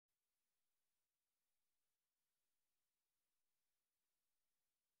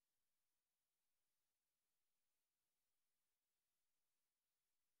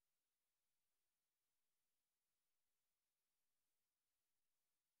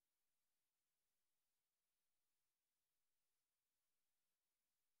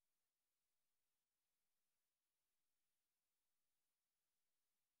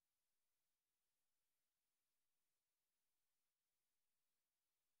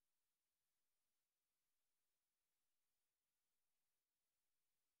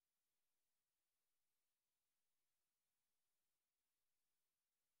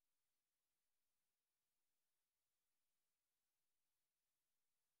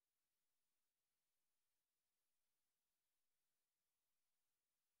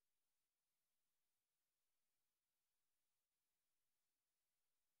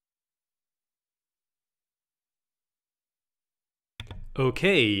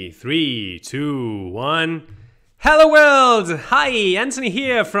Okay, 3, 2, 1. Hello world! Hi, Anthony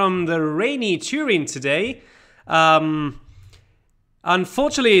here from the rainy Turin today.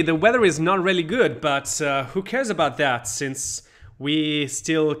 Unfortunately, the weather is not really good, but who cares about that since we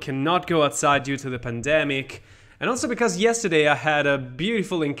still cannot go outside due to the pandemic. And also because yesterday I had a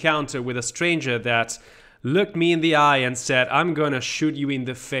beautiful encounter with a stranger that looked me in the eye and said, "I'm gonna shoot you in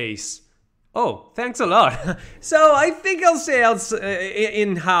the face." Oh, thanks a lot. So I think I'll stay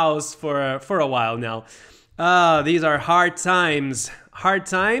in-house for a while now. These are hard times.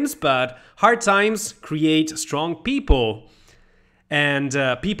 But hard times create strong people. And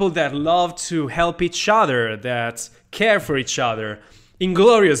people that love to help each other, that care for each other.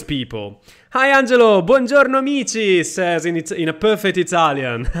 Inglorious people. Hi Angelo, buongiorno amici, says in a perfect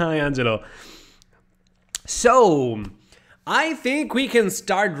Italian. Hi Angelo. So, I think we can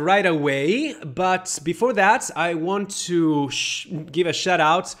start right away, but before that, I want to give a shout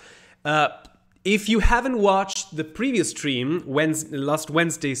out. If you haven't watched the previous stream, last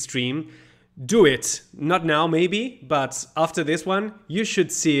Wednesday's stream, do it. Not now, maybe, but after this one, you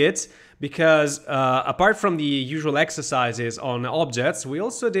should see it because apart from the usual exercises on objects, we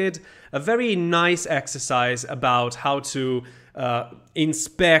also did a very nice exercise about how to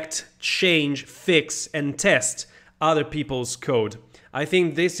inspect, change, fix, and test other people's code. I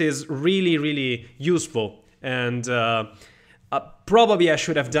think this is really, really useful, and probably I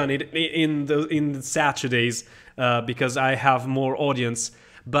should have done it in Saturdays because I have more audience,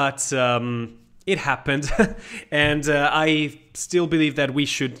 but it happened, and I still believe that we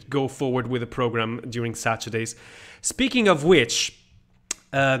should go forward with the program during Saturdays. Speaking of which,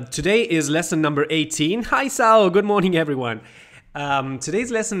 today is lesson number 18. Hi Sao, good morning everyone.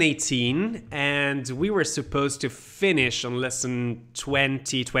 Today's lesson 18, and we were supposed to finish on lesson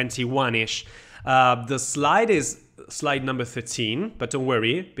 20, 21-ish. The slide is slide number 13, but don't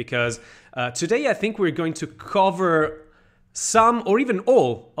worry, because today I think we're going to cover some or even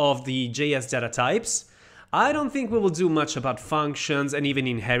all of the JS data types. I don't think we will do much about functions and even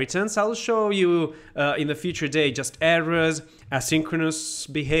inheritance. I'll show you in the future day just errors, asynchronous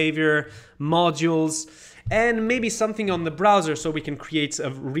behavior, modules, and maybe something on the browser so we can create a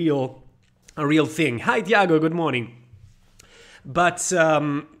real thing. Hi Tiago, good morning. But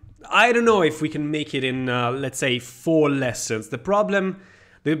I don't know if we can make it in, let's say, 4 lessons.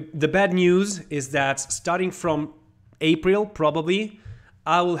 The bad news is that starting from April, probably,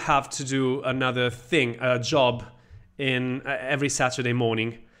 I will have to do another thing, a job in every Saturday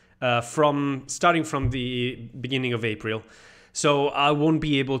morning, starting from the beginning of April. So I won't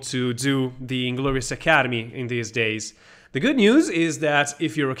be able to do the Inglorious Academy in these days. The good news is that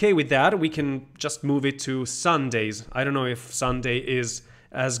if you're okay with that, we can just move it to Sundays. I don't know if Sunday is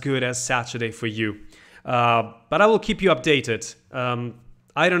as good as Saturday for you, but I will keep you updated.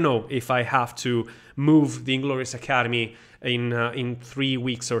 I don't know if I have to move the Inglorious Academy in 3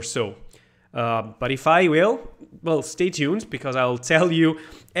 weeks or so. But if I will, well, stay tuned because I'll tell you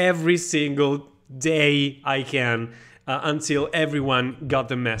every single day I can until everyone got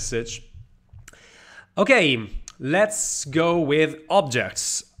the message. Okay, let's go with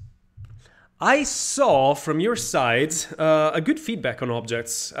objects. I saw from your side a good feedback on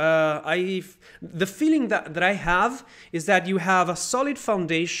objects. The feeling that I have is that you have a solid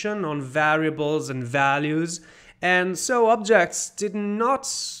foundation on variables and values, and so objects did not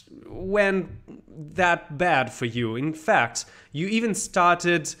went that bad for you. In fact, you even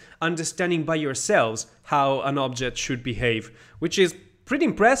started understanding by yourselves how an object should behave, which is pretty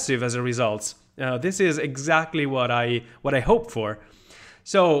impressive as a result. This is exactly what I hoped for.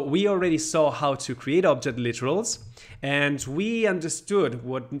 So we already saw how to create object literals, and we understood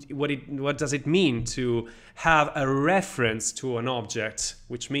what does it mean to have a reference to an object,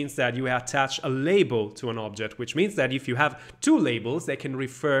 which means that you attach a label to an object, which means that if you have 2 labels, they can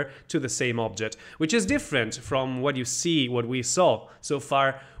refer to the same object, which is different from what we saw so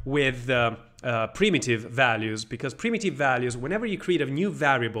far with primitive values, because primitive values, whenever you create a new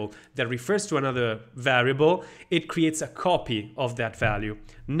variable that refers to another variable, it creates a copy of that value.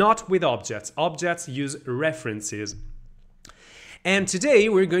 Not with objects. Objects use references. And today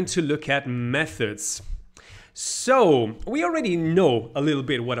we're going to look at methods. So we already know a little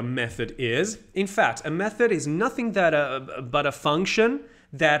bit what a method is. In fact, a method is nothing but a function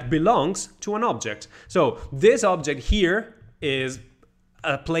that belongs to an object. So this object here is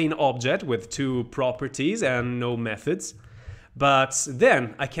a plain object with 2 properties and no methods, but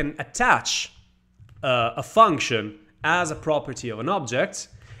then I can attach a function as a property of an object,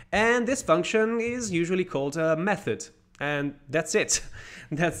 and this function is usually called a method, and that's it.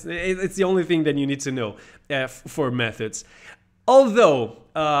 It's the only thing that you need to know for methods. Although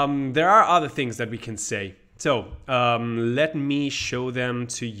there are other things that we can say. So let me show them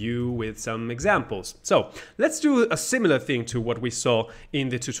to you with some examples. So let's do a similar thing to what we saw in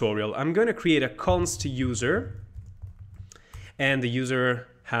the tutorial. I'm going to create a const user, and the user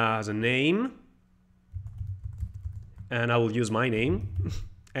has a name, and I will use my name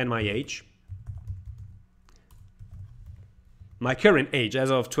and my age. My current age as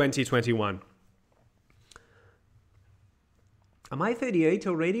of 2021. Am I 38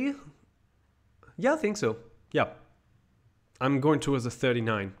 already? Yeah, I think so. Yeah. I'm going towards the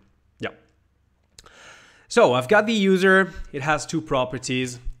 39. Yeah. So I've got the user. It has two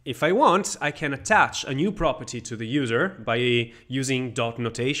properties. If I want, I can attach a new property to the user by using dot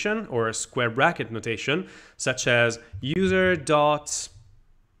notation or a square bracket notation, such as user dot,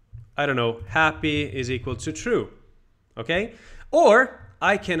 I don't know, happy is equal to true. Okay? Or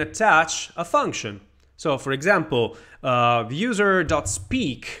I can attach a function. So for example, the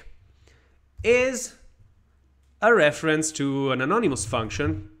user.speak is a reference to an anonymous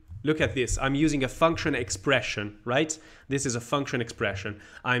function. Look at this. I'm using a function expression, right? This is a function expression.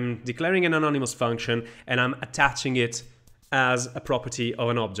 I'm declaring an anonymous function and I'm attaching it as a property of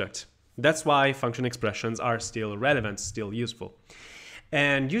an object. That's why function expressions are still relevant, still useful.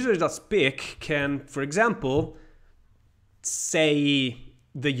 And user.speak can, for example, say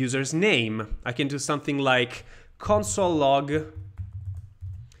the user's name. I can do something like console log,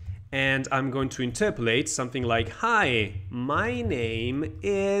 and I'm going to interpolate something like, hi, my name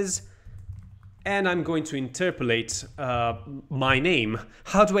is, and I'm going to interpolate my name.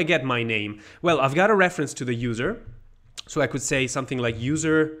 How do I get my name? Well, I've got a reference to the user, so I could say something like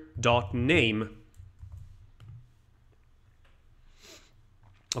user.name.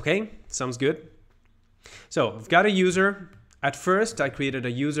 Okay, sounds good. So I've got a user. At first, I created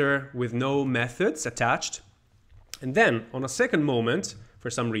a user with no methods attached. And then on a second moment, for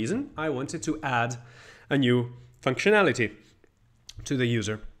some reason, I wanted to add a new functionality to the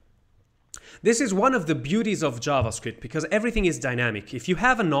user. This is one of the beauties of JavaScript because everything is dynamic. If you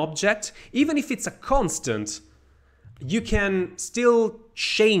have an object, even if it's a constant, you can still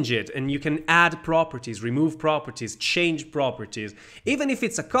change it and you can add properties, remove properties, change properties, even if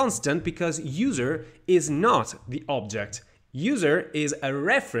it's a constant, because user is not the object. User is a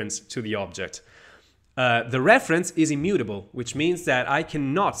reference to the object. The reference is immutable, which means that I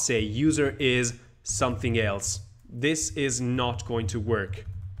cannot say user is something else. This is not going to work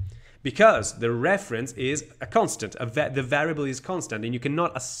because the reference is a constant. The variable is constant, and you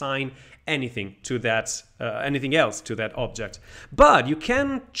cannot assign anything to that, anything else to that object. But you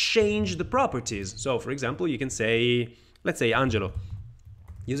can change the properties. So, for example, you can say, let's say Angelo.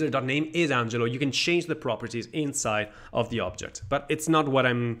 User.name is Angelo. You can change the properties inside of the object, but it's not what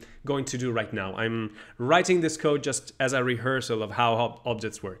I'm going to do right now. I'm writing this code just as a rehearsal of how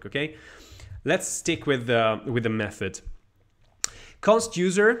objects work, okay? Let's stick with the method. Const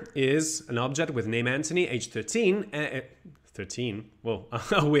user is an object with name Anthony, age 13, 13, well,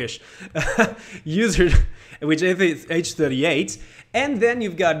 I wish, user, which is age 38, and then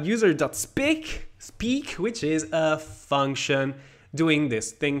you've got user.speak, which is a function doing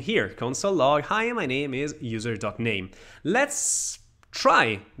this thing here, console log, hi, my name is user.name. Let's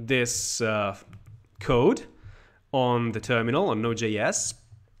try this code on the terminal on Node.js,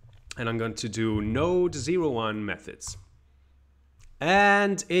 and I'm going to do node01 methods.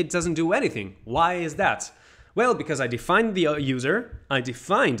 And it doesn't do anything. Why is that? Well, because I defined the user, I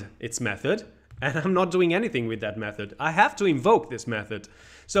defined its method, and I'm not doing anything with that method. I have to invoke this method.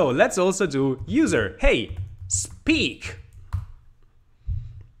 So let's also do user, hey, speak.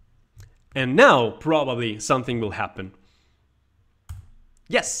 And now, probably, something will happen.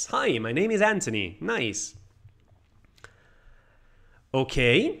 Yes, hi, my name is Anthony. Nice.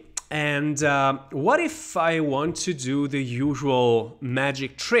 Okay, and what if I want to do the usual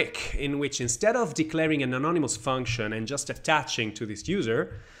magic trick in which instead of declaring an anonymous function and just attaching to this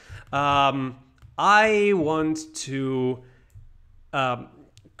user, I want to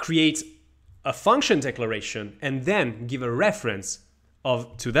create a function declaration and then give a reference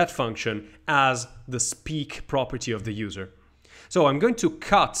to that function as the speak property of the user. So I'm going to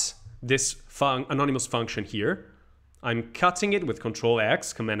cut this anonymous function here. I'm cutting it with Control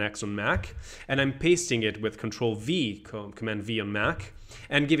X, Command X on Mac, and I'm pasting it with Control V, Command V on Mac,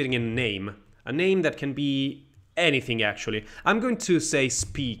 and giving it a name that can be anything actually. I'm going to say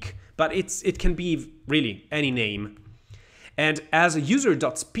speak, but it can be really any name. And as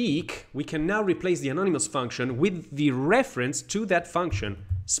user.speak, we can now replace the anonymous function with the reference to that function,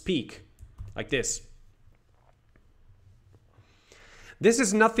 speak, like this. This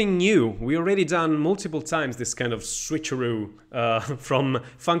is nothing new. We already done multiple times this kind of switcheroo from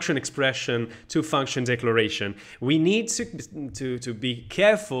function expression to function declaration. We need to be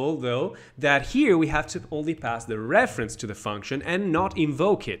careful, though, that here we have to only pass the reference to the function and not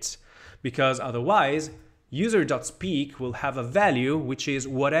invoke it, because otherwise user.speak will have a value which is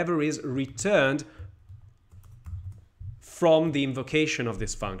whatever is returned from the invocation of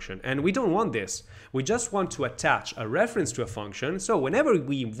this function. And we don't want this. We just want to attach a reference to a function, so whenever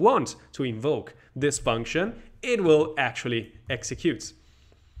we want to invoke this function, it will actually execute.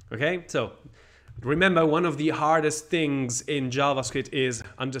 Okay, so remember, one of the hardest things in JavaScript is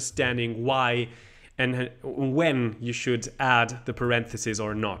understanding why and when you should add the parentheses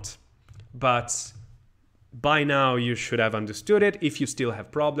or not. But by now you should have understood it. If you still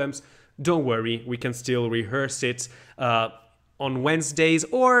have problems, don't worry, we can still rehearse it on Wednesdays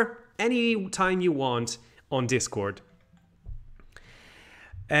or any time you want on Discord.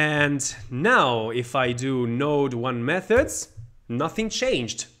 And now if I do node1 methods, nothing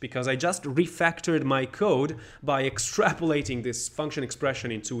changed because I just refactored my code by extrapolating this function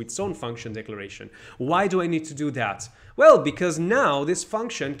expression into its own function declaration. Why do I need to do that? Well, because now this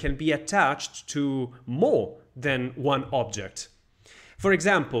function can be attached to more than one object. For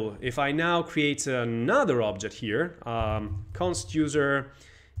example, if I now create another object here, const user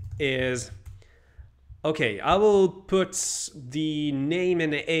is, okay, I will put the name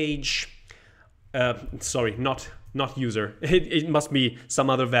and age, sorry, not user, it must be some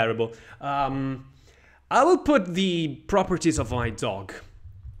other variable. I will put the properties of my dog.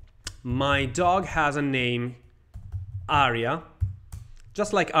 My dog has a name, Arya,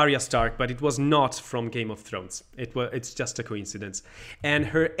 just like Arya Stark, but it was not from Game of Thrones. It's just a coincidence. And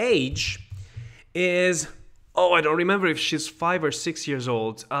her age is, oh, I don't remember if she's 5 or 6 years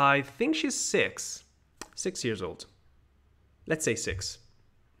old. I think she's 6 years old. Let's say 6.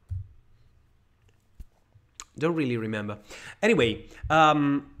 Don't really remember. Anyway,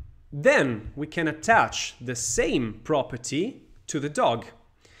 then we can attach the same property to the dog.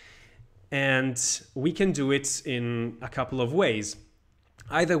 And we can do it in a couple of ways.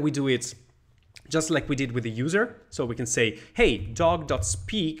 Either we do it just like we did with the user. So we can say, hey,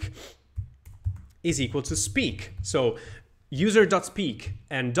 dog.speak is equal to speak. So user.speak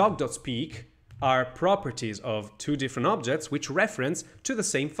and dog.speak are properties of two different objects which reference to the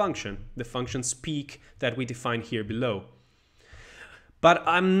same function, the function speak that we define here below. But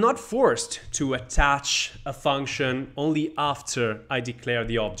I'm not forced to attach a function only after I declare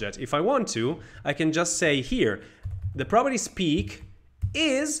the object. If I want to, I can just say here, the property speak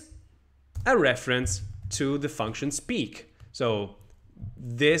is a reference to the function speak. So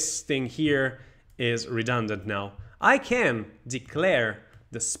this thing here is redundant now. I can declare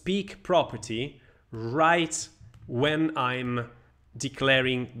the speak property right when I'm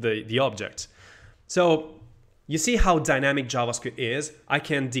declaring the object. So you see how dynamic JavaScript is. I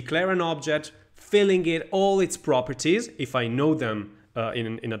can declare an object, filling it all its properties if I know them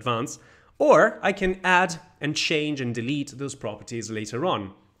in advance, or I can add and change and delete those properties later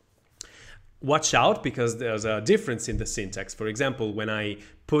on. Watch out, because there's a difference in the syntax. For example, when I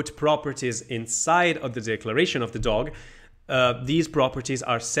put properties inside of the declaration of the dog, these properties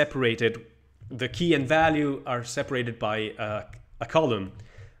are separated. The key and value are separated by a column.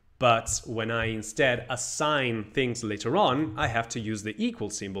 But when I instead assign things later on, I have to use the equal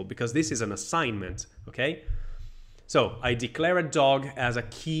symbol because this is an assignment, okay? So I declare a dog as a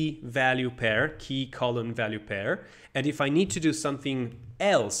key value pair, key column value pair. And if I need to do something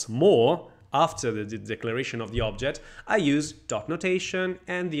else more after the declaration of the object, I use dot notation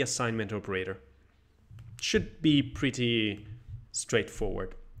and the assignment operator. Should be pretty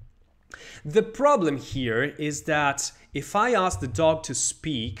straightforward. The problem here is that if I ask the dog to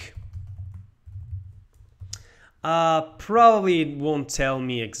speak, probably it won't tell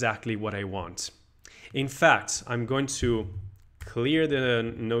me exactly what I want. In fact, I'm going to clear the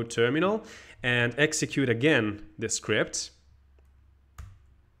node terminal and execute again the script.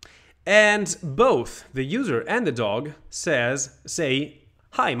 And both the user and the dog say,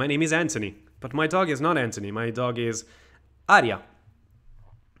 hi, my name is Anthony, but my dog is not Anthony, my dog is Arya.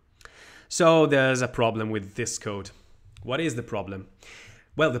 So there's a problem with this code. What is the problem?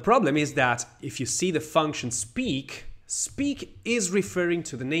 Well, the problem is that if you see the function speak, speak is referring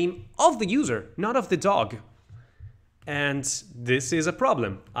to the name of the user, not of the dog. And this is a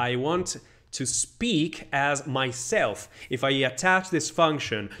problem. I want to speak as myself. If I attach this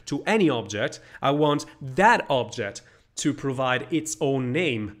function to any object, I want that object to provide its own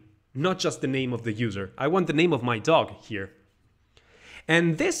name, not just the name of the user. I want the name of my dog here.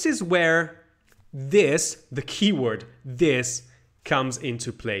 And this is where this, the keyword this, comes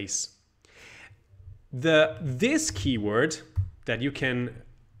into place. This keyword that you can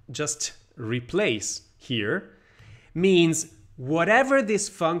just replace here means whatever this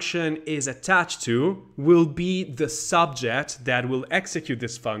function is attached to will be the subject that will execute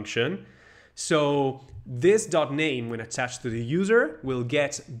this function. So this .name, when attached to the user, will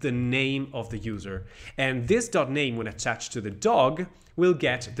get the name of the user. And this .name, when attached to the dog, will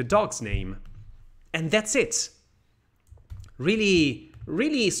get the dog's name. And that's it. Really,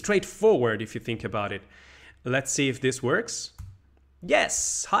 really straightforward if you think about it. Let's see if this works.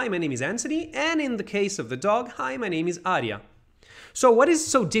 Yes, hi, my name is Anthony. And in the case of the dog, hi, my name is Aria. So what is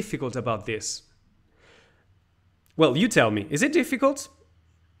so difficult about this? Well, you tell me, is it difficult?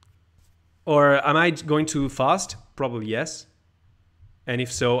 Or am I going too fast? Probably yes. And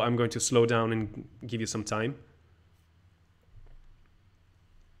if so, I'm going to slow down and give you some time.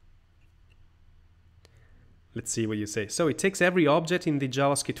 Let's see what you say. So it takes every object in the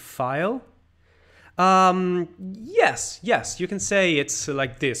JavaScript file. Yes, you can say it's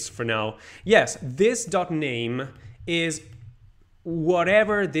like this for now. Yes, this .name is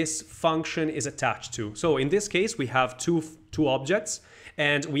whatever this function is attached to. So in this case, we have two objects,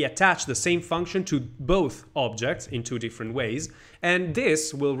 and we attach the same function to both objects in two different ways. And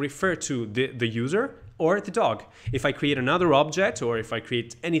this will refer to the user or the dog. If I create another object, or if I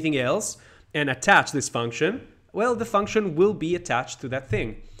create anything else and attach this function, well, the function will be attached to that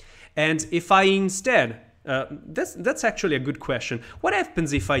thing. And if I instead, that's actually a good question. What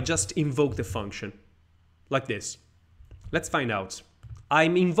happens if I just invoke the function like this? Let's find out.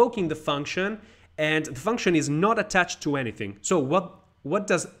 I'm invoking the function, and the function is not attached to anything. So what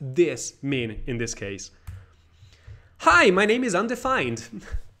does this mean in this case? Hi, my name is undefined.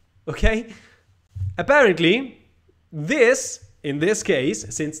 Okay? Apparently, this, in this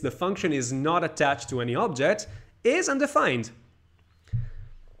case, since the function is not attached to any object, is undefined.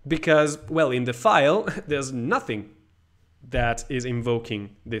 Because, well, in the file, there's nothing that is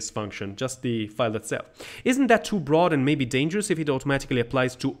invoking this function, just the file itself. Isn't that too broad and maybe dangerous if it automatically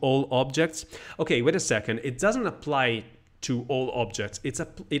applies to all objects? Okay, wait a second. It doesn't apply to all objects.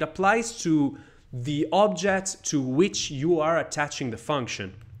 It applies to the object to which you are attaching the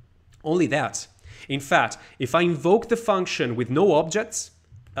function. Only that. In fact, if I invoke the function with no objects,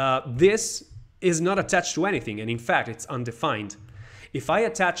 this is not attached to anything, and in fact, it's undefined. If I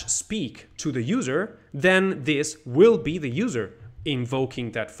attach speak to the user, then this will be the user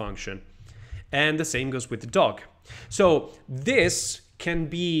invoking that function. And the same goes with the dog. So this can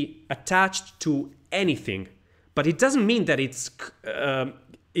be attached to anything, but it doesn't mean that it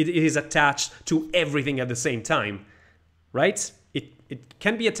is attached to everything at the same time, right? It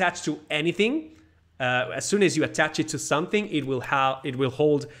can be attached to anything. As soon as you attach it to something, it will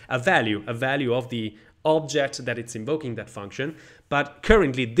hold a value of the object that it's invoking that function. But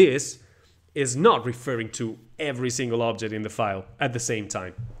currently this is not referring to every single object in the file at the same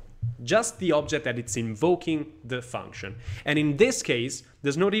time. Just the object that it's invoking the function. And in this case,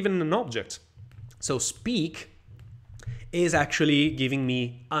 there's not even an object. So speak is actually giving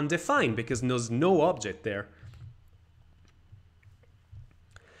me undefined because there's no object there.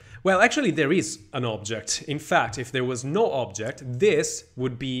 Well, actually there is an object. In fact, if there was no object, this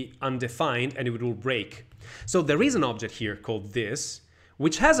would be undefined and it will break. So there is an object here called this,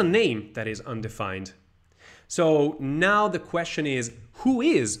 which has a name that is undefined. So now the question is, who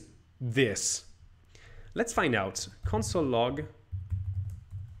is this? Let's find out. Console log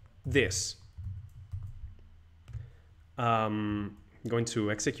this. I'm going to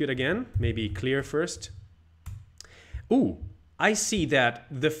execute again, maybe clear first. Ooh. I see that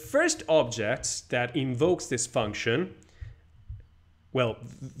the first object that invokes this function, well,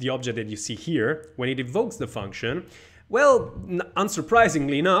 the object that you see here, when it invokes the function, well,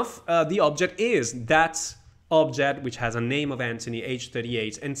 unsurprisingly enough, the object is that object which has a name of Anthony, age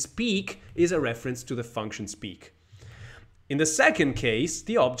 38, and speak is a reference to the function speak. In the second case,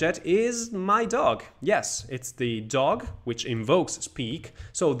 the object is my dog. Yes, it's the dog which invokes speak.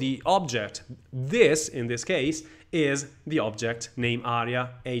 So the object, this in this case, is the object name Aria,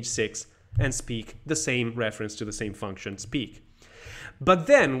 age 6, and speak, the same reference to the same function, speak. But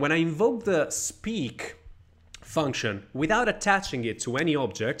then when I invoke the speak function without attaching it to any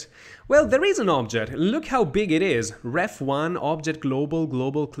object, well, there is an object. Look how big it is. Ref1, object global,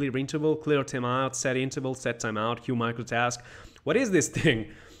 global clear interval, clear timeout, set interval, set timeout, queue microtask. What is this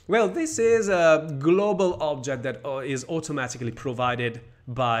thing? Well, this is a global object that is automatically provided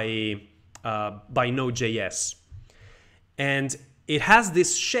by Node.js. And it has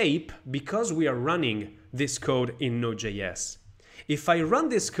this shape because we are running this code in Node.js. If I run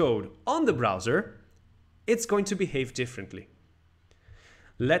this code on the browser, it's going to behave differently.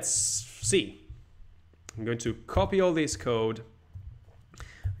 let's see. I'm going to copy all this code.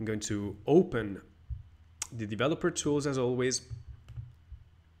 I'm going to open the developer tools as always.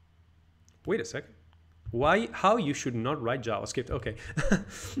 Wait a second. How you should not write JavaScript? Okay.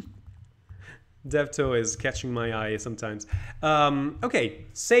 DevTo is catching my eye sometimes. Okay,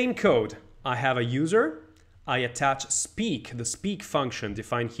 same code. I have a user. I attach speak, the speak function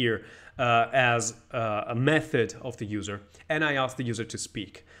defined here as a method of the user. And I ask the user to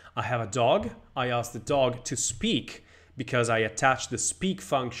speak. I have a dog. I ask the dog to speak because I attach the speak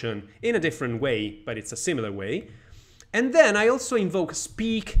function in a different way, but it's a similar way. And then I also invoke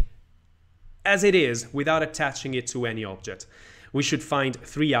speak as it is without attaching it to any object. We should find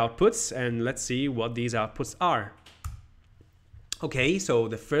 3 outputs, and let's see what these outputs are. Okay, so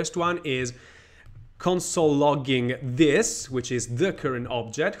the first one is console logging this, which is the current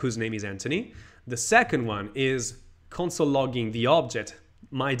object, whose name is Anthony. The second one is console logging the object,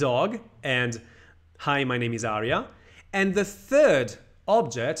 my dog, and hi, my name is Arya. And the third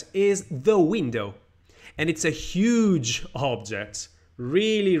object is the window, and it's a huge object.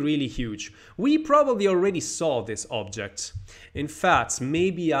 Really, really huge. We probably already saw this object. In fact,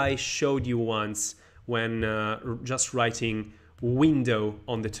 maybe I showed you once when just writing window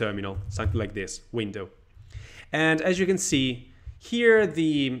on the terminal, something like this, window. And as you can see, here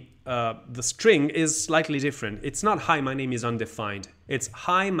the string is slightly different. It's not hi, my name is undefined. It's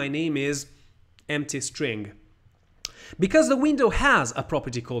hi, my name is empty string. Because the window has a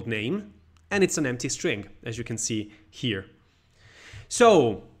property called name, and it's an empty string, as you can see here.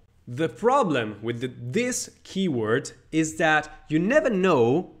 So the problem with this keyword is that you never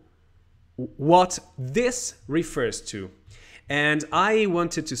know what this refers to. And I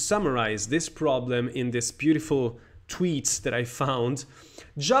wanted to summarize this problem in this beautiful tweet that I found.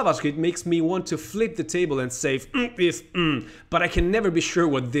 JavaScript makes me want to flip the table and say if, but I can never be sure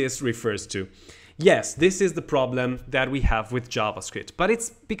what this refers to. Yes, this is the problem that we have with JavaScript, but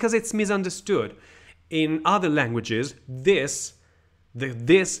it's because it's misunderstood. In other languages, this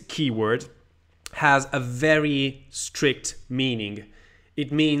keyword has a very strict meaning.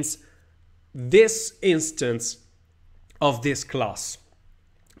 It means this instance of this class.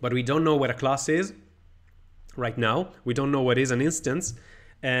 But we don't know what a class is right now. We don't know what is an instance.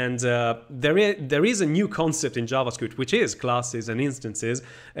 And there is a new concept in JavaScript, which is classes and instances,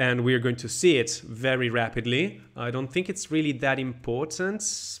 and we're going to see it very rapidly. I don't think it's really that important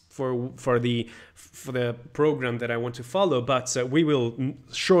for the program that I want to follow, but we will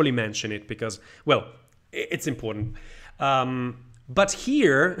surely mention it because, well, it's important. But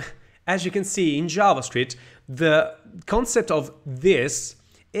here, as you can see in JavaScript, the concept of this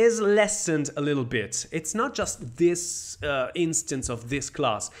is lessened a little bit. It's not just this instance of this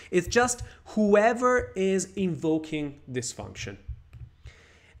class. It's just whoever is invoking this function.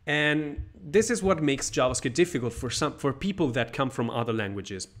 And this is what makes JavaScript difficult for people that come from other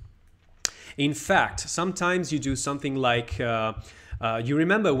languages. In fact, sometimes you do something like, you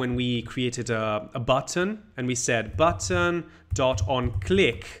remember when we created a button and we said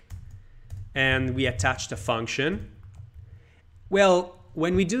button.onClick and we attached a function. Well,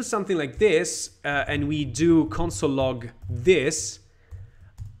 when we do something like this and we do console log this,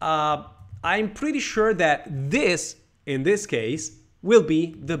 I'm pretty sure that this, in this case, will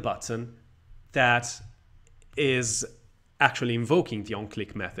be the button that is actually invoking the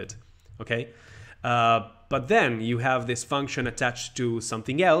onClick method, okay? But then you have this function attached to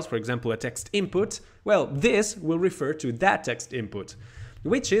something else, for example, a text input. Well, this will refer to that text input,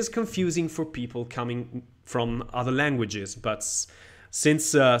 which is confusing for people coming from other languages. But since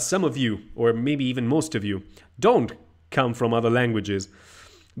some of you, or maybe even most of you, don't come from other languages,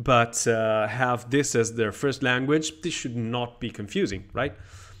 but have this as their first language, this should not be confusing, right?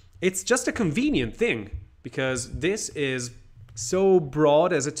 It's just a convenient thing, because this is so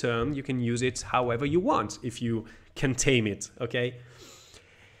broad as a term, you can use it however you want, if you can tame it, okay?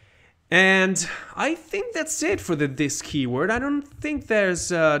 And I think that's it for this keyword. I don't think there's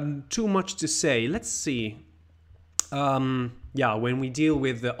too much to say. Let's see. Yeah, when we deal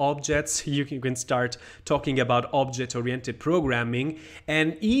with the objects, you can start talking about object-oriented programming.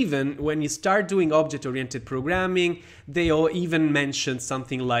 And even when you start doing object-oriented programming, they all even mention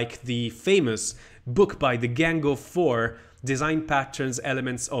something like the famous book by the Gang of Four, Design Patterns,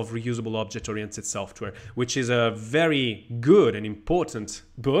 Elements of Reusable Object-Oriented Software, which is a very good and important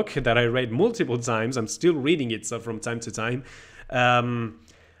book that I read multiple times. I'm still reading it from time to time. And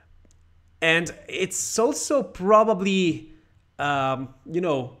it's also probably, you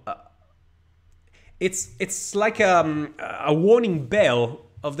know, it's like a warning bell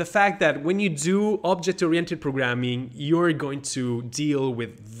of the fact that when you do object-oriented programming, you're going to deal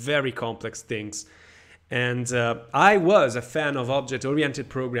with very complex things. And I was a fan of object-oriented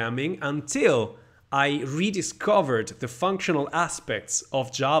programming until I rediscovered the functional aspects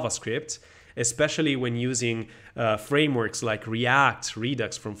of JavaScript, especially when using frameworks like React,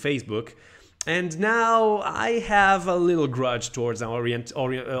 Redux from Facebook. And now I have a little grudge towards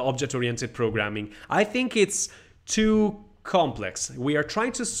object-oriented programming. I think it's too complex. We are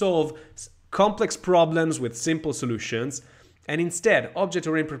trying to solve complex problems with simple solutions. And instead,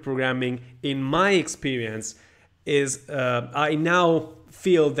 object-oriented programming, in my experience, is I now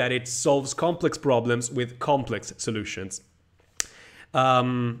feel that it solves complex problems with complex solutions.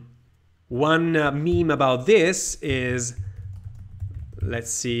 One meme about this is,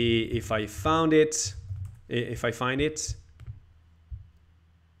 let's see if I found it. If I find it.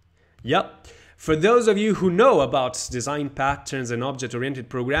 Yep. For those of you who know about design patterns and object-oriented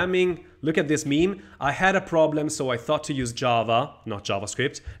programming, look at this meme. I had a problem, so I thought to use Java, not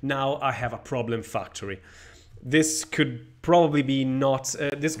JavaScript. Now I have a problem factory. This could probably be not,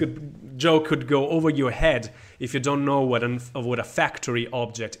 joke could go over your head if you don't know what a factory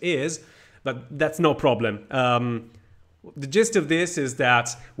object is, but that's no problem. The gist of this is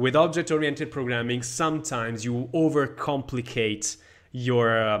that with object-oriented programming, sometimes you overcomplicate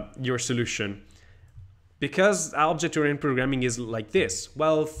your solution. Because object-oriented programming is like this.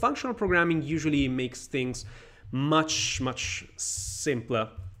 Well, functional programming usually makes things much simpler.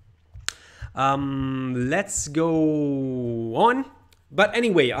 Let's go on. But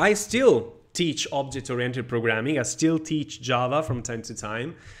anyway, I still teach object-oriented programming. I still teach Java from time to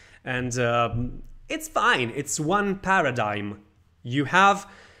time. And it's fine. It's one paradigm. You have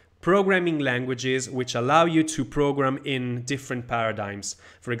programming languages which allow you to program in different paradigms.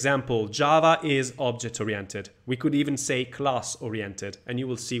 For example, Java is object-oriented. We could even say class-oriented, and you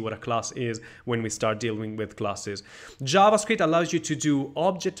will see what a class is when we start dealing with classes. JavaScript allows you to do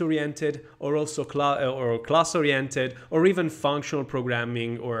object-oriented or also class-oriented or even functional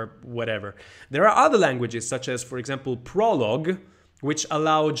programming or whatever. There are other languages such as, for example, Prolog, which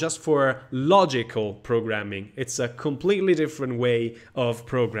allow just for logical programming. It's a completely different way of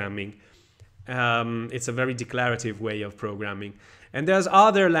programming. It's a very declarative way of programming. And there's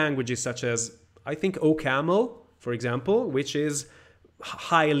other languages such as, I think, OCaml, for example, which is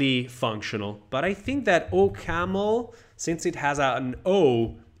highly functional. But I think that OCaml, since it has an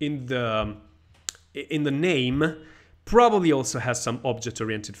O in the name, probably also has some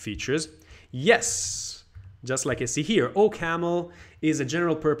object-oriented features. Yes, just like I see here, OCaml is a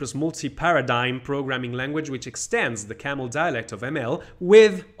general-purpose multi-paradigm programming language which extends the Camel dialect of ML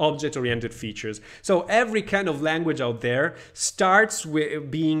with object-oriented features. So every kind of language out there starts with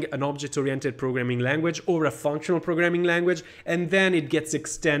being an object-oriented programming language or a functional programming language, and then it gets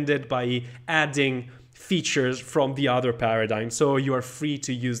extended by adding features from the other paradigm. So you are free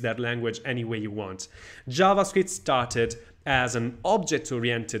to use that language any way you want. JavaScript started as an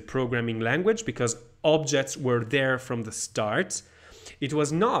object-oriented programming language because objects were there from the start. It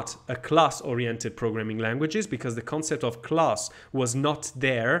was not a class-oriented programming languages because the concept of class was not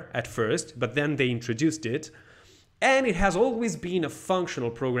there at first, but then they introduced it. And it has always been a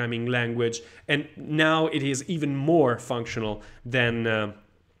functional programming language, and now it is even more functional than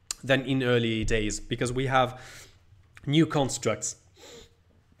in early days because we have new constructs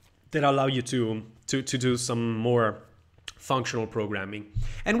that allow you to do some more functional programming.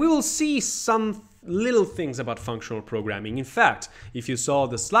 And we will see some little things about functional programming. In fact, if you saw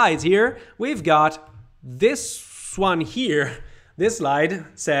the slides here, we've got this one here. This slide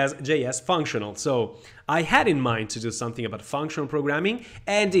says JS functional. So I had in mind to do something about functional programming,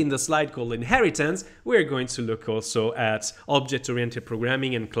 and in the slide called inheritance, we're going to look also at object-oriented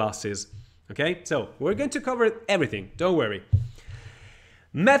programming and classes. Okay, so we're going to cover everything, don't worry.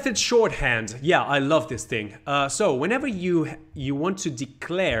 Method shorthand. Yeah, I love this thing. So whenever you want to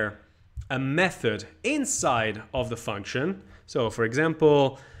declare a method inside of the function, so for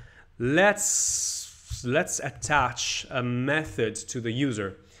example, let's attach a method to the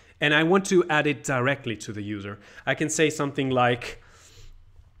user, and I want to add it directly to the user. I can say something like,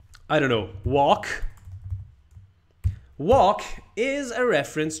 I don't know, walk. Walk is a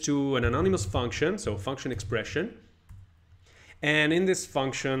reference to an anonymous function, so function expression. And in this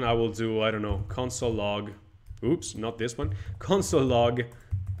function, I will do, I don't know, console log, oops, not this one, console log,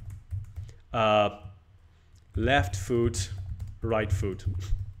 left foot, right foot.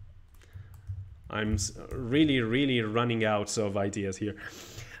 I'm really running out of ideas here.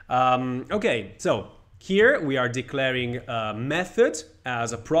 Okay, so here we are declaring a method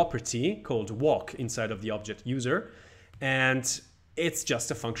as a property called walk inside of the object user. And it's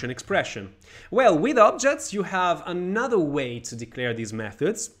just a function expression. Well, with objects, you have another way to declare these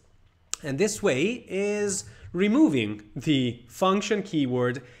methods. And this way is removing the function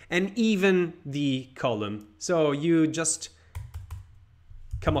keyword and even the column. So you just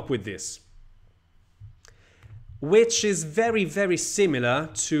come up with this, which is very, very similar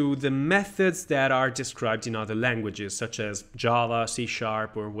to the methods that are described in other languages, such as Java, C#,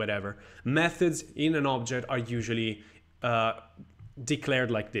 or whatever. Methods in an object are usually declared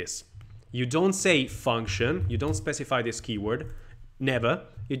like this. You don't say function, you don't specify this keyword, never.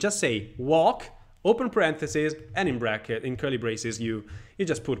 You just say walk, open parentheses, and in bracket, in curly braces, you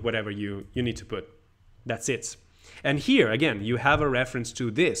just put whatever you need to put. That's it. And here, again, you have a reference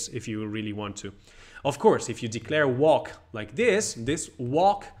to this if you really want to. Of course, if you declare walk like this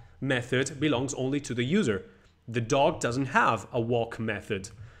walk method belongs only to the user. The dog doesn't have a walk method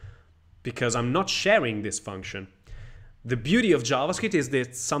because I'm not sharing this function. The beauty of JavaScript is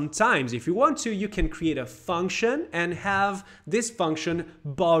that sometimes, if you want to, you can create a function and have this function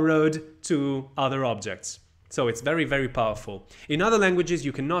borrowed to other objects. So it's very, very powerful. In other languages,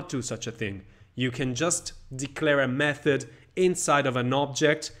 you cannot do such a thing. You can just declare a method inside of an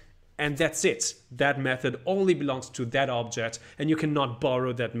object, and that's it. That method only belongs to that object, and you cannot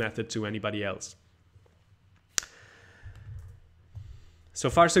borrow that method to anybody else. So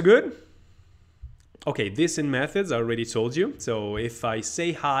far, so good? Okay, this in methods I already told you. So if I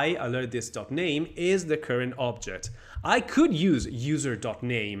say hi, alert this.name is the current object. I could use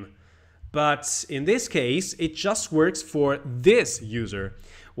user.name, but in this case, it just works for this user.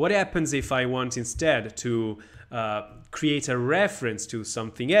 What happens if I want instead to create a reference to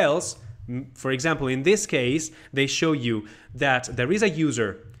something else? For example, in this case, they show you that there is a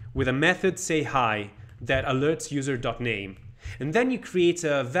user with a method say hi that alerts user.name. And then you create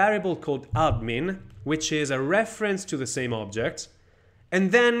a variable called admin, which is a reference to the same object.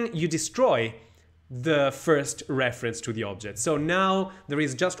 And then you destroy the first reference to the object. So now there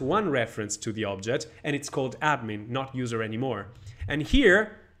is just one reference to the object, and it's called admin, not user anymore. And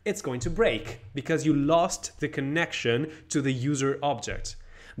here, it's going to break because you lost the connection to the user object.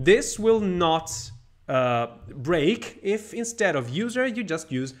 This will not break if instead of user, you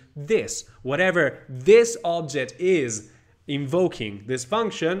just use this. Whatever this object is invoking this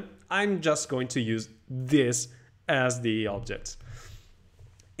function, I'm just going to use this as the object.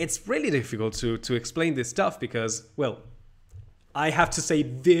 It's really difficult to explain this stuff because, well, I have to say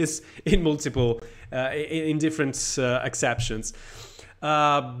this in multiple, in different exceptions.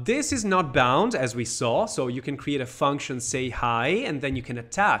 This is not bound, as we saw, so you can create a function say hi, and then you can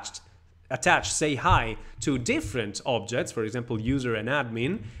attach say hi to different objects, for example, user and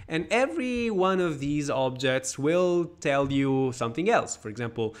admin, and every one of these objects will tell you something else. For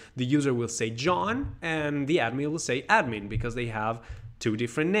example, the user will say John, and the admin will say admin, because they have two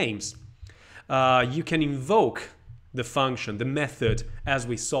different names. You can invoke the function, the method, as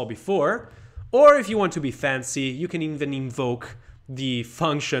we saw before, or if you want to be fancy, you can even invoke the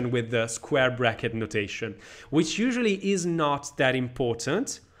function with the square bracket notation, which usually is not that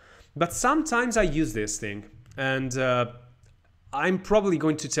important, but sometimes I use this thing, and I'm probably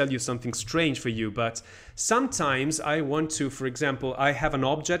going to tell you something strange for you, but sometimes I want to, for example, I have an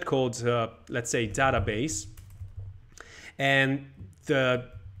object called, let's say, database, and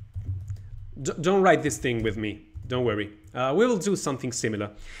don't write this thing with me, don't worry. We will do something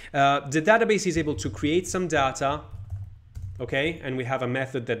similar. The database is able to create some data, okay, and we have a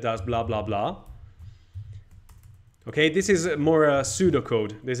method that does blah, blah, blah. Okay, this is more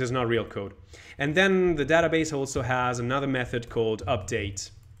pseudocode. This is not real code. And then the database also has another method called update,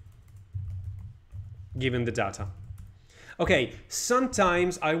 given the data. Okay,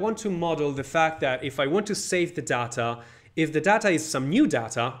 sometimes I want to model the fact that if I want to save the data, if the data is some new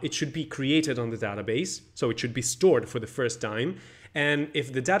data, it should be created on the database, so it should be stored for the first time. And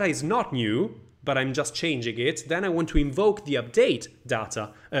if the data is not new, but I'm just changing it, then I want to invoke the update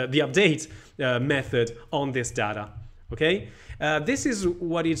data, the update method on this data, okay? This is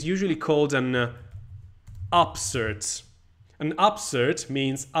what is usually called an upsert. An upsert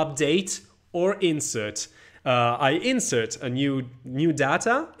means update or insert. I insert a new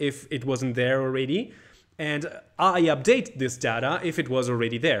data if it wasn't there already, and I update this data if it was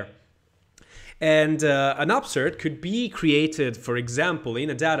already there. And an upsert could be created, for example,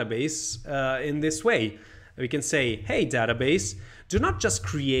 in a database in this way. We can say, hey, database, do not just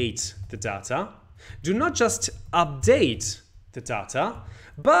create the data, do not just update the data,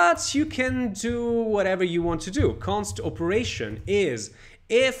 but you can do whatever you want to do. Const operation is,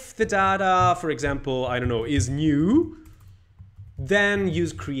 if the data, for example, I don't know, is new, then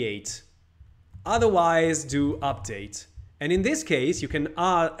use create. Otherwise, do update. And in this case, you can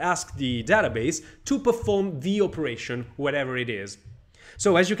ask the database to perform the operation, whatever it is.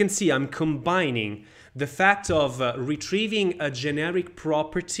 So as you can see, I'm combining the fact of retrieving a generic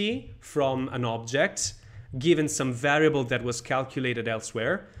property from an object, given some variable that was calculated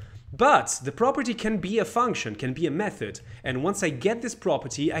elsewhere. But the property can be a function, can be a method. And once I get this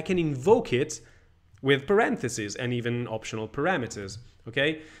property, I can invoke it with parentheses and even optional parameters.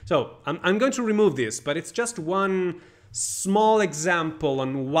 Okay, so I'm going to remove this, but it's just one small example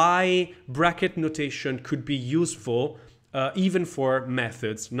on why bracket notation could be useful even for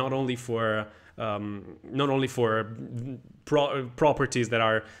methods, not only for properties that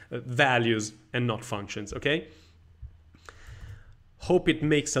are values and not functions. Okay. Hope it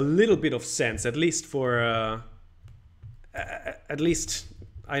makes a little bit of sense, at least for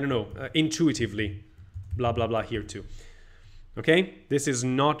I don't know, intuitively. Blah blah blah here too. Okay, this is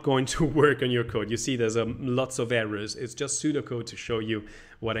not going to work on your code. You see there's lots of errors. It's just pseudocode to show you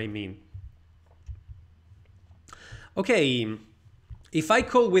what I mean. Okay, if I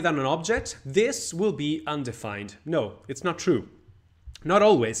call with an object, this will be undefined. No, it's not true. Not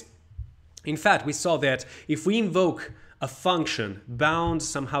always. In fact, we saw that if we invoke a function bound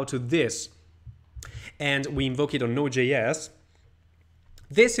somehow to this, and we invoke it on Node.js,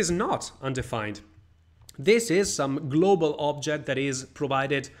 this is not undefined. This is some global object that is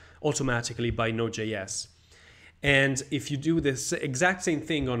provided automatically by Node.js. And if you do this exact same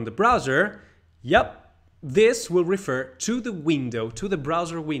thing on the browser, yep, this will refer to the window, to the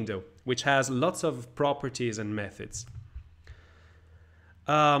browser window, which has lots of properties and methods.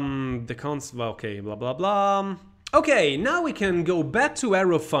 Okay, blah, blah, blah. Okay, now we can go back to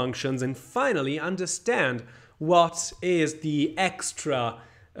arrow functions and finally understand what is the extra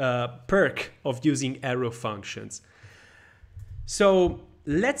perk of using arrow functions. So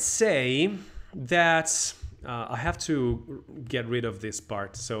let's say that I have to get rid of this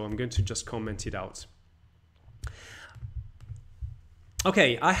part, so I'm going to just comment it out.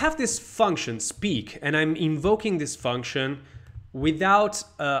 Okay, I have this function speak, and I'm invoking this function without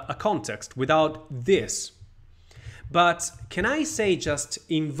a context, without this. But can I say just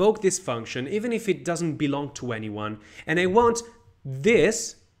invoke this function even if it doesn't belong to anyone, and I want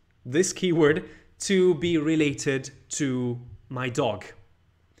this keyword to be related to my dog.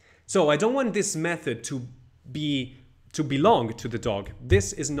 So I don't want this method to belong to the dog.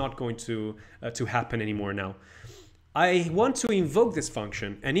 This is not going to happen anymore now. I want to invoke this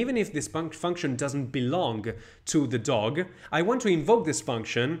function, and even if this function doesn't belong to the dog, I want to invoke this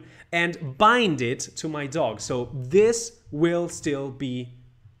function and bind it to my dog. So this will still be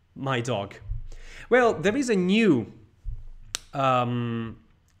my dog. Well, there is a new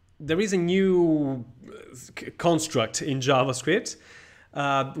construct in JavaScript,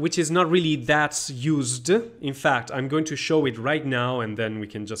 which is not really that used. In fact, I'm going to show it right now, and then we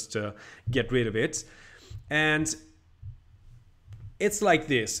can just get rid of it. And it's like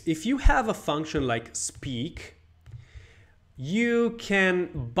this. If you have a function like speak, you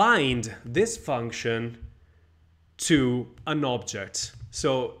can bind this function to an object.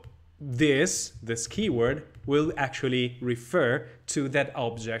 So this keyword will actually refer to that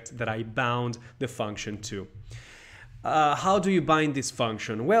object that I bound the function to. How do you bind this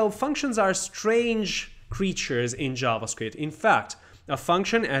function? Well, functions are strange creatures in JavaScript. In fact, a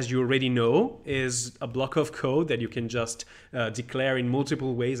function, as you already know, is a block of code that you can just declare in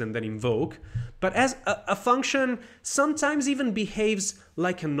multiple ways and then invoke. But as a function sometimes even behaves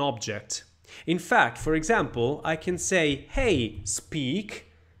like an object. In fact, for example, I can say, hey,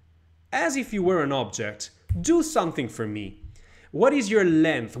 speak, as if you were an object. Do something for me. What is your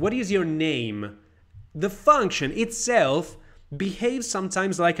length? What is your name? The function itself behaves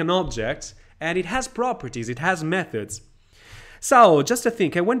sometimes like an object, and it has properties, it has methods. So, just to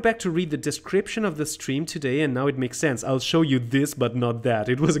think, I went back to read the description of the stream today, and now it makes sense. I'll show you this, but not that.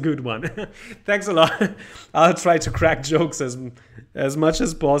 It was a good one. Thanks a lot. I'll try to crack jokes as much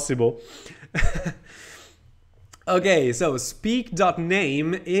as possible. Okay, so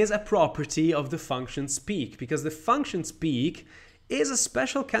speak.name is a property of the function speak, because the function speak is a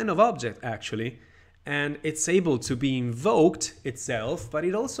special kind of object, actually. And it's able to be invoked itself, but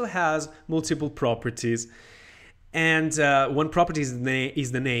it also has multiple properties. And one property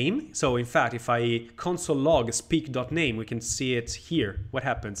is the name. So in fact, if I console log speak.name, we can see it here. What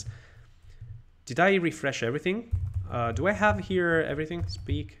happens? Did I refresh everything? Do I have here everything?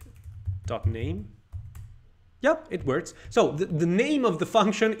 Speak.name. Yep, it works. So the name of the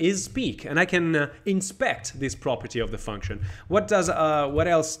function is speak, and I can inspect this property of the function. What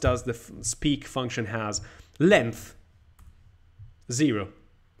else does the speak function has? Length, 0.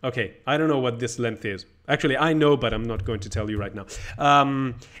 Okay, I don't know what this length is. Actually, I know, but I'm not going to tell you right now.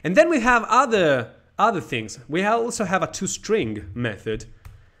 And then we have other things. We also have a toString method,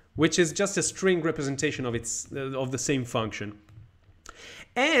 which is just a string representation of of the same function.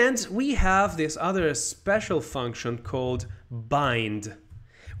 And we have this other special function called bind.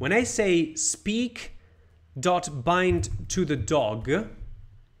 When I say speak.bind to the dog,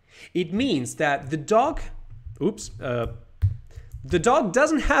 it means that the dog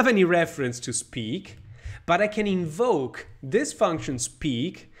doesn't have any reference to speak, but I can invoke this function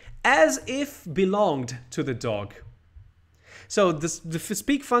speak as if belonged to the dog. So the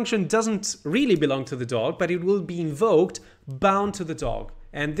speak function doesn't really belong to the dog, but it will be invoked bound to the dog.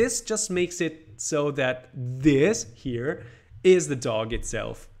 And this just makes it so that this here is the dog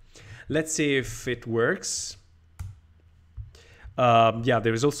itself. Let's see if it works. Yeah,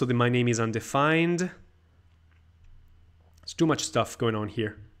 there is also the my name is undefined. It's too much stuff going on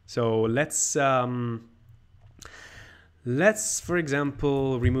here. So let's for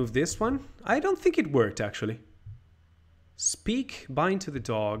example remove this one. I don't think it worked actually. Speak bind to the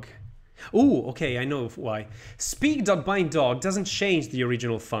dog. Oh, okay, I know why. Speak.bindDog doesn't change the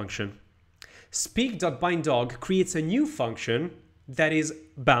original function. Speak.bindDog creates a new function that is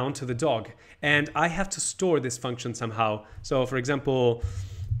bound to the dog, and I have to store this function somehow. So for example,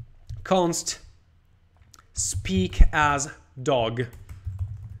 const speak as dog.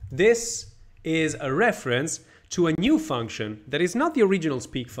 This is a reference to a new function that is not the original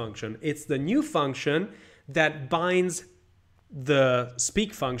speak function. It's the new function that binds the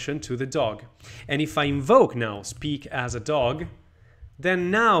speak function to the dog. And if I invoke now speak as a dog,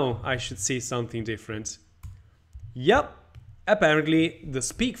 then now I should see something different. Yep, apparently the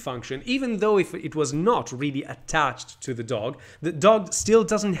speak function, even though if it was not really attached to the dog still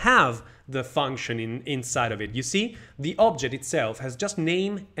doesn't have the function inside of it. You see, the object itself has just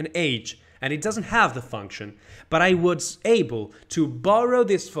name and age, and it doesn't have the function. But I was able to borrow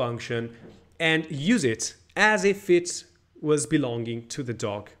this function and use it as if it was belonging to the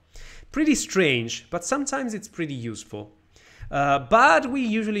dog. Pretty strange, but sometimes it's pretty useful. But we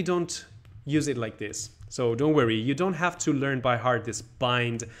usually don't use it like this. So don't worry, you don't have to learn by heart this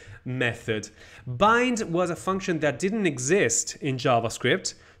bind method. Bind was a function that didn't exist in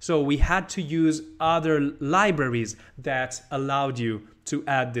JavaScript, so we had to use other libraries that allowed you to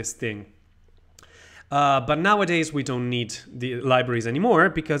add this thing. But nowadays we don't need the libraries anymore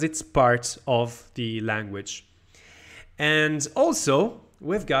because it's part of the language. And also,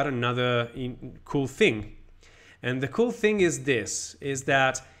 we've got another cool thing. And the cool thing is this, is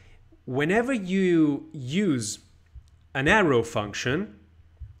that whenever you use an arrow function,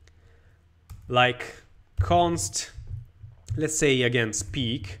 like const, let's say again,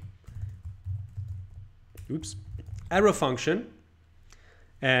 speak, arrow function,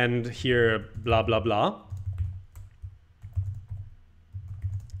 and here, blah, blah, blah.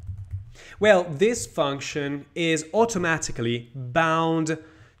 Well, this function is automatically bound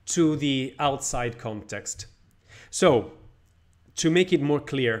to the outside context. So, to make it more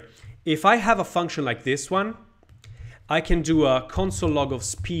clear, if I have a function like this one, I can do a console log of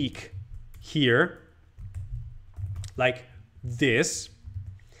speak here, like this.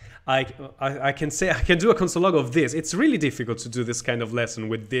 I can do a console log of this. It's really difficult to do this kind of lesson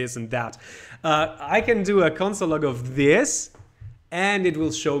with this and that. I can do a console log of this, and it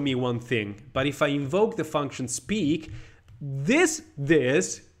will show me one thing. But if I invoke the function speak, this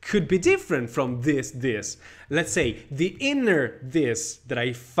could be different from this. Let's say the inner this that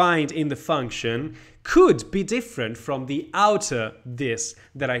I find in the function could be different from the outer this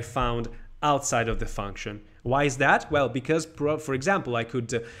that I found outside of the function. Why is that? Well, because, for example, I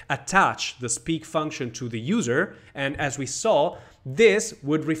could attach the speak function to the user, and as we saw, this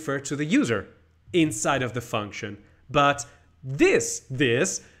would refer to the user inside of the function. But this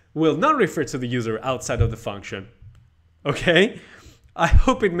will not refer to the user outside of the function. Okay? I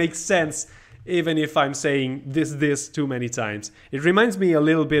hope it makes sense, even if I'm saying this too many times. It reminds me a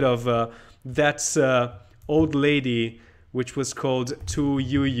little bit of that old lady which was called To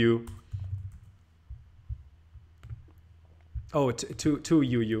You. Oh, To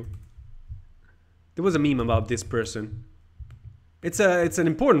You. There was a meme about this person. It's an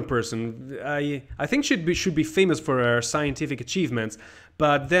important person. I think should be famous for her scientific achievements,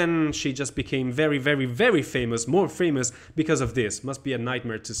 but then she just became very, very, very famous, more famous because of this. Must be a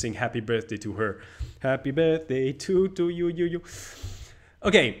nightmare to sing happy birthday to her. Happy birthday to you.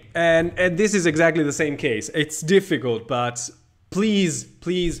 Okay, and this is exactly the same case. It's difficult, but please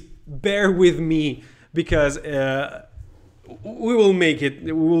bear with me because we will make it,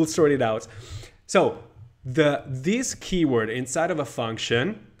 we will sort it out. So, this keyword inside of a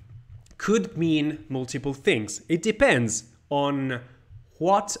function could mean multiple things. It depends on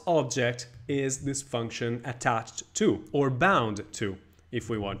what object is this function attached to or bound to,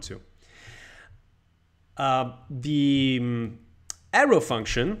 if we want to. The arrow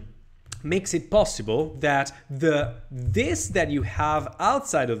function makes it possible that this that you have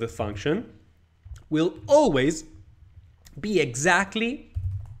outside of the function will always be exactly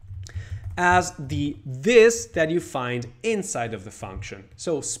as the this that you find inside of the function.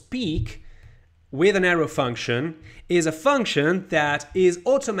 So speak with an arrow function is a function that is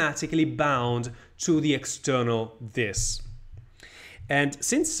automatically bound to the external this. And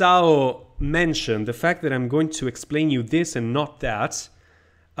since Sao mentioned the fact that I'm going to explain you this and not that,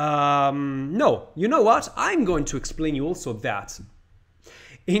 no, you know what? I'm going to explain you also that.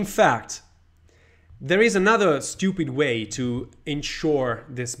 In fact, there is another stupid way to ensure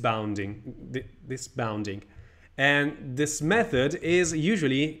this bounding, and this method is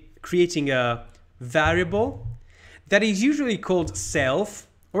usually creating a variable that is usually called self,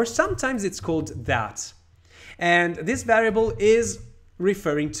 or sometimes it's called that. And this variable is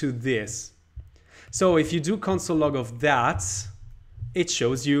referring to this. So if you do console log of that, it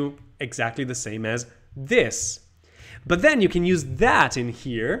shows you exactly the same as this. But then you can use that in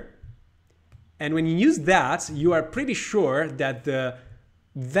here. And when you use that, you are pretty sure that the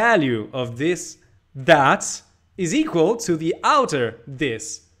value of this that is equal to the outer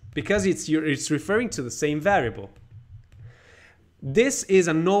this, because it's referring to the same variable. This is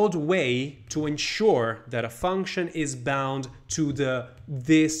an old way to ensure that a function is bound to the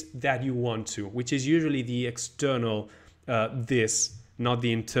this that you want to, which is usually the external this, not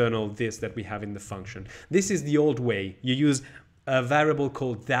the internal this that we have in the function. This is the old way. You use a variable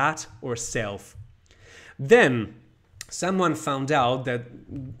called that or self. Then someone found out that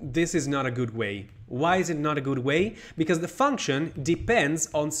this is not a good way. Why is it not a good way? Because the function depends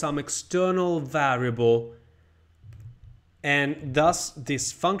on some external variable, and thus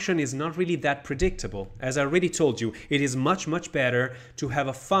this function is not really that predictable. As I already told you, it is much, much better to have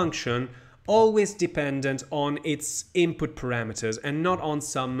a function always dependent on its input parameters and not on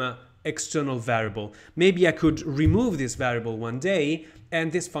some external variable. Maybe I could remove this variable one day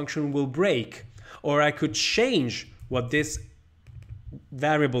and this function will break. Or I could change what this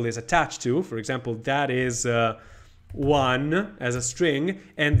variable is attached to. For example, that is 1 as a string,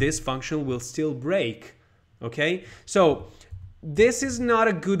 and this function will still break. Okay? So this is not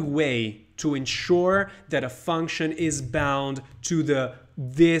a good way to ensure that a function is bound to the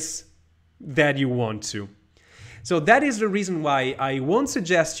this that you want to. So that is the reason why I won't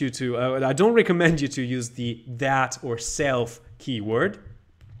suggest you to, I don't recommend you to use the that or self keyword,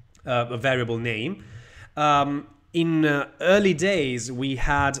 a variable name. In early days, we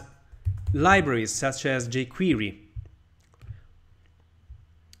had libraries such as jQuery.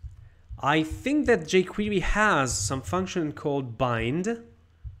 I think that jQuery has some function called bind.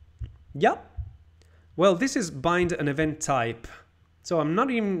 Yeah. Well, this is bind an event type. So I'm not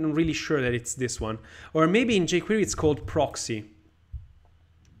even really sure that it's this one. Or maybe in jQuery it's called proxy.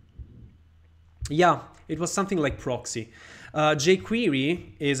 Yeah, it was something like proxy.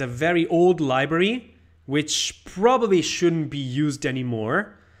 jQuery is a very old library which probably shouldn't be used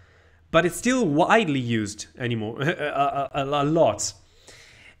anymore, but it's still widely used anymore, a lot.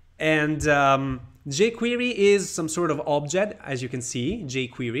 And jQuery is some sort of object, as you can see,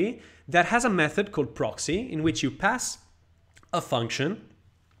 jQuery, that has a method called proxy in which you pass a function,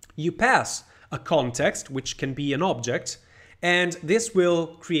 you pass a context, which can be an object, and this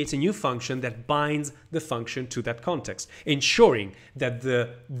will create a new function that binds the function to that context, ensuring that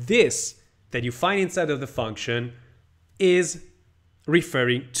this that you find inside of the function is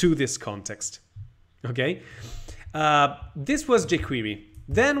referring to this context. Okay? This was jQuery.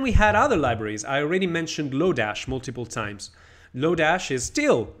 Then we had other libraries. I already mentioned Lodash multiple times. Lodash is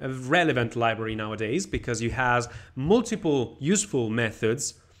still a relevant library nowadays because it has multiple useful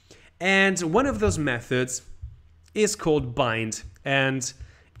methods. And one of those methods is called bind. And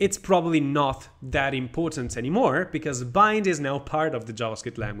it's probably not that important anymore because bind is now part of the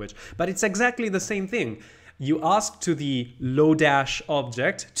JavaScript language. But it's exactly the same thing. You ask to the Lodash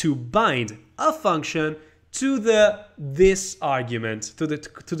object to bind a function to this argument, to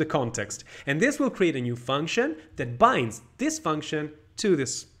the context. And this will create a new function that binds this function to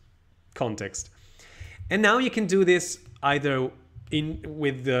this context. And now you can do this either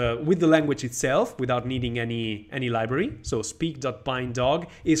with the language itself without needing any library. So speak.bindDog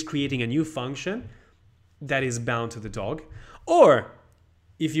is creating a new function that is bound to the dog. Or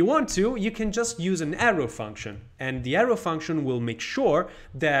if you want to, you can just use an arrow function, and the arrow function will make sure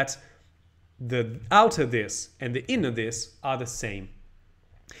that the outer this and the inner this are the same.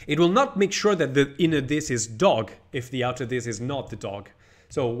 It will not make sure that the inner this is dog if the outer this is not the dog.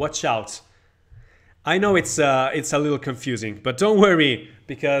 So watch out. I know it's a little confusing, but don't worry,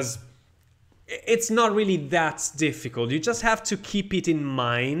 because it's not really that difficult. You just have to keep it in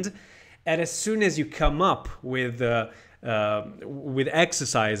mind, and as soon as you come up with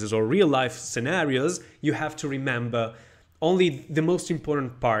exercises or real life scenarios, you have to remember only the most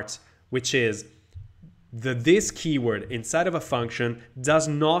important part, which is this keyword inside of a function does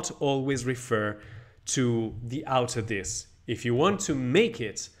not always refer to the outer this. If you want to make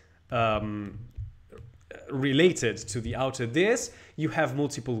it related to the outer this, you have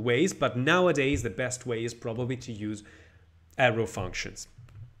multiple ways, but nowadays the best way is probably to use arrow functions.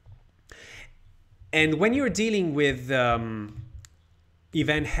 And when you're dealing with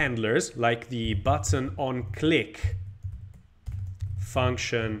event handlers, like the button on click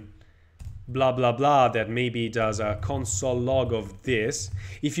function, blah, blah, blah, that maybe does a console log of this,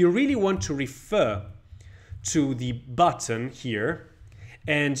 if you really want to refer to the button here,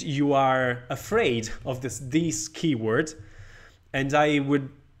 and you are afraid of this keyword, and I would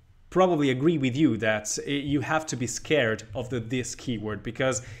probably agree with you that you have to be scared of this keyword,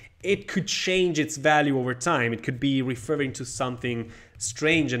 because it could change its value over time. It could be referring to something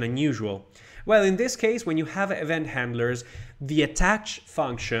strange and unusual. Well, in this case, when you have event handlers, the attach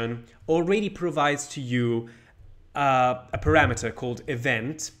function already provides to you a parameter called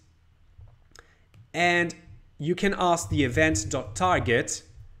event, and you can ask the event.target,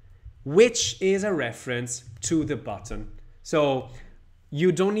 which is a reference to the button. So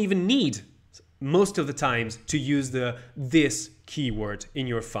you don't even need, most of the times, to use this keyword in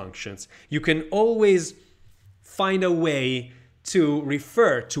your functions. You can always find a way to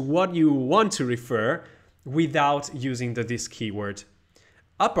refer to what you want to refer without using this keyword.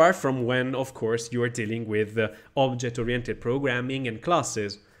 Apart from when, of course, you are dealing with object-oriented programming and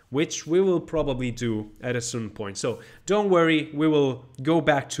classes, which we will probably do at a certain point. So don't worry, we will go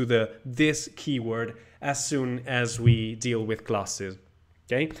back to this keyword as soon as we deal with classes.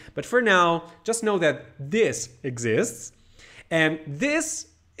 Okay? But for now, just know that this exists, and this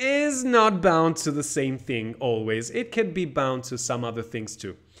is not bound to the same thing always. It can be bound to some other things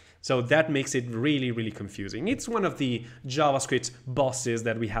too. So that makes it really, really confusing. It's one of the JavaScript bosses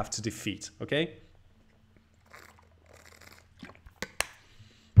that we have to defeat, okay?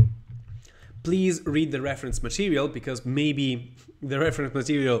 Please read the reference material, because maybe the reference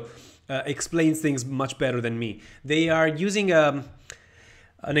material explains things much better than me. They are using an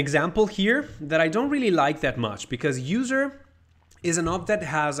example here that I don't really like that much, because user is an object that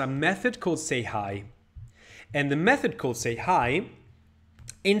has a method called sayHi. And the method called sayHi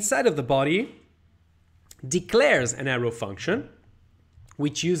inside of the body declares an arrow function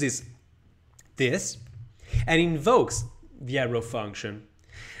which uses this and invokes the arrow function.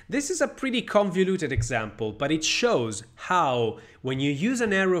 This is a pretty convoluted example, but it shows how when you use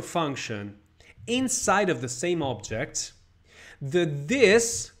an arrow function inside of the same object,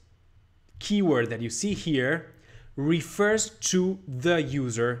 this keyword that you see here refers to the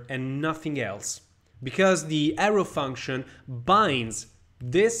user and nothing else, because the arrow function binds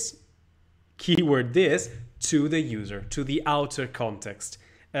this keyword to the user, to the outer context,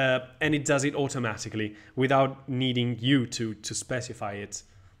 and it does it automatically without needing you to specify it.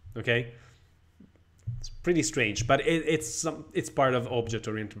 Okay, it's pretty strange, but it's part of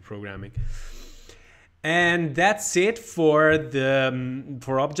object-oriented programming. And that's it for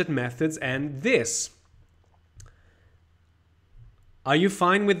object methods and this. Are you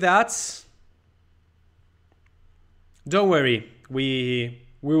fine with that? Don't worry, we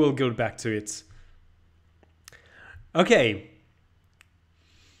will go back to it. Okay.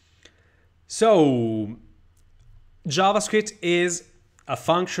 So JavaScript is a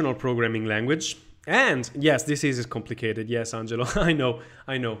functional programming language, and yes, this is complicated. Yes, Angelo, I know.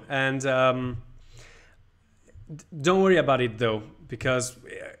 And don't worry about it though, because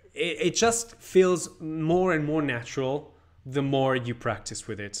it just feels more and more natural the more you practice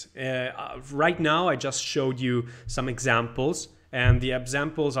with it. Right now, I just showed you some examples, and the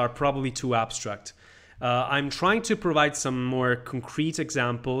examples are probably too abstract. I'm trying to provide some more concrete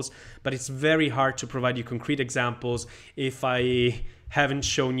examples, but it's very hard to provide you concrete examples if I haven't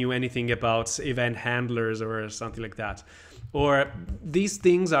shown you anything about event handlers or something like that. Or these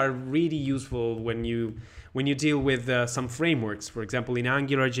things are really useful when you deal with some frameworks. For example, in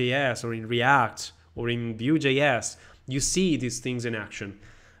AngularJS or in React or in Vue.js, you see these things in action.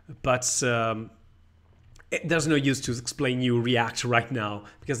 But there's no use to explain you React right now,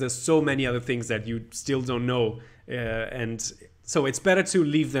 because there's so many other things that you still don't know. And so it's better to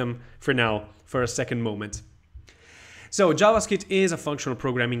leave them for now, for a second moment. So JavaScript is a functional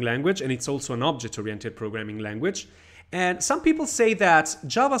programming language, and it's also an object-oriented programming language. And some people say that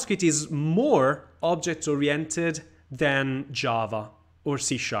JavaScript is more object-oriented than Java or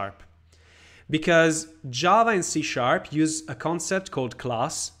C#, because Java and C# use a concept called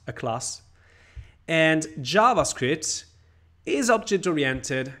class, a class, and JavaScript is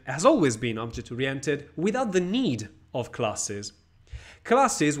object-oriented, has always been object-oriented, without the need of classes.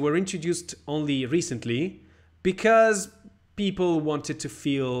 Classes were introduced only recently because people wanted to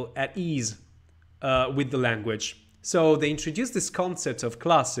feel at ease with the language. So they introduced this concept of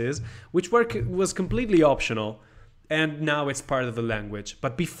classes, which was completely optional, and now it's part of the language.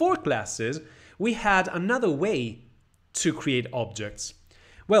 But before classes, we had another way to create objects.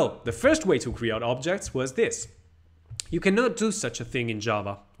 Well, the first way to create objects was this. You cannot do such a thing in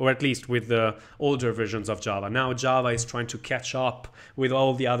Java, or at least with the older versions of Java. Now Java is trying to catch up with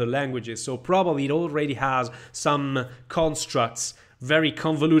all the other languages, so probably it already has some constructs, very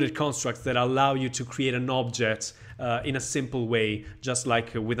convoluted constructs that allow you to create an object in a simple way, just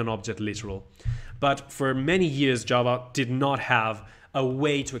like with an object literal. But for many years, Java did not have a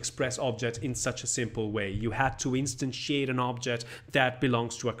way to express objects in such a simple way. You had to instantiate an object that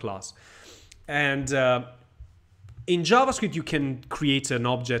belongs to a class. And in JavaScript, you can create an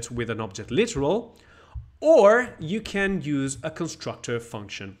object with an object literal, or you can use a constructor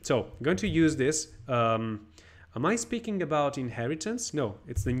function. So I'm going to use this. Am I speaking about inheritance? No,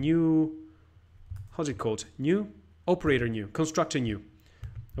 it's the new, how's it called? New? Operator new, constructor new.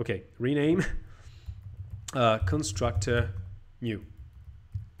 Okay, rename, constructor new.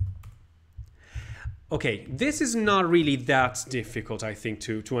 Okay, this is not really that difficult, I think,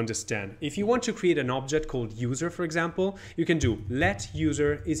 to understand. If you want to create an object called user, for example, you can do let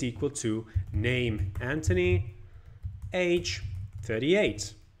user is equal to name Anthony, age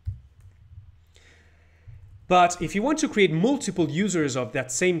 38. But if you want to create multiple users of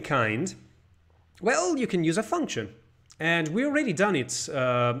that same kind, well, you can use a function. And we already done it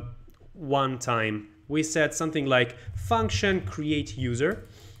one time. We said something like function create user,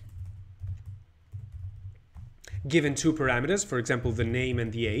 given two parameters, for example, the name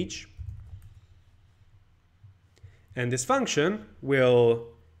and the age. And this function will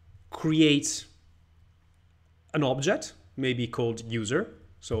create an object, maybe called user.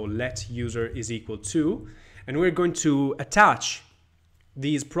 So let user is equal to, and we're going to attach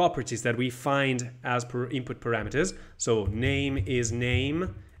these properties that we find as per input parameters. So name is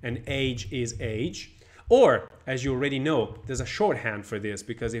name and age is age. Or, as you already know, there's a shorthand for this,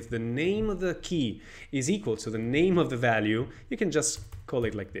 because if the name of the key is equal to the name of the value, you can just call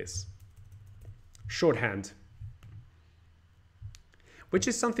it like this. Shorthand. Which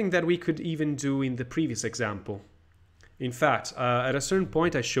is something that we could even do in the previous example. In fact, at a certain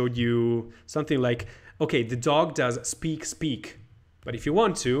point I showed you something like, okay, the dog does speak, speak. But if you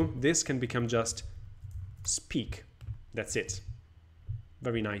want to, this can become just speak. That's it.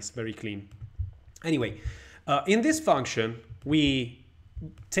 Very nice, very clean. Anyway, in this function, we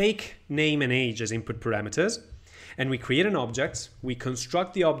take name and age as input parameters, and we create an object, we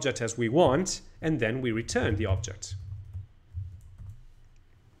construct the object as we want, and then we return the object.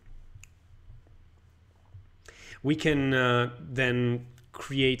 We can then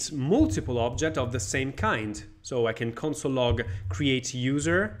create multiple objects of the same kind. So I can console log create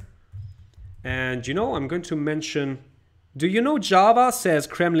user. And you know, I'm going to mention, do you know Java, says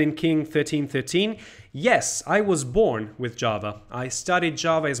Kremlin King 1313? Yes, I was born with Java. I studied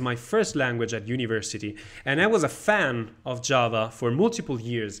Java as my first language at university. And I was a fan of Java for multiple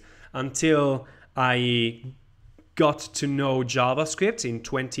years until I got to know JavaScript in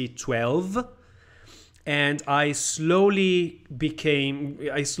 2012. And I slowly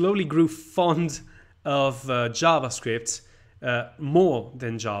grew fond of JavaScript more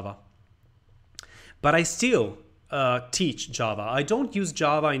than Java. But I still teach Java. I don't use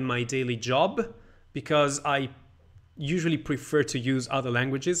Java in my daily job because I usually prefer to use other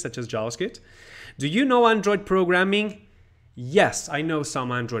languages such as JavaScript. Do you know Android programming? Yes, I know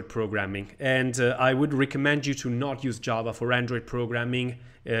some Android programming, and I would recommend you to not use Java for Android programming.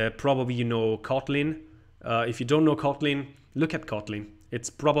 Probably you know Kotlin. If you don't know Kotlin, look at Kotlin. It's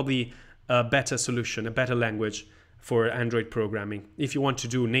probably a better solution, a better language for Android programming, if you want to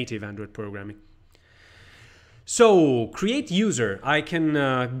do native Android programming. So, create user. I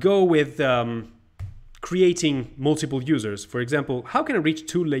can go with creating multiple users. For example, how can I reach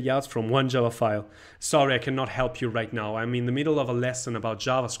two layouts from one Java file? Sorry, I cannot help you right now. I'm in the middle of a lesson about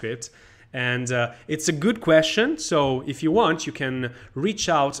JavaScript. And it's a good question. So if you want, you can reach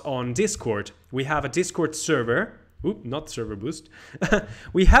out on Discord. We have a Discord server Oop, not server boost.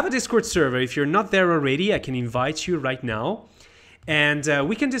 We have a Discord server. If you're not there already, I can invite you right now. And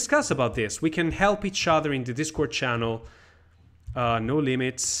we can discuss about this. We can help each other in the Discord channel. No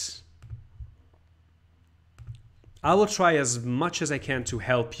limits. I will try as much as I can to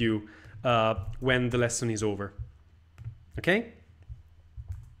help you when the lesson is over. Okay?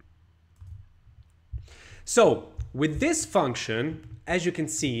 So, with this function, as you can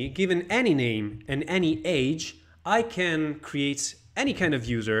see, given any name and any age, I can create any kind of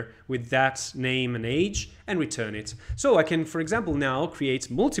user with that name and age and return it. So I can, for example, now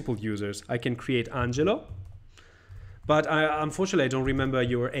create multiple users. I can create Angelo, but unfortunately I don't remember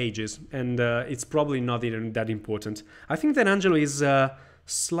your ages, and it's probably not even that important. I think that Angelo is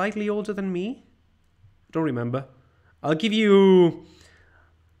slightly older than me. I don't remember. I'll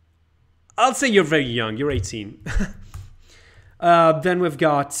say you're very young, you're 18. Then we've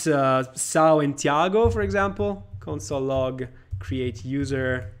got Sao and Tiago, for example. Console log, create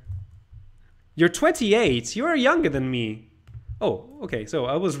user. You're 28, you're younger than me. Oh, okay, so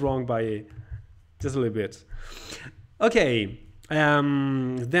I was wrong by just a little bit. Okay,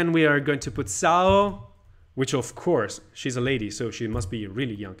 then we are going to put Sao, which of course, she's a lady, so she must be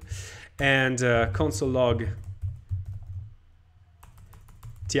really young. And console log,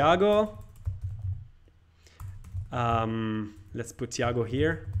 Tiago. Let's put Tiago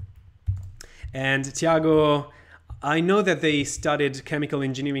here. And Tiago, I know that they studied chemical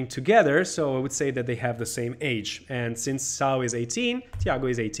engineering together, so I would say that they have the same age. And since Sao is 18, Tiago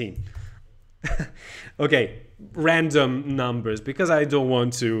is 18. Okay, random numbers, because I don't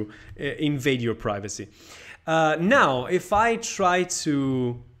want to invade your privacy. Now, if I try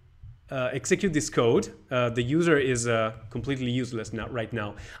to execute this code, the user is completely useless right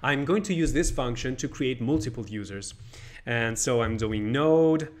now. I'm going to use this function to create multiple users. And so I'm doing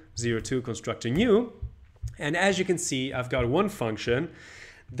node 02 constructor new. And as you can see, I've got one function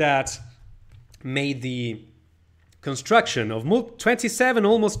that made the construction of 27,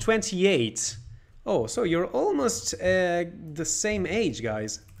 almost 28. Oh, so you're almost the same age,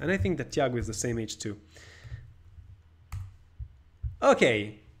 guys. And I think that Tiago is the same age too.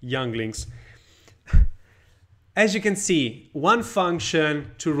 Okay, younglings. As you can see, one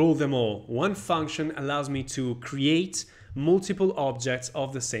function to rule them all. One function allows me to create multiple objects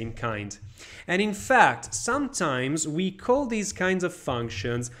of the same kind. And in fact, sometimes we call these kinds of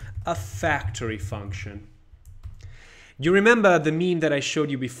functions a factory function. You remember the meme that I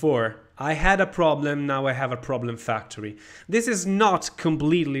showed you before? I had a problem, now I have a problem factory. This is not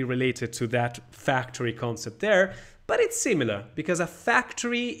completely related to that factory concept there, but it's similar, because a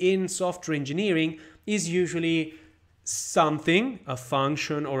factory in software engineering is usually something, a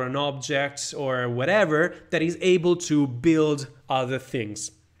function or an object or whatever, that is able to build other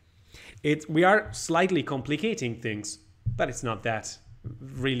things. We are slightly complicating things, but it's not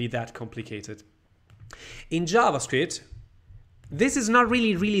really that complicated. In JavaScript, this is not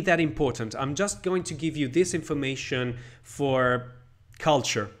really that important. I'm just going to give you this information for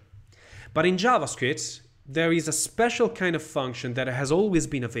culture. But in JavaScript, there is a special kind of function that has always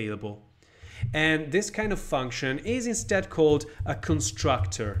been available. And this kind of function is instead called a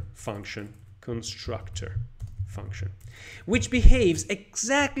constructor function. Constructor function. Which behaves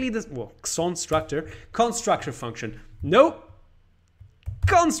exactly the... Well, constructor function. No!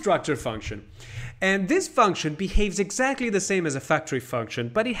 Constructor function. And this function behaves exactly the same as a factory function,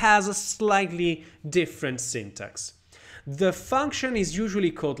 but it has a slightly different syntax. The function is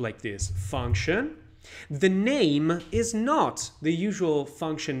usually called like this. Function. The name is not the usual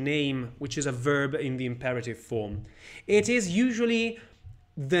function name, which is a verb in the imperative form. It is usually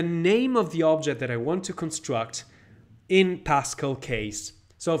the name of the object that I want to construct in Pascal case.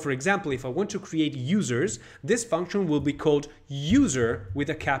 So for example, if I want to create users, this function will be called user with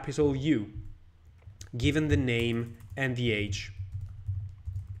a capital U, given the name and the age.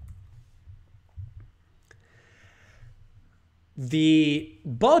 The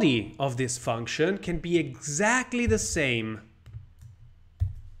body of this function can be exactly the same.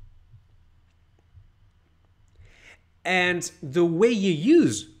 And the way you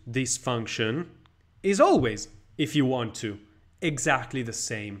use this function is always, if you want to, exactly the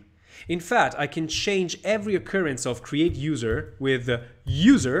same. In fact, I can change every occurrence of create user with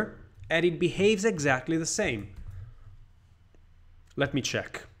user, and it behaves exactly the same. Let me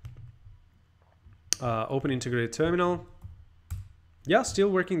check. Open integrated terminal. Yeah, still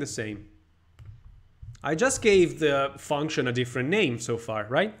working the same. I just gave the function a different name so far,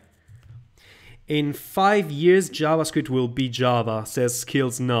 right? In 5 years, JavaScript will be Java, says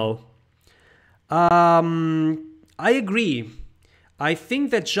skills null. I agree. I think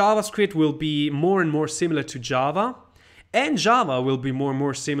that JavaScript will be more and more similar to Java, and Java will be more and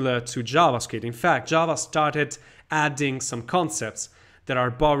more similar to JavaScript. In fact, Java started adding some concepts that are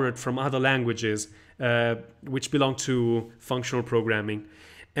borrowed from other languages, which belong to functional programming.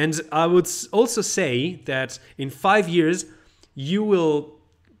 And I would also say that in 5 years, you will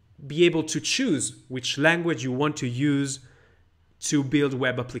be able to choose which language you want to use to build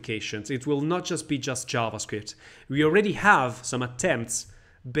web applications. It will not just be just JavaScript. We already have some attempts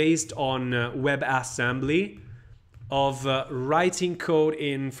based on WebAssembly of writing code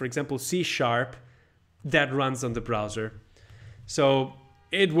in, for example, C# that runs on the browser. So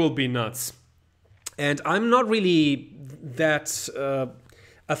it will be nuts. And I'm not really that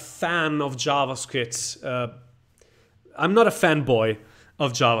a fan of JavaScript. I'm not a fanboy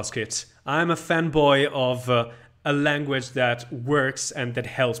of JavaScript. I'm a fanboy of a language that works and that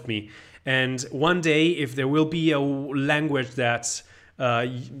helps me. And one day, if there will be a language that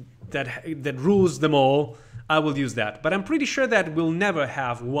rules them all, I will use that. But I'm pretty sure that we'll never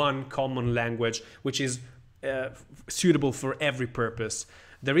have one common language which is suitable for every purpose.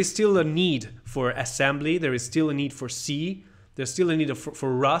 There is still a need for assembly. There is still a need for C. There's still a need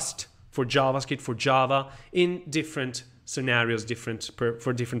for Rust, for JavaScript, for Java in different scenarios,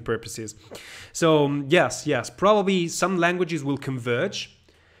 for different purposes. So yes, probably some languages will converge,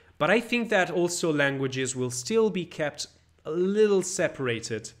 but I think that also languages will still be kept a little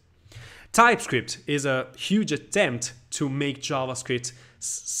separated. TypeScript is a huge attempt to make JavaScript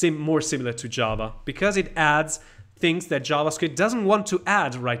more similar to Java because it adds things that JavaScript doesn't want to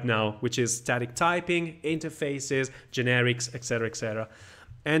add right now, which is static typing, interfaces, generics, etc., etc.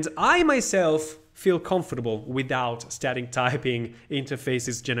 And I myself feel comfortable without static typing,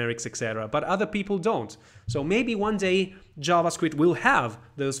 interfaces, generics, etc. But other people don't. So maybe one day JavaScript will have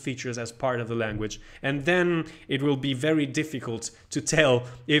those features as part of the language. And then it will be very difficult to tell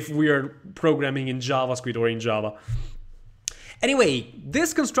if we are programming in JavaScript or in Java. Anyway,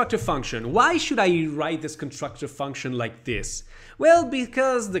 this constructor function, why should I write this constructor function like this? Well,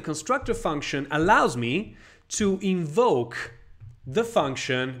 because the constructor function allows me to invoke the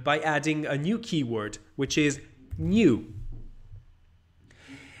function by adding a new keyword, which is new.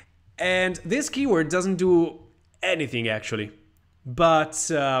 And this keyword doesn't do anything actually,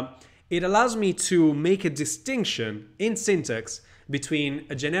 but it allows me to make a distinction in syntax between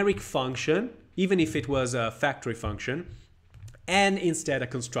a generic function, even if it was a factory function, and instead a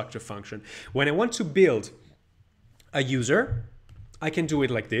constructor function. When I want to build a user, I can do it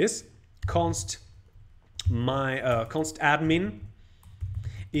like this: const admin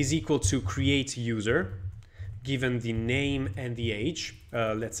is equal to create user, given the name and the age.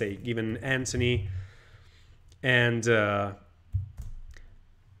 Let's say given Anthony and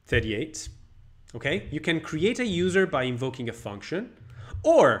 38. Okay, you can create a user by invoking a function,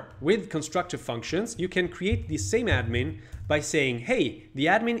 or with constructor functions, you can create the same admin by saying, hey, the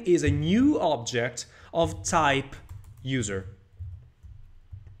admin is a new object of type user,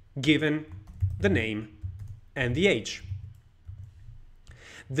 given the name and the age.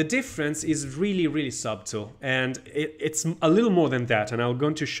 The difference is really, really subtle, and it's a little more than that, and I'm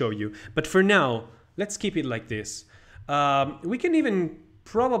going to show you. But for now, let's keep it like this. We can even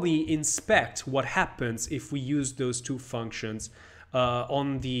probably inspect what happens if we use those two functions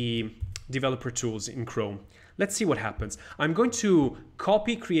on the developer tools in Chrome. Let's see what happens. I'm going to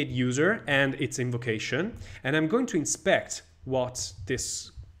copy create user and its invocation, and I'm going to inspect what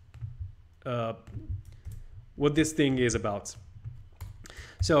this thing is about.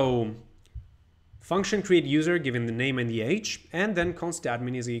 So function create user given the name and the age, and then const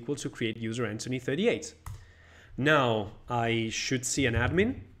admin is equal to create user Anthony 38. Now I should see an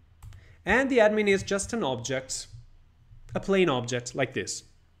admin, and the admin is just an object, a plain object like this.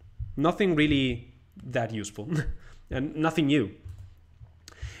 Nothing really that useful and nothing new.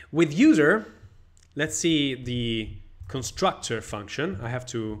 With user, let's see the constructor function. I have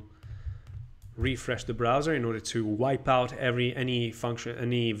to refresh the browser in order to wipe out any function,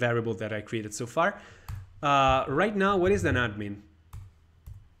 any variable that I created so far. Right now, what is an admin?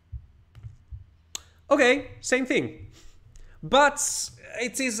 Okay, same thing, but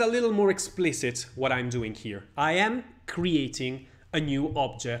it is a little more explicit what I'm doing here. I am creating a new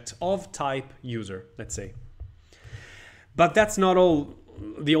object of type user, let's say. But that's not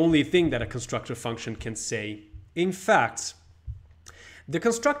the only thing that a constructor function can say. In fact, the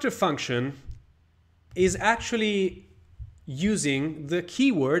constructor function is actually using the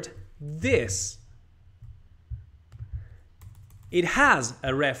keyword this. It has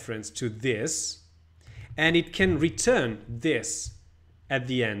a reference to this, and it can return this at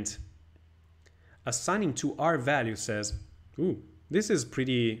the end. Assigning to R value says, ooh, This is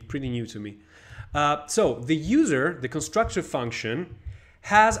pretty new to me. So the user, the constructor function,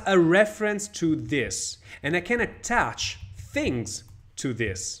 has a reference to this, and I can attach things to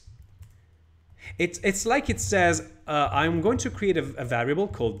this. It's like it says, I'm going to create a variable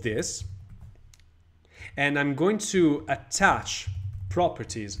called this, and I'm going to attach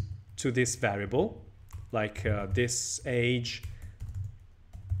properties to this variable, like this age,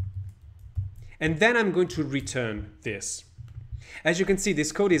 and then I'm going to return this. As you can see,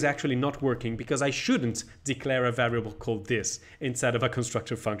 this code is actually not working because I shouldn't declare a variable called this inside of a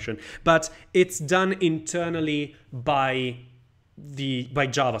constructor function, but it's done internally by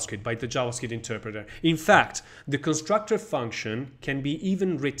JavaScript, by the JavaScript interpreter. In fact, the constructor function can be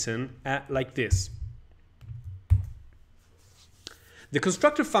even written like this. The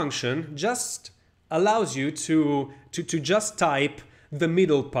constructor function just allows you to just type the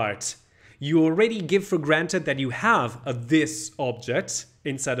middle part. You already give for granted that you have a this object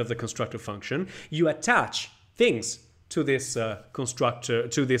inside of the constructor function. You attach things to this constructor,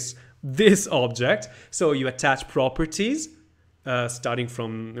 to this object. So you attach properties, starting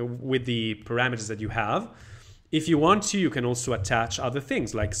with the parameters that you have. If you want to, you can also attach other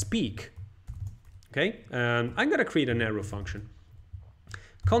things like speak. Okay, I'm going to create an arrow function.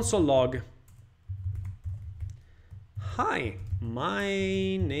 Console log. Hi, my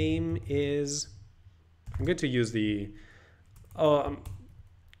name is. I'm going to use the. I'm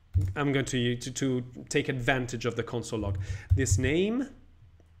going to take advantage of the console log. This name,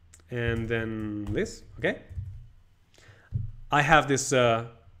 and then this. Okay. I have this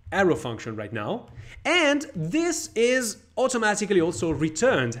arrow function right now, and this is automatically also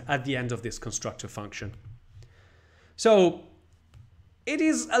returned at the end of this constructor function. So it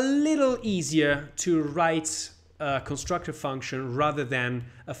is a little easier to write a constructor function rather than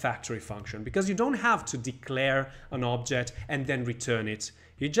a factory function, because you don't have to declare an object and then return it.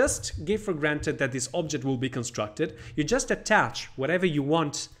 You just give for granted that this object will be constructed. You just attach whatever you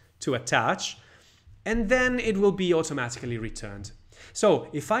want to attach, and then it will be automatically returned. So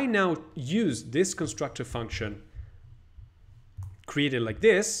if I now use this constructor function created like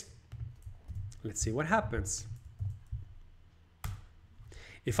this, let's see what happens.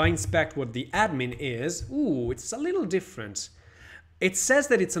 If I inspect what the admin is, ooh, it's a little different. It says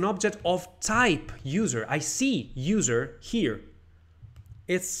that it's an object of type user. I see user here.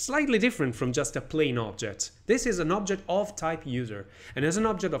 It's slightly different from just a plain object. This is an object of type user. And as an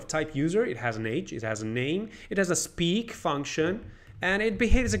object of type user, it has an age, it has a name, it has a speak function, and it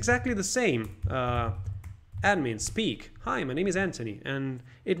behaves exactly the same. Admin, speak, hi, my name is Anthony, and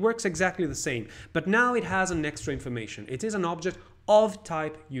it works exactly the same. But now it has an extra information. It is an object of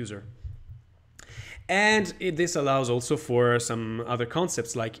type user. And this allows also for some other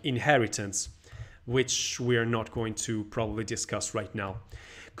concepts like inheritance, which we are not going to probably discuss right now.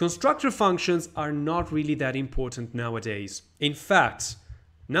 Constructor functions are not really that important nowadays. In fact,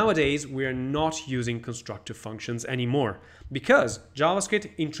 nowadays we are not using constructor functions anymore because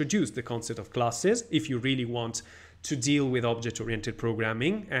JavaScript introduced the concept of classes if you really want to deal with object-oriented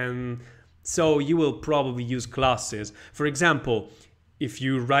programming, and so you will probably use classes. For example, if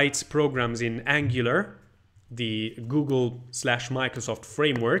you write programs in Angular, the Google/Microsoft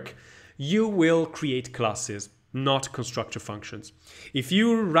framework, you will create classes, not constructor functions. If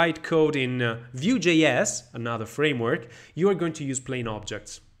you write code in Vue.js, another framework, you are going to use plain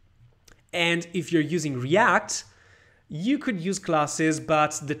objects. And if you're using React, you could use classes,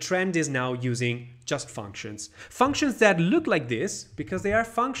 but the trend is now using just functions. Functions that look like this because they are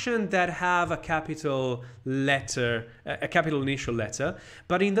functions that have a capital letter, a capital initial letter,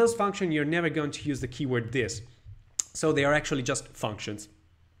 but in those functions you're never going to use the keyword this. So they are actually just functions.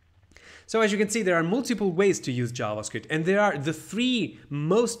 So as you can see, there are multiple ways to use JavaScript, and there are the three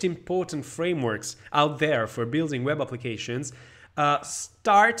most important frameworks out there for building web applications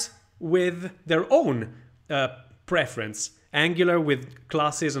start with their own preference. Angular with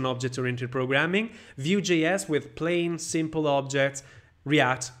classes and object-oriented programming, Vue.js with plain, simple objects,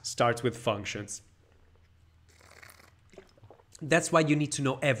 React starts with functions. That's why you need to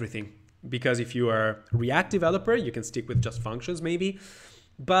know everything, because if you are a React developer, you can stick with just functions maybe.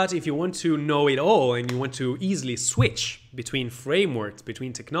 But if you want to know it all and you want to easily switch between frameworks,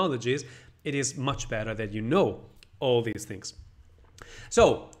 between technologies, it is much better that you know all these things.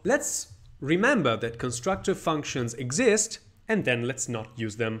 So let's remember that constructor functions exist, and then let's not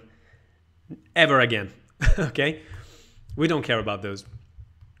use them ever again. Okay? We don't care about those.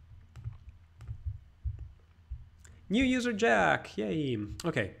 New user Jack, yay.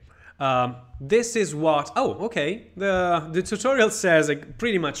 Okay. This is what, oh, okay, the tutorial says like,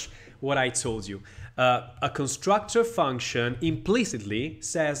 pretty much what I told you. A constructor function implicitly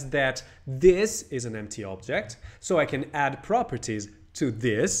says that this is an empty object, so I can add properties to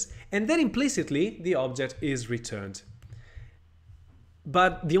this, and then implicitly the object is returned.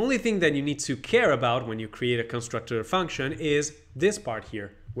 But the only thing that you need to care about when you create a constructor function is this part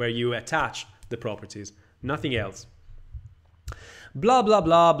here, where you attach the properties, nothing else. Blah, blah,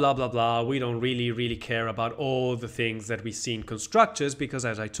 blah, blah, blah, blah. We don't really care about all the things that we see in constructors because,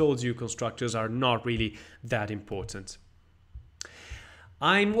 as I told you, constructors are not really that important.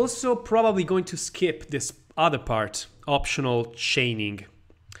 I'm also probably going to skip this other part, optional chaining,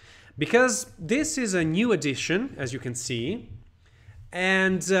 because this is a new addition, as you can see,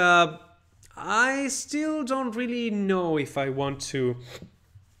 and I still don't really know if I want to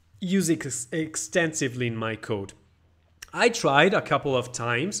use it extensively in my code. I tried a couple of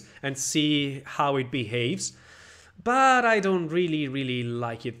times and see how it behaves, but I don't really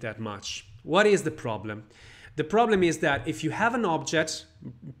like it that much. What is the problem? The problem is that if you have an object,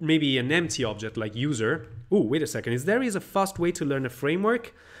 maybe an empty object like user. Oh, wait a second. Is there a fast way to learn a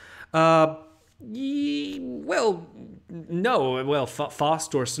framework? Well, no. Well,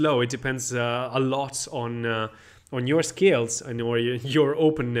 fast or slow, it depends a lot on your skills and or your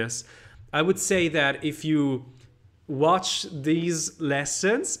openness. I would say that if you watch these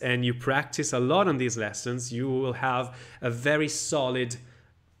lessons and you practice a lot on these lessons, you will have a very solid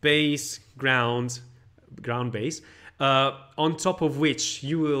ground base on top of which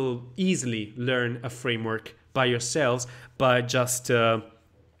you will easily learn a framework by yourselves by just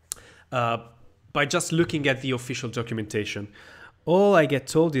looking at the official documentation. All I get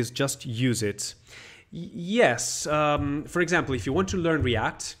told is just use it. Yes, for example, if you want to learn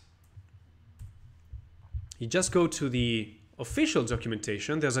React, you just go to the official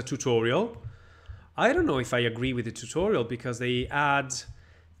documentation. There's a tutorial. I don't know if I agree with the tutorial because they add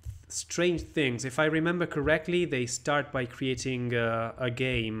strange things. If I remember correctly, they start by creating a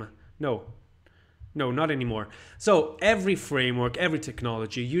game. No, not anymore. So every framework, every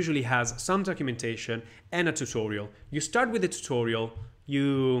technology usually has some documentation and a tutorial. You start with the tutorial.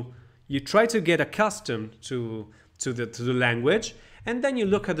 You try to get accustomed to the language, and then you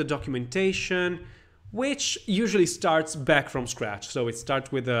look at the documentation, which usually starts back from scratch. So it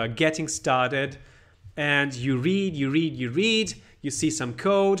starts with getting started, and you read, you see some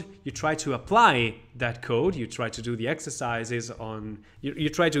code, you try to apply that code, you try to do the exercises you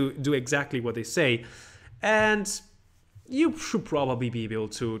try to do exactly what they say, and you should probably be able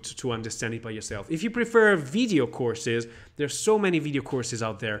to understand it by yourself. If you prefer video courses, there's so many video courses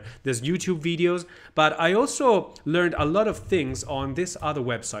out there. There's YouTube videos, but I also learned a lot of things on this other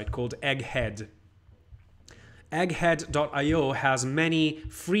website called Egghead. Egghead.io has many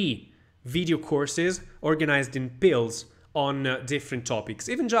free video courses organized in pills on different topics,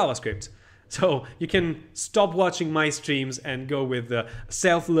 even JavaScript. So you can stop watching my streams and go with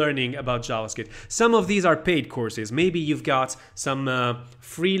self-learning about JavaScript. Some of these are paid courses. Maybe you've got some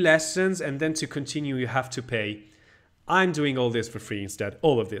free lessons and then to continue you have to pay. I'm doing all this for free instead,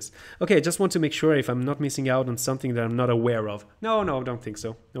 all of this. Okay, I just want to make sure if I'm not missing out on something that I'm not aware of. No, don't think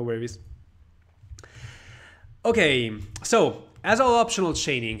so. No worries. Okay, so as all optional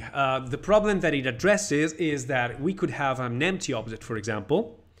chaining, the problem that it addresses is that we could have an empty object, for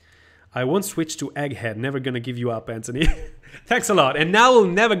example. I won't switch to Egghead. Never gonna give you up, Anthony. Thanks a lot. And now we're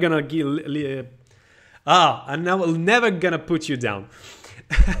never gonna put you down.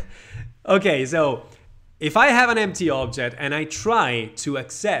 Okay, so if I have an empty object and I try to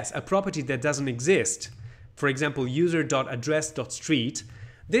access a property that doesn't exist, for example, user.address.street,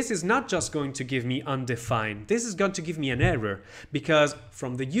 this is not just going to give me undefined. This is going to give me an error because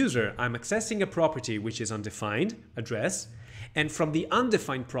from the user, I'm accessing a property which is undefined, address, and from the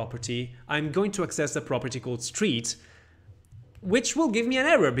undefined property, I'm going to access a property called street, which will give me an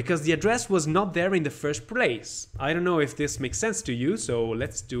error because the address was not there in the first place. I don't know if this makes sense to you, so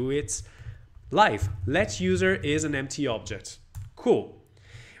let's do it live. Let user is an empty object. Cool.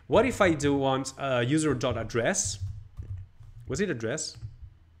 What if I do want user.address? Was it address?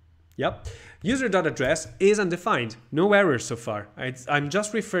 Yep. User.address is undefined. No errors so far. I'm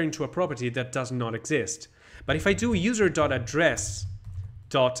just referring to a property that does not exist. But if I do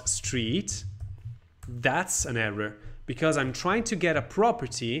user.address.street, that's an error because I'm trying to get a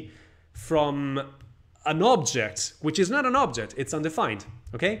property from an object, which is not an object, it's undefined.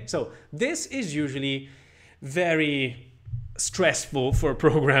 Okay, so this is usually very stressful for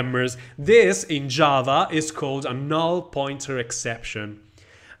programmers. This in Java is called a null pointer exception.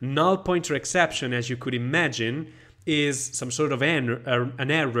 Null pointer exception, as you could imagine, is some sort of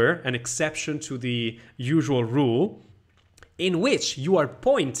an error, an exception to the usual rule, in which you are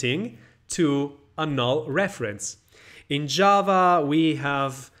pointing to a null reference. In Java, we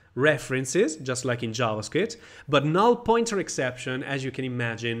have references, just like in JavaScript, but null pointer exception, as you can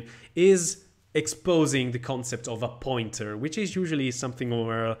imagine, is exposing the concept of a pointer, which is usually something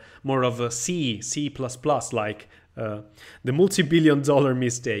more of a C++ like the multi-billion-dollar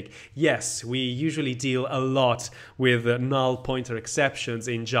mistake. Yes, we usually deal a lot with null pointer exceptions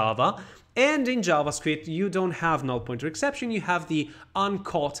in Java, and in JavaScript you don't have null pointer exception, you have the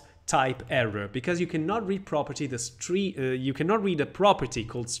uncaught type error, because you cannot read you cannot read a property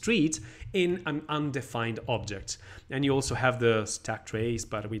called street in an undefined object. And you also have the stack trace,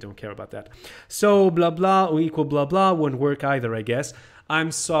 but we don't care about that. So blah blah equal blah blah won't work either, I guess.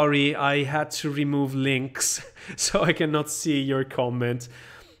 I'm sorry, I had to remove links so I cannot see your comment.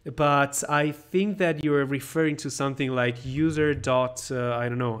 But I think that you're referring to something like user dot I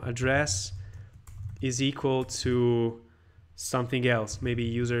don't know, address is equal to something else, maybe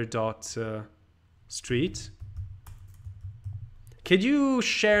user dot street. Could you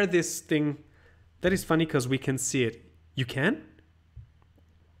share this thing? That is funny because we can see it. You can?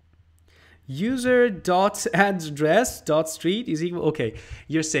 User dot address dot street is equal, okay,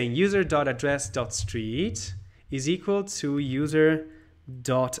 you're saying user dot address dot street is equal to user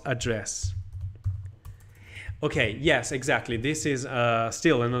dot address. Okay, yes, exactly. This is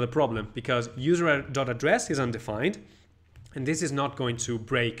still another problem, because user dot address is undefined, and this is not going to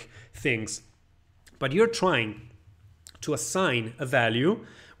break things. But you're trying to assign a value,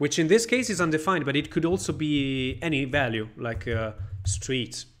 which in this case is undefined, but it could also be any value, like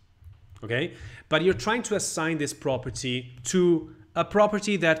street, okay? But you're trying to assign this property to a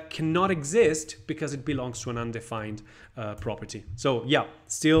property that cannot exist because it belongs to an undefined property. So yeah,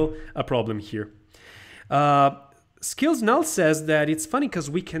 still a problem here. Skills null says that it's funny because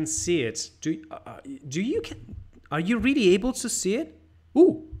we can see it. Are you really able to see it?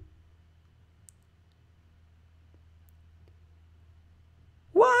 Ooh.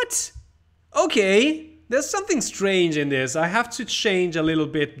 What? Okay, there's something strange in this. I have to change a little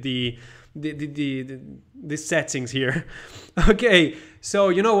bit the settings here. Okay, so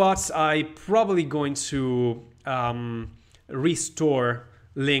you know what? I'm probably going to restore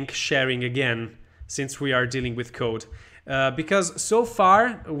link sharing again, since we are dealing with code. Because so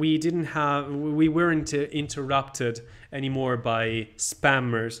far we weren't interrupted anymore by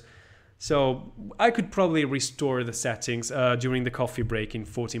spammers. So I could probably restore the settings during the coffee break in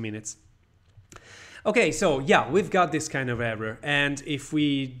 40 minutes. Okay, so yeah, we've got this kind of error. And if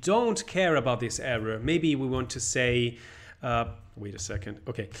we don't care about this error, maybe we want to say, wait a second.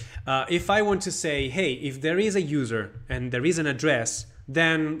 Okay, if I want to say, hey, if there is a user and there is an address,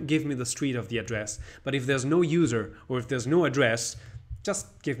 then give me the street of the address. But if there's no user or if there's no address, just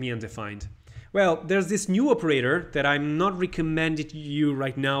give me undefined. Well, there's this new operator that I'm not recommending you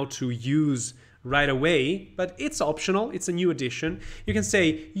right now to use right away, but it's optional. It's a new addition. You can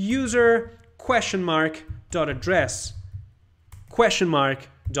say user question mark dot address question mark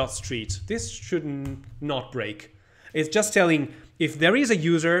dot street. This should not break. It's just telling if there is a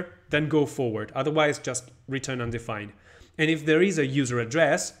user, then go forward. Otherwise, just return undefined. And if there is a user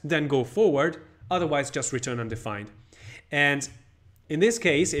address, then go forward, otherwise just return undefined. And in this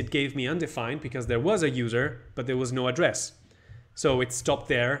case, it gave me undefined because there was a user, but there was no address. So it stopped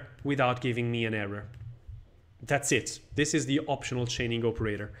there without giving me an error. That's it. This is the optional chaining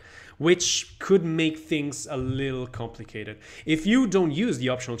operator, which could make things a little complicated. If you don't use the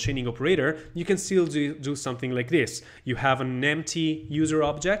optional chaining operator, you can still do something like this. You have an empty user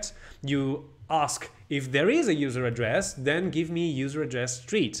object, you ask if there is a user address, then give me user address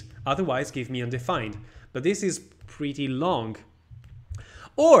street. Otherwise, give me undefined. But this is pretty long.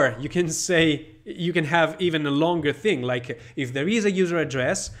 Or you can say, you can have even a longer thing, like if there is a user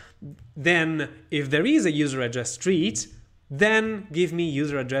address, then if there is a user address street, then give me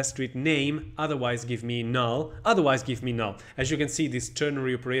user address street name, otherwise give me null, otherwise give me null. As you can see, this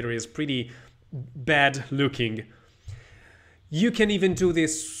ternary operator is pretty bad looking. You can even do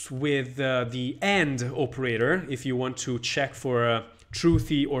this with the AND operator if you want to check for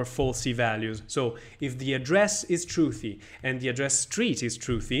truthy or falsy values. So if the address is truthy and the address street is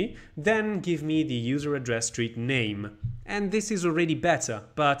truthy, then give me the user address street name. And this is already better,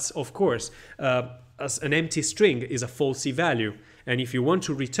 but of course, an empty string is a falsy value. And if you want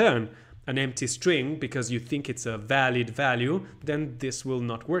to return an empty string because you think it's a valid value, then this will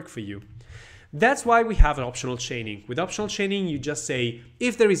not work for you. That's why we have an optional chaining. With optional chaining, you just say,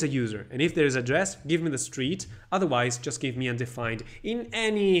 if there is a user and if there is address, give me the street. Otherwise, just give me undefined in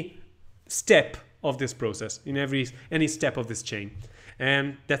any step of this process, in any step of this chain.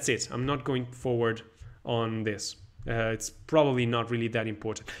 And that's it. I'm not going forward on this. It's probably not really that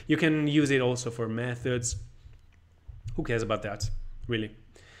important. You can use it also for methods. Who cares about that, really?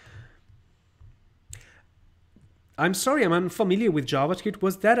 I'm sorry, I'm unfamiliar with JavaScript.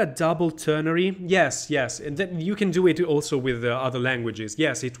 Was that a double ternary? Yes, yes. And then you can do it also with other languages.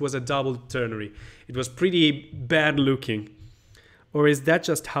 Yes, it was a double ternary. It was pretty bad looking. Or is that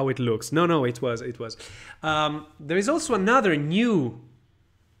just how it looks? No, no, it was. There is also another new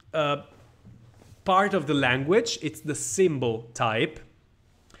part of the language. It's the symbol type.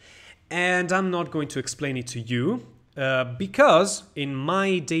 And I'm not going to explain it to you because in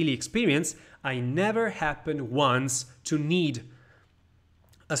my daily experience, I never happened once to need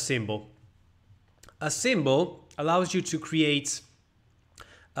a symbol. A symbol allows you to create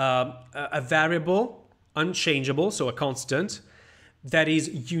a variable, unchangeable, so a constant, that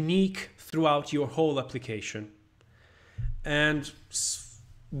is unique throughout your whole application. And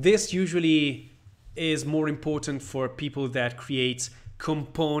this usually is more important for people that create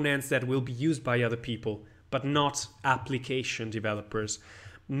components that will be used by other people, but not application developers.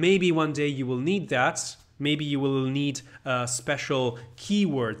 Maybe one day you will need that. Maybe you will need a special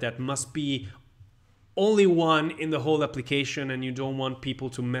keyword that must be only one in the whole application and you don't want people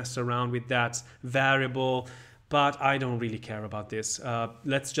to mess around with that variable. But I don't really care about this.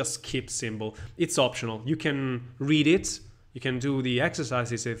 Let's just skip symbol. It's optional. You can read it. You can do the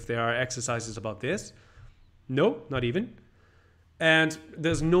exercises if there are exercises about this. No, not even. And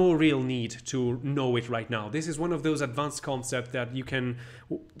there's no real need to know it right now. This is one of those advanced concepts that you can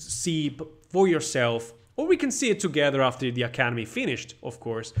see for yourself, or we can see it together after the academy finished, of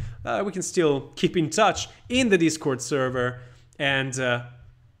course. We can still keep in touch in the Discord server and,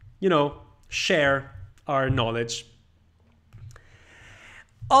 share our knowledge.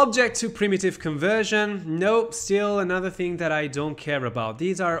 Object to primitive conversion. Nope, still another thing that I don't care about.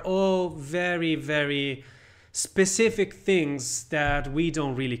 These are all very, very specific things that we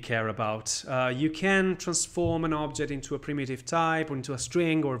don't really care about. You can transform an object into a primitive type or into a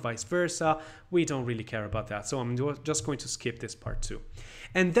string or vice versa. We don't really care about that. So I'm just going to skip this part too.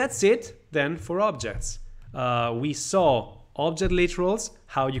 And that's it then for objects. We saw object literals,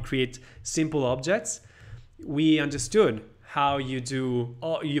 how you create simple objects. We understood how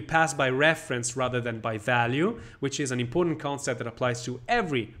you pass by reference rather than by value, which is an important concept that applies to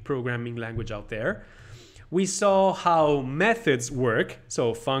every programming language out there. We saw how methods work,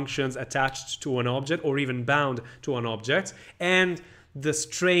 so functions attached to an object or even bound to an object, and the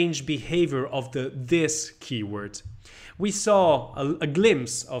strange behavior of the this keyword. We saw a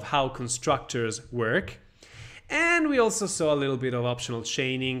glimpse of how constructors work, and we also saw a little bit of optional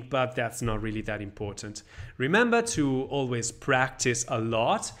chaining, but that's not really that important. Remember to always practice a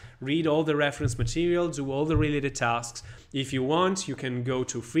lot, read all the reference material, do all the related tasks. If you want, you can go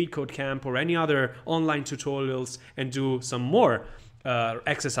to FreeCodeCamp or any other online tutorials and do some more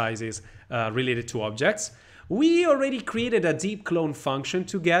exercises related to objects. We already created a deep clone function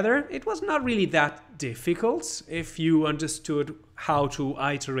together. It was not really that difficult if you understood how to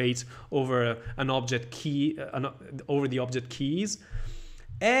iterate over an object key, over the object keys.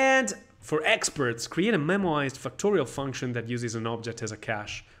 And for experts, create a memoized factorial function that uses an object as a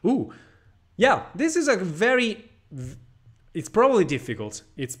cache. Ooh, yeah, this is it's probably difficult.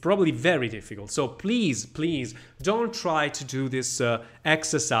 It's probably very difficult. So please, please don't try to do this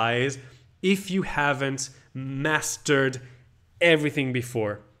exercise if you haven't mastered everything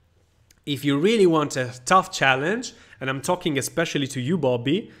before. If you really want a tough challenge, and I'm talking especially to you,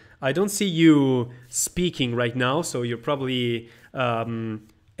 Bobby, I don't see you speaking right now, so you're probably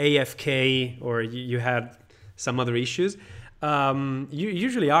AFK or you had some other issues. You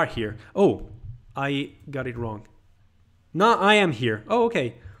usually are here. Oh, I got it wrong. No, I am here. Oh,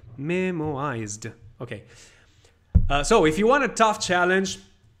 okay. Memoized. Okay. So if you want a tough challenge,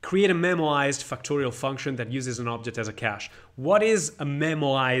 create a memoized factorial function that uses an object as a cache. What is a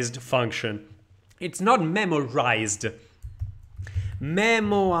memoized function? It's not memorized.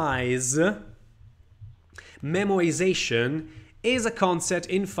 Memoization is a concept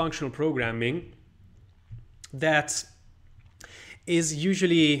in functional programming that is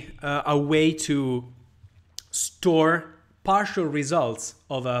usually a way to store partial results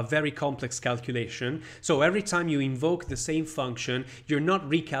of a very complex calculation. So every time you invoke the same function, you're not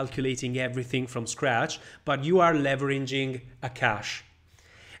recalculating everything from scratch, but you are leveraging a cache.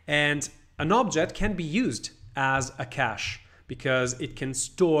 And an object can be used as a cache because it can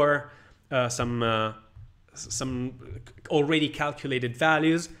store some already calculated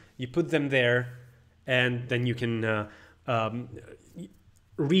values. You put them there, and then you can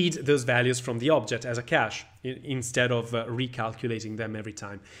read those values from the object as a cache instead of recalculating them every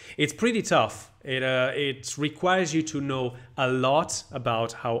time. It's pretty tough. It requires you to know a lot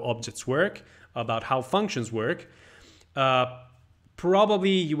about how objects work, about how functions work. Probably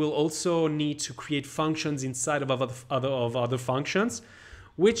you will also need to create functions inside of other functions,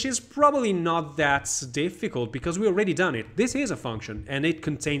 which is probably not that difficult because we already done it. This is a function and it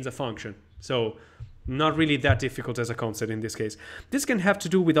contains a function. So not really that difficult as a concept in this case. This can have to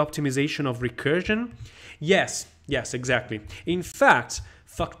do with optimization of recursion. Yes, exactly. In fact,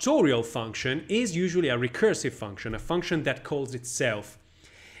 factorial function is usually a recursive function, a function that calls itself.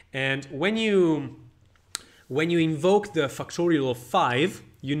 And when you invoke the factorial of 5,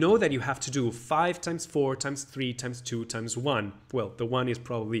 you know that you have to do 5 times 4 times 3 times 2 times 1. Well, the 1 is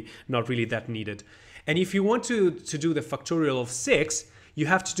probably not really that needed. And if you want to do the factorial of 6, you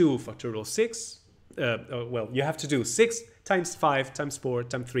have to do factorial 6. You have to do 6 times 5 times 4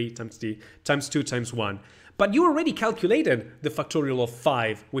 times 3 times 2 times 1. But you already calculated the factorial of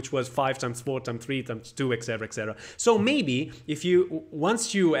 5, which was 5 times 4 times 3 times 2, etc., etc. So maybe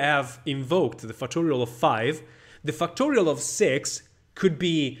once you have invoked the factorial of 5, the factorial of 6 could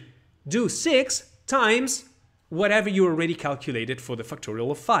be do 6 times whatever you already calculated for the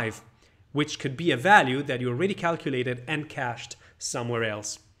factorial of 5, which could be a value that you already calculated and cached somewhere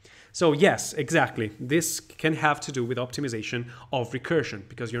else. So yes, exactly. This can have to do with optimization of recursion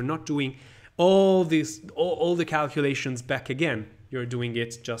because you're not doing all the calculations back again. You're doing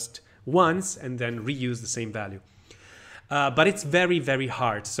it just once and then reuse the same value. But it's very, very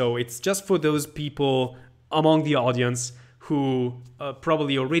hard. So it's just for those people among the audience who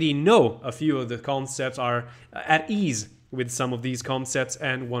probably already know a few of the concepts, are at ease with some of these concepts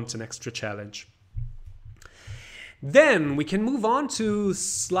and want an extra challenge. Then we can move on to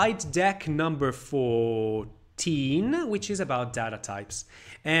slide deck number 14, which is about data types.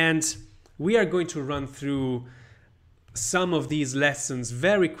 And we are going to run through some of these lessons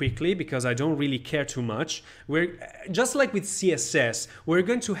very quickly because I don't really care too much. We're just like with CSS, we're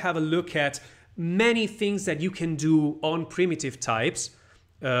going to have a look at many things that you can do on primitive types.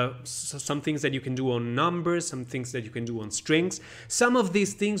 Some things that you can do on numbers, some things that you can do on strings. Some of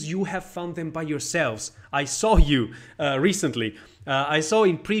these things you have found them by yourselves. I saw you recently. I saw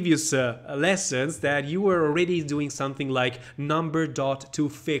in previous lessons that you were already doing something like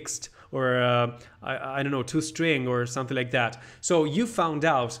number.toFixed or I don't know, toString or something like that. So you found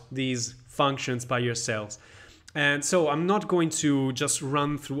out these functions by yourselves. And so I'm not going to just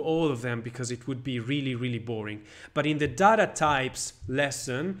run through all of them because it would be really, really boring. But in the data types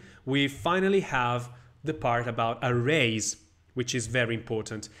lesson, we finally have the part about arrays, which is very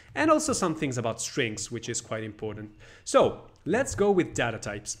important. And also some things about strings, which is quite important. So let's go with data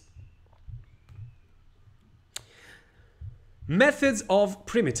types. Methods of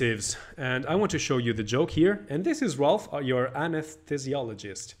primitives. And I want to show you the joke here. And this is Rolf, your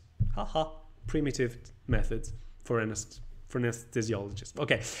anesthesiologist. Haha, primitive methods for anesthesiologists.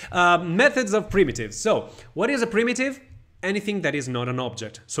 Okay, methods of primitives. So what is a primitive? Anything that is not an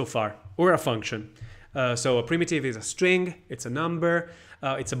object so far, or a function. So a primitive is a string, it's a number,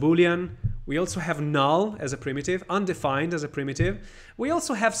 it's a boolean. We also have null as a primitive, undefined as a primitive. We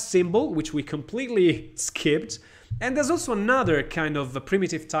also have symbol, which we completely skipped. And there's also another kind of a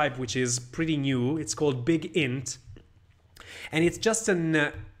primitive type which is pretty new. It's called big int. And it's just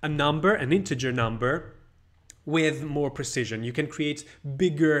a number, an integer number, with more precision. You can create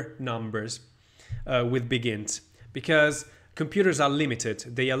bigger numbers with big int because computers are limited.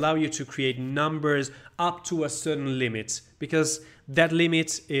 They allow you to create numbers up to a certain limit because that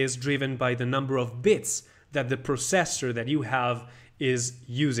limit is driven by the number of bits that the processor that you have is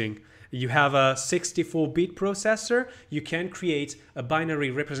using. You have a 64-bit processor, you can create a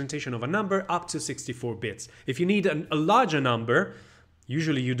binary representation of a number up to 64 bits. If you need a larger number,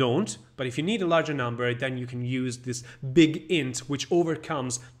 usually you don't, but if you need a larger number, then you can use this big int, which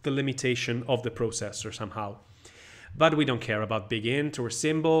overcomes the limitation of the processor somehow. But we don't care about big int or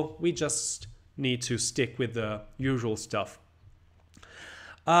symbol. We just need to stick with the usual stuff.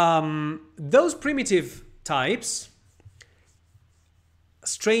 Those primitive types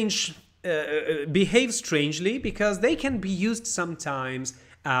behave strangely because they can be used sometimes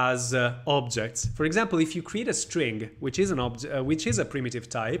as objects. For example, if you create a string, which is a primitive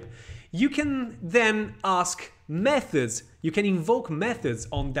type, you can then ask methods. You can invoke methods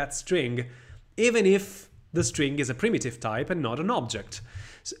on that string, even if the string is a primitive type and not an object.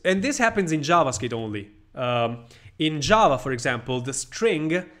 And this happens in JavaScript only. In Java, for example, the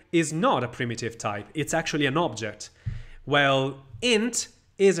string is not a primitive type. It's actually an object. Well, int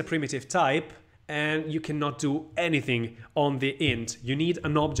is a primitive type, and you cannot do anything on the int. You need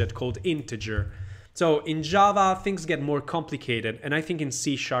an object called integer. So in Java, things get more complicated, and I think in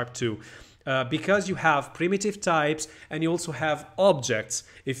C# too. Because you have primitive types and you also have objects.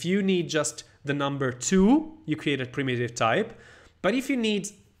 If you need just the number 2, you create a primitive type. But if you need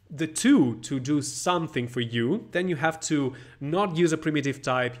the 2 to do something for you, then you have to not use a primitive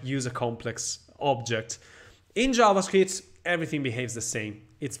type, use a complex object. In JavaScript, everything behaves the same.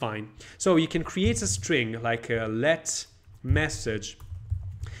 It's fine. So you can create a string like a let message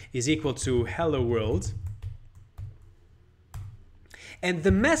is equal to hello world. And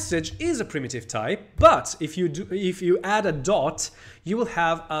the message is a primitive type, but if you add a dot, you will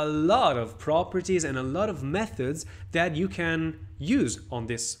have a lot of properties and a lot of methods that you can use on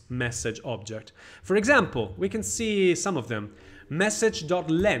this message object. For example, we can see some of them.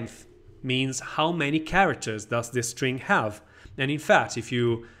 Message.length means how many characters does this string have. And in fact, if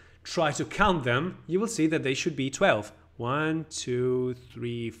you try to count them, you will see that they should be 12. 1, 2,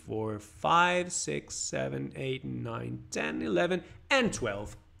 3, 4, 5, 6, 7, 8, 9, 10, 11, and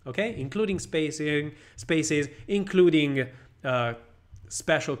 12. Okay, including spaces, including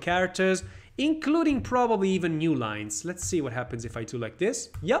special characters, including probably even new lines. Let's see what happens if I do like this.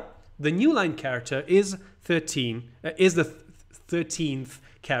 Yep, the new line character is 13, is the 13th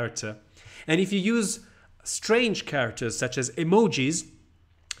character. And if you use strange characters such as emojis,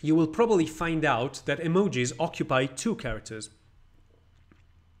 you will probably find out that emojis occupy 2 characters.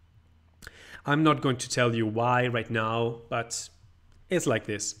 I'm not going to tell you why right now, but it's like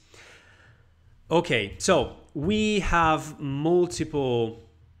this. Okay, so we have multiple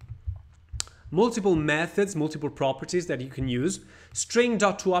methods, multiple properties that you can use.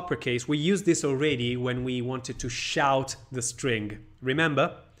 String.toUppercase, we used this already when we wanted to shout the string.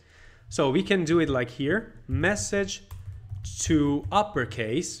 Remember? So we can do it like here. Message to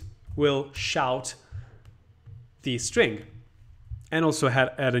uppercase will shout the string, and also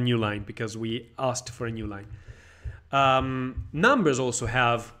add a new line because we asked for a new line. Numbers also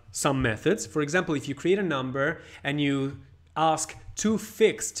have some methods. For example, if you create a number and you ask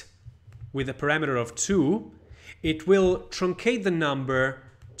toFixed with a parameter of 2, it will truncate the number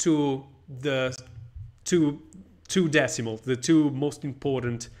to the two decimals, the 2 most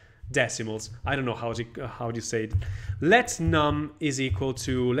important decimals. I don't know how do you say it. Let num is equal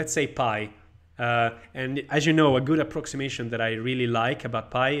to, let's say, pi. And as you know, a good approximation that I really like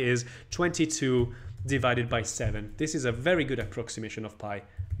about pi is 22 divided by 7. This is a very good approximation of pi.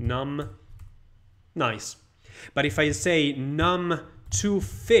 Num, nice. But if I say num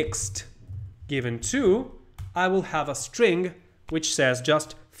toFixed given 2, I will have a string which says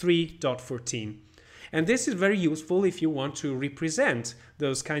just 3.14. And this is very useful if you want to represent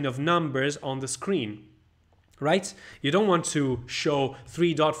those kind of numbers on the screen, right? You don't want to show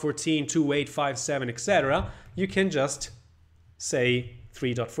 3.14, 2857, etc. You can just say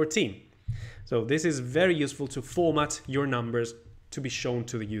 3.14. So this is very useful to format your numbers to be shown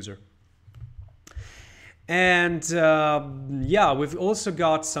to the user. And yeah, we've also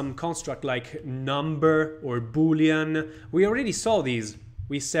got some construct like number or boolean. We already saw these.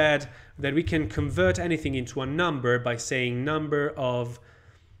 We said that we can convert anything into a number by saying number of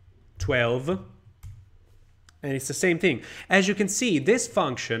 12. And it's the same thing. As you can see, this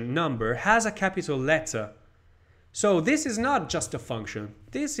function, number, has a capital letter. So this is not just a function.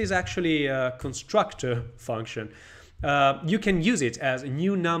 This is actually a constructor function. You can use it as a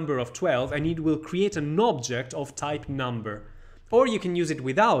new number of 12 and it will create an object of type number. Or you can use it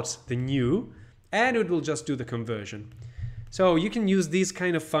without the new and it will just do the conversion. So you can use these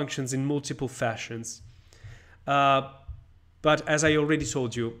kind of functions in multiple fashions. But as I already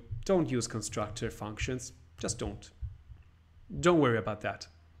told you, don't use constructor functions. Just don't. Don't worry about that.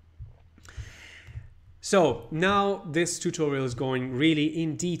 So now this tutorial is going really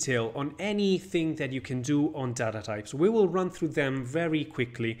in detail on anything that you can do on data types. We will run through them very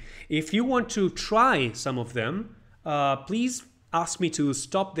quickly. If you want to try some of them, please ask me to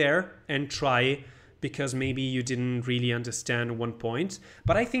stop there and try, because maybe you didn't really understand one point.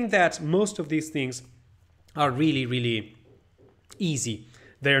 But I think that most of these things are really, really easy.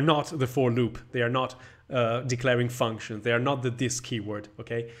 They are not the for loop. They are not declaring functions. They are not the this keyword,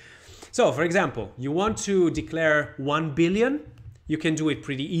 okay? So, for example, you want to declare 1 billion. You can do it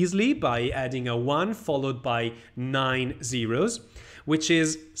pretty easily by adding a 1 followed by 9 zeros, which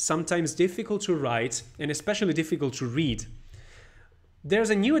is sometimes difficult to write and especially difficult to read.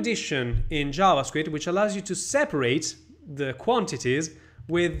 There's a new addition in JavaScript which allows you to separate the quantities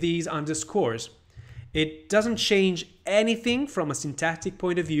with these underscores. It doesn't change anything from a syntactic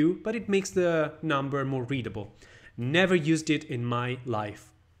point of view, but it makes the number more readable. Never used it in my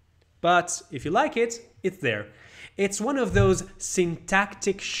life. but if you like it, it's there. It's one of those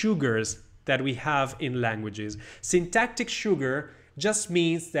syntactic sugars that we have in languages. Syntactic sugar just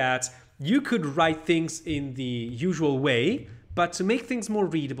means that you could write things in the usual way, but to make things more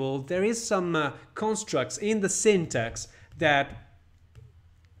readable, there is some constructs in the syntax that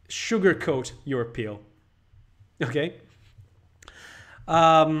sugarcoat your pill. Okay?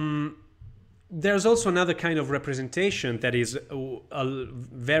 There's also another kind of representation that is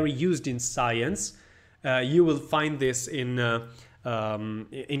very used in science. You will find this in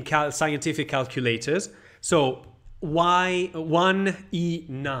scientific calculators.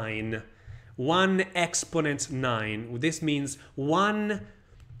 So1e9, 1 exponent 9. This means 1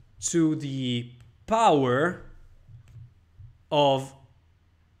 to the power of...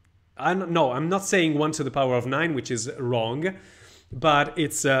 I'm not saying 1 to the power of 9, which is wrong, but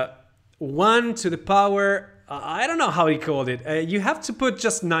it's 1 to the power... I don't know how he called it. You have to put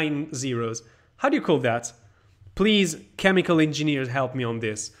just 9 zeros. How do you call that? Please, chemical engineers, help me on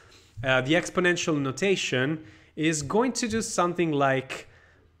this. The exponential notation is going to do something like,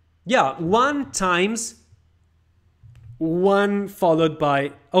 1 times 1 followed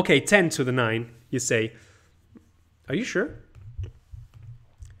by, 10 to the 9, you say. Are you sure?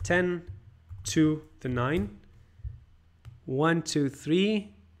 10 to the 9. 1, 2,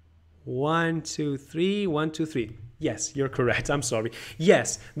 3. 1, 2, 3. 1, 2, 3. Yes, you're correct. I'm sorry.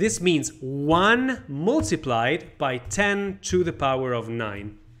 Yes, this means 1 multiplied by 10 to the power of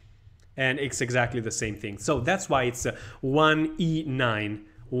 9. And it's exactly the same thing. So that's why it's 1e9.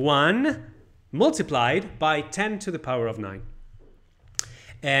 1 multiplied by 10 to the power of 9.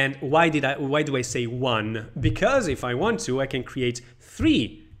 And why do I say 1? Because if I want to, I can create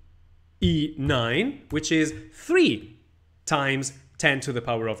 3e9, which is 3 times 10 to the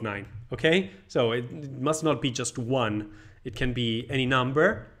power of 9. Okay? So it must not be just 1. It can be any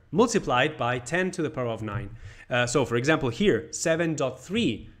number multiplied by 10 to the power of 9. So for example here,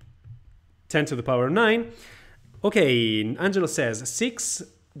 7.3, 10 to the power of 9. Okay, Angelo says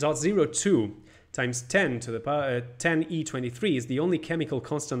 6.02 times 10 to the power 10e23 is the only chemical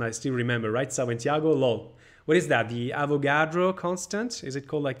constant I still remember, right, Santiago? Lol. What is that? The Avogadro constant? Is it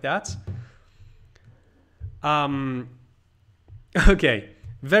called like that? Okay.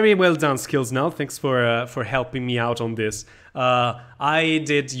 Very well done, Skills Now. Thanks for helping me out on this. I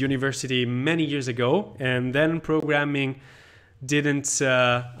did university many years ago, and then programming didn't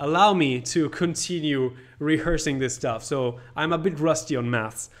allow me to continue rehearsing this stuff. So I'm a bit rusty on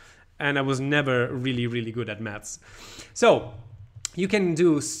maths, and I was never really good at maths. So you can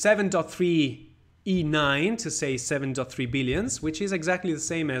do 7.3 E9 to say 7.3 billions, which is exactly the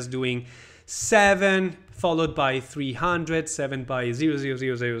same as doing 7 followed by 300, 7 by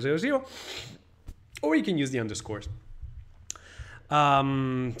 0.00000, or you can use the underscores.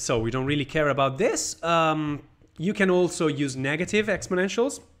 So we don't really care about this. You can also use negative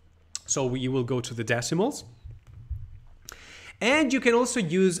exponentials, so you will go to the decimals. And you can also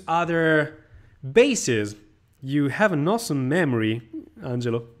use other bases. You have an awesome memory,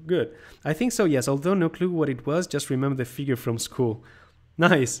 Angelo. Good. I think so, yes. Although no clue what it was, just remember the figure from school.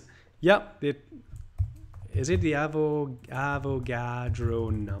 Nice. Yeah. Is it the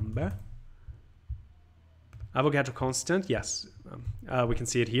Avogadro number? Avogadro constant? Yes. We can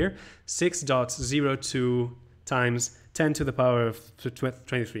see it here. 6.02 times 10 to the power of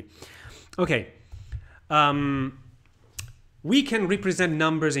 23. Okay. We can represent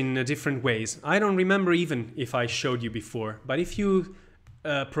numbers in different ways. I don't remember even if I showed you before, but if you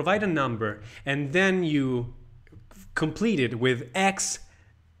provide a number and then you complete it with x,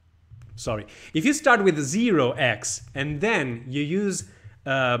 if you start with 0x and then you use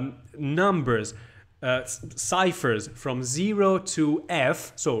numbers, ciphers from 0 to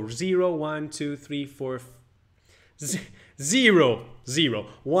f, so 0, 1, 2, 3, 4, 0, 0,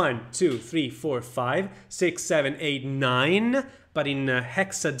 1, 2, 3, 4, 5, 6, 7, 8, 9. But in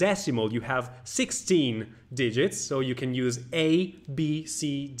hexadecimal, you have 16 digits. So you can use A, B,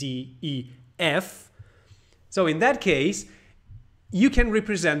 C, D, E, F. So in that case, you can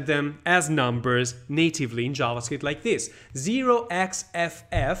represent them as numbers natively in JavaScript like this.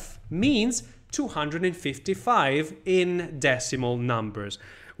 0xFF means 255 in decimal numbers.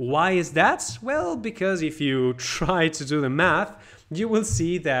 Why is that? Well, because if you try to do the math, you will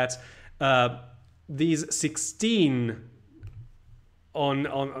see that these 16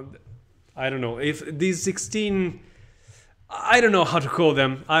 on I don't know, if these 16, I don't know how to call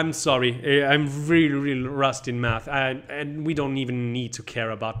them. I'm sorry. I'm really rusty in math, and we don't even need to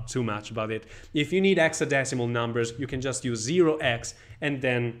care about too much about it. If you need hexadecimal numbers, you can just use 0x and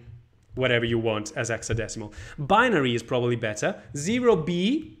then whatever you want as hexadecimal. Binary is probably better.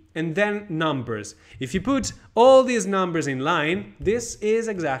 0b and then numbers. If you put all these numbers in line, this is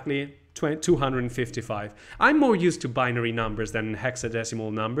exactly 255. I'm more used to binary numbers than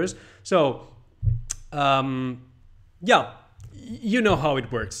hexadecimal numbers. So, yeah, you know how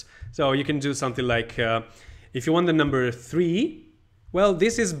it works. So you can do something like, if you want the number 3, well,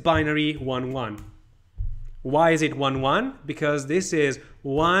 this is binary 1, 1. Why is it 1, 1? Because this is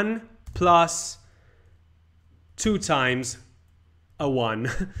 1 plus 2 times a 1.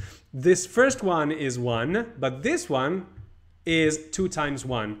 This first one is 1, but this one is 2 times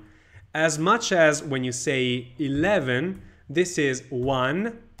 1. As much as when you say 11, this is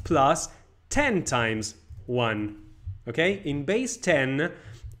 1 plus 10 times 1. Okay? In base 10,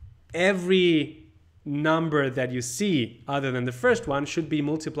 every number that you see other than the first one should be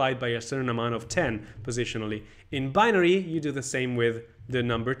multiplied by a certain amount of 10 positionally. In binary, you do the same with the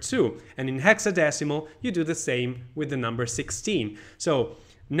number 2. And in hexadecimal, you do the same with the number 16. So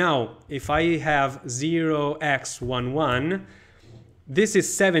now, if I have 0x11, this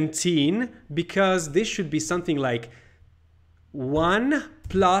is 17 because this should be something like 1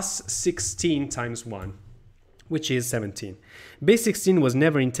 plus 16 times 1. Which is 17. Base 16 was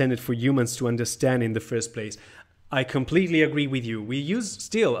never intended for humans to understand in the first place. I completely agree with you. We use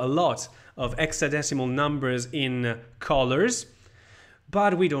still a lot of hexadecimal numbers in colors,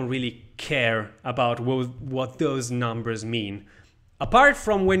 but we don't really care about what those numbers mean. Apart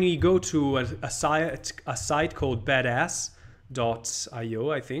from when we go to a site called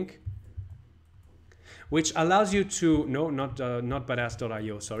badass.io, I think, which allows you to, no, not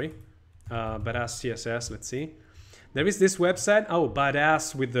badass.io, sorry. Badass CSS, let's see. There is this website, oh,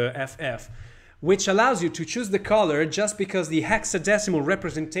 badass with the FF, which allows you to choose the color just because the hexadecimal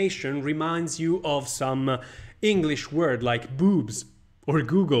representation reminds you of some English word like boobs or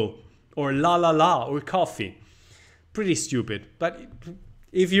Google or la la la or coffee. Pretty stupid, but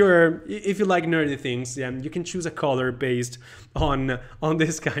if you like nerdy things, you can choose a color based on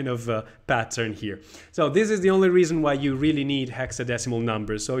this kind of pattern here. So this is the only reason why you really need hexadecimal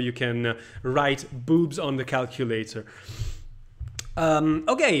numbers, so you can write boobs on the calculator.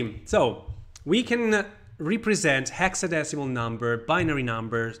 Okay, so we can represent hexadecimal number, binary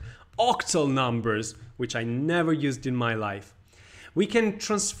numbers, octal numbers, which I never used in my life. We can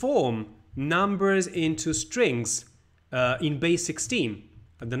transform numbers into strings in base 16.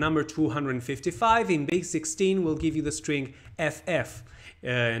 The number 255 in base 16 will give you the string FF,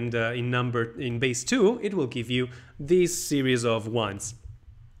 and in base 2 it will give you this series of ones.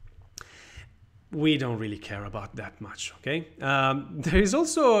 We don't really care about that much, okay? There is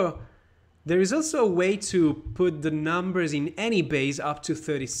also a way to put the numbers in any base up to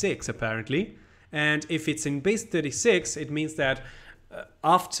 36 apparently, and if it's in base 36, it means that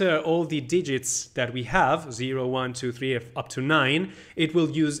after all the digits that we have, 0, 1, 2, 3, up to 9, it will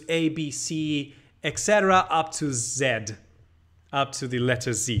use A, B, C, etc. up to Z, up to the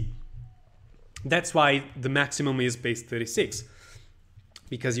letter Z. That's why the maximum is base 36,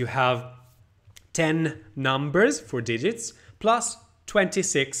 because you have 10 numbers for digits plus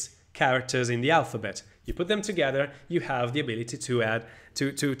 26 characters in the alphabet. You put them together, you have the ability to add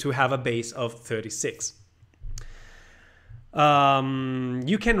to have a base of 36.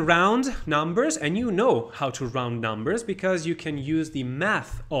 You can round numbers, and you know how to round numbers because you can use the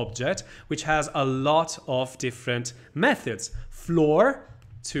math object, which has a lot of different methods. Floor,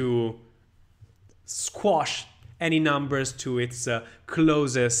 to squash any numbers to its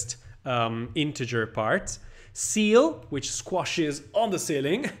closest integer part. Seal, which squashes on the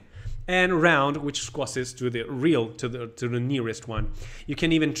ceiling. And round, which squashes to the to the nearest one. You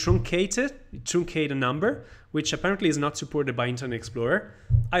can even truncate a number, which apparently is not supported by Internet Explorer.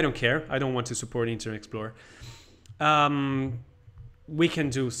 I don't care. I don't want to support Internet Explorer. We can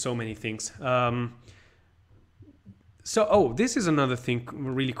do so many things. This is another thing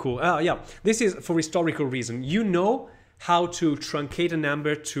really cool. Yeah, this is for historical reason. You know how to truncate a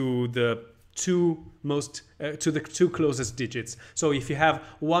number to the two closest digits. So if you have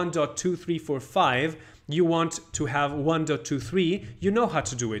 1.2345, you want to have 1.23, you know how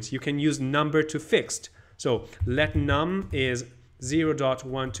to do it. You can use number to fixed. So let num is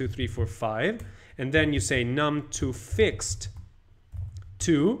 0.12345, and then you say num to fixed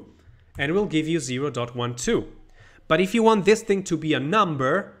 2, and it will give you 0.12. But if you want this thing to be a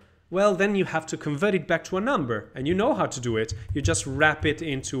number, well, then you have to convert it back to a number, and you know how to do it. You just wrap it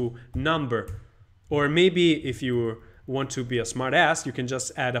into number. Or maybe if you want to be a smart ass, you can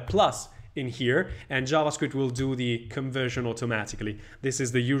just add a plus in here, and JavaScript will do the conversion automatically. This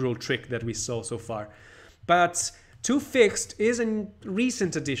is the usual trick that we saw so far. But toFixed is a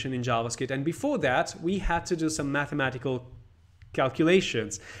recent addition in JavaScript, and before that, we had to do some mathematical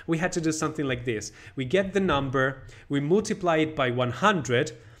calculations, we had to do something like this. We get the number, we multiply it by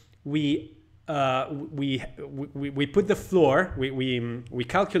 100, we put the floor, we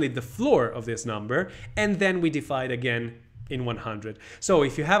calculate the floor of this number, and then we divide again in 100. So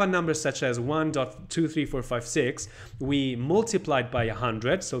if you have a number such as 1.23456, we multiply it by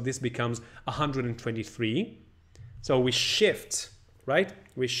 100, so this becomes 123. So we shift, right?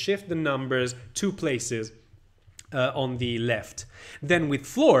 We shift the numbers 2 places on the left. Then with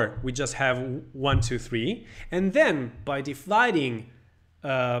floor, we just have 1, 2, 3, and then by dividing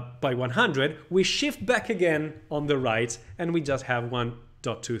by 100, we shift back again on the right, and we just have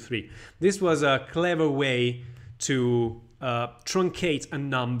 1.23. This was a clever way to truncate a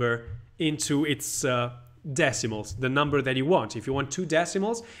number into its decimals, the number that you want. If you want 2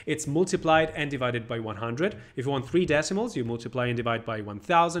 decimals, it's multiplied and divided by 100. If you want 3 decimals, you multiply and divide by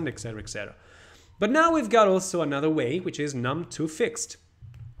 1000, etc., etc. But now we've got also another way, which is num2 fixed.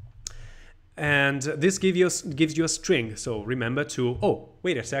 And this gives you a string. So remember to, oh,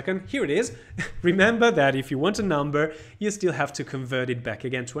 wait a second, here it is. Remember that if you want a number, you still have to convert it back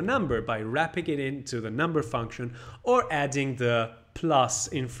again to a number by wrapping it into the number function or adding the plus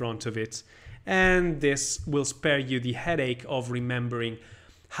in front of it. And this will spare you the headache of remembering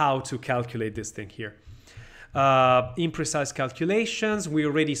how to calculate this thing here. Imprecise calculations, we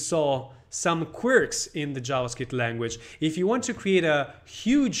already saw some quirks in the JavaScript language. If you want to create a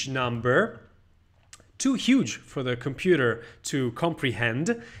huge number, too huge for the computer to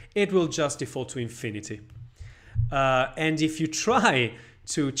comprehend, it will just default to infinity. And if you try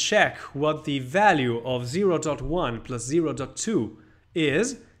to check what the value of 0.1 plus 0.2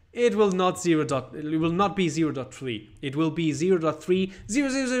 is, it will not be 0.3. It will be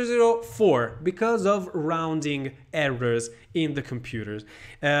 0.30004 because of rounding errors in the computers.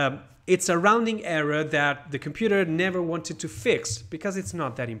 It's a rounding error that the computer never wanted to fix because it's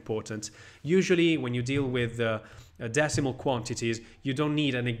not that important. Usually when you deal with decimal quantities, you don't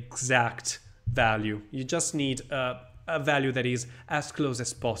need an exact value. You just need a value that is as close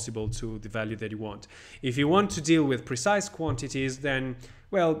as possible to the value that you want. If you want to deal with precise quantities, then,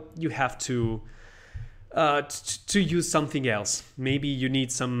 well, you have to use something else. Maybe you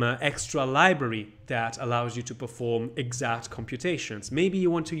need some extra library that allows you to perform exact computations. Maybe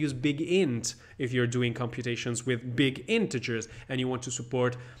you want to use big int if you're doing computations with big integers and you want to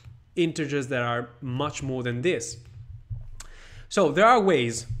support integers that are much more than this. So there are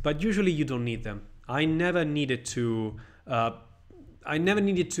ways, but usually you don't need them. I never needed to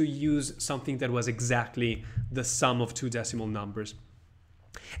use something that was exactly the sum of 2 decimal numbers.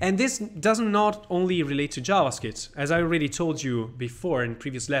 And this does not only relate to JavaScript. As I already told you before in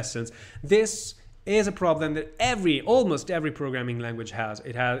previous lessons, this is a problem that almost every programming language has.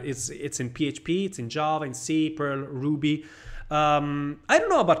 It's in PHP, it's in Java, in C, Perl, Ruby. I don't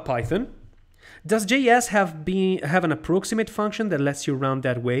know about Python. Does JS have an approximate function that lets you round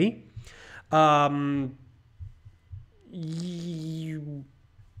that way? I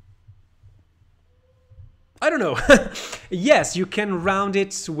don't know. Yes, you can round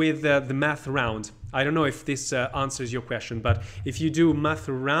it with the math round. I don't know if this answers your question, but if you do math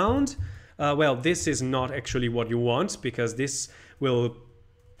round, well, this is not actually what you want, because this will,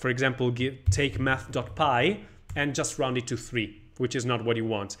 for example, take math.py and just round it to 3, which is not what you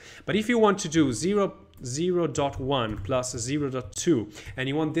want. But if you want to do 0.1 plus 0.2 and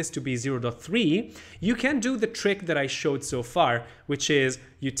you want this to be 0.3, you can do the trick that I showed so far, which is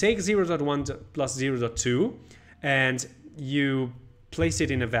you take 0.1 plus 0.2 and you place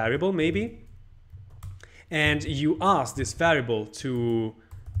it in a variable maybe, and you ask this variable to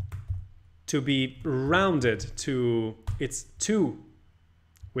be rounded to its to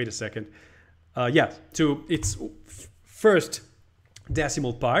its first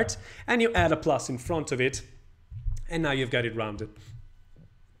decimal part, and you add a plus in front of it, and now you've got it rounded.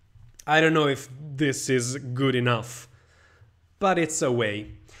 I don't know if this is good enough, but it's a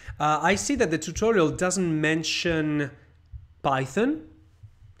way. I see that the tutorial doesn't mention Python,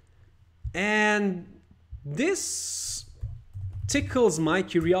 and this tickles my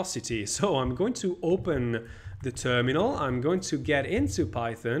curiosity. So I'm going to open the terminal, I'm going to get into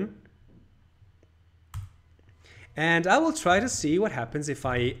Python, and I will try to see what happens if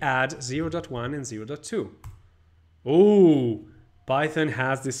I add 0.1 and 0.2. Oh, Python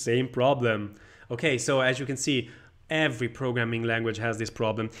has the same problem. Okay, so as you can see, every programming language has this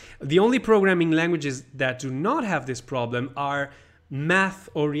problem. The only programming languages that do not have this problem are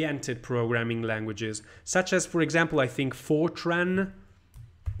math-oriented programming languages, such as, for example, I think Fortran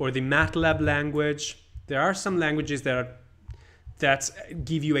or the MATLAB language. There are some languages that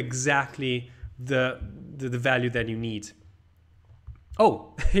give you exactly the value that you need.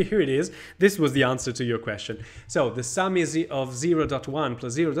 Oh, here it is. This was the answer to your question. So the sum is of 0.1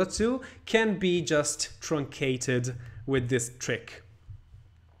 plus 0.2 can be just truncated with this trick.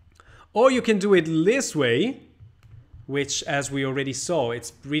 Or you can do it this way, which, as we already saw, it's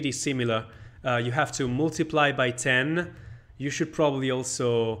pretty similar. You have to multiply by 10. You should probably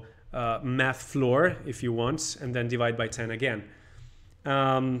also math floor if you want, and then divide by 10 again.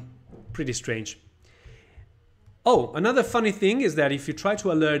 Pretty strange. Oh, another funny thing is that if you try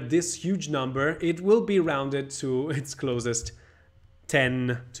to alert this huge number, it will be rounded to its closest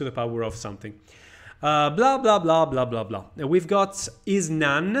 10 to the power of something. Blah, blah, blah, blah, blah, blah. Now we've got is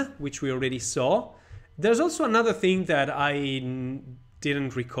none, which we already saw. There's also another thing that I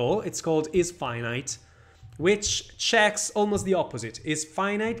didn't recall. It's called is finite, which checks almost the opposite. Is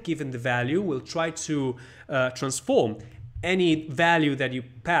finite given the value will try to transform any value that you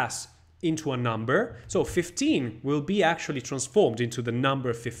pass into a number. So 15 will be actually transformed into the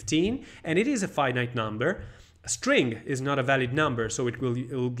number 15, and it is a finite number. A string is not a valid number, so it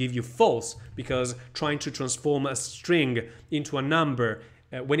will give you false, because trying to transform a string into a number,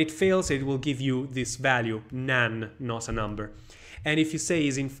 when it fails, it will give you this value, none, not a number. And if you say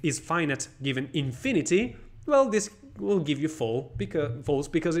is finite given infinity, well, this will give you false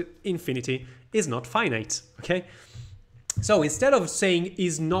because infinity is not finite, okay? So instead of saying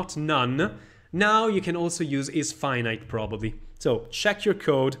is not none, now you can also use is finite probably. So check your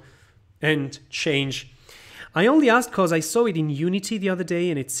code and change. I only asked because I saw it in Unity the other day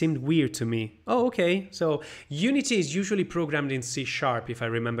and it seemed weird to me. Oh, okay. So Unity is usually programmed in C# if I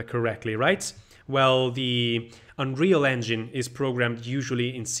remember correctly, right? Well, the Unreal Engine is programmed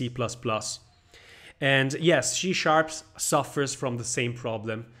usually in C++. And yes, C# suffers from the same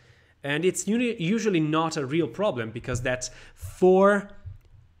problem. And it's usually not a real problem because that 4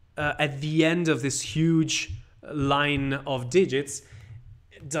 at the end of this huge line of digits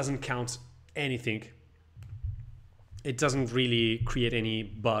doesn't count anything. It doesn't really create any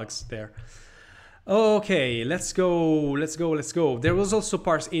bugs there. Okay, let's go. There was also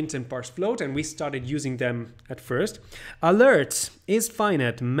parse int and parse float, and we started using them at first. Alert is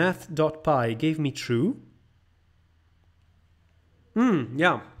finite math.py gave me true.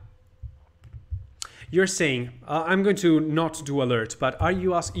 Yeah. You're saying, I'm going to not do alert, but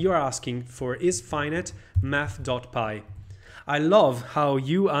you're asking for is finite math.py. I love how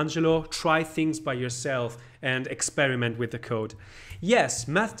you, Angelo, try things by yourself and experiment with the code. Yes,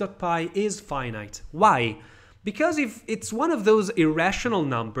 math.py is finite. Why? Because if it's one of those irrational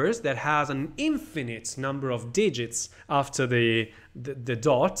numbers that has an infinite number of digits after the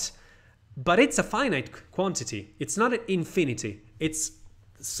dot, but it's a finite quantity. It's not an infinity. It's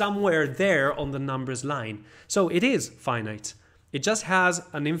somewhere there on the numbers line. So it is finite. It just has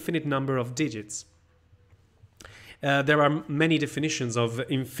an infinite number of digits. There are many definitions of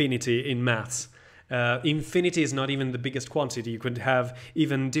infinity in maths. Infinity is not even the biggest quantity. You could have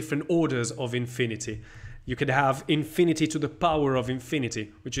even different orders of infinity. You could have infinity to the power of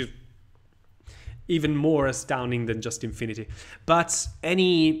infinity, which is even more astounding than just infinity. But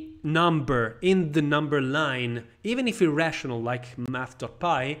any number in the number line, even if irrational like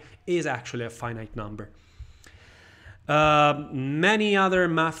math.py, is actually a finite number. Many other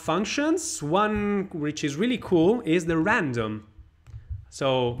math functions. One which is really cool is the random.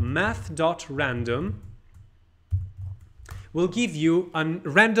 So math.random will give you a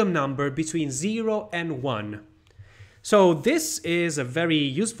random number between 0 and 1. So this is a very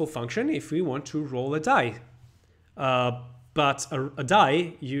useful function if we want to roll a die. But a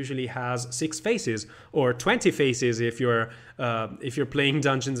die usually has 6 faces, or 20 faces if you're playing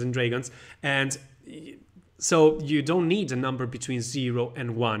Dungeons and Dragons, and so you don't need a number between 0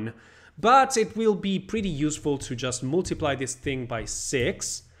 and 1. But it will be pretty useful to just multiply this thing by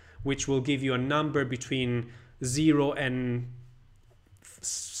 6, which will give you a number between 0 and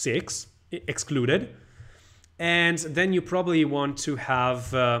 6, excluded. And then you probably want to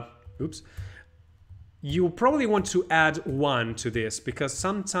have, you probably want to add 1 to this, because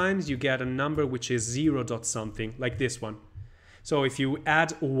sometimes you get a number which is 0 dot something, like this one. So if you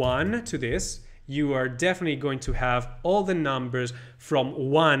add 1 to this, you are definitely going to have all the numbers from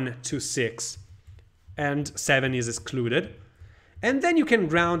 1 to 6, and 7 is excluded. And then you can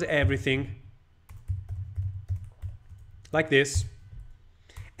round everything like this.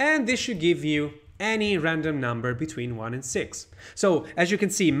 And this should give you any random number between 1 and 6. So as you can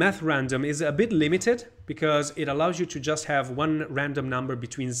see, math random is a bit limited because it allows you to just have one random number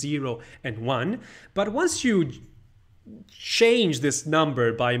between 0 and 1. But once you change this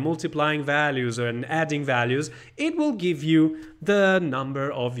number by multiplying values and adding values, it will give you the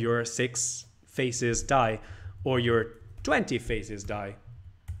number of your 6 faces die, or your 20 faces die.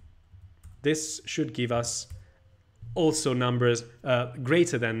 This should give us also numbers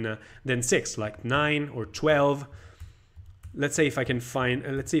greater than 6, like 9 or 12. Let's say if I can find,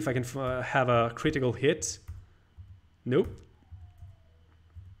 let's see if I can have a critical hit. Nope.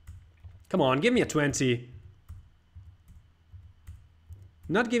 Come on, give me a 20.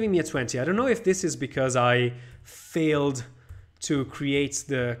 Not giving me a 20. I don't know if this is because I failed to create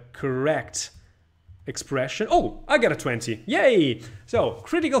the correct expression. Oh, I got a 20. Yay! So,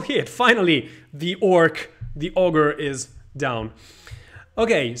 critical hit. Finally, the ogre is down.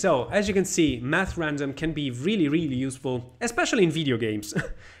 Okay, so as you can see, math random can be really, really useful, especially in video games,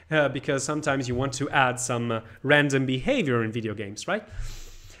 because sometimes you want to add some random behavior in video games, right?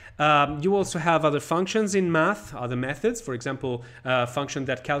 You also have other functions in math, other methods. For example, a function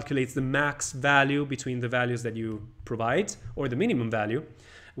that calculates the max value between the values that you provide, or the minimum value.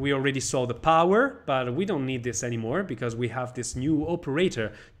 We already saw the power, but we don't need this anymore because we have this new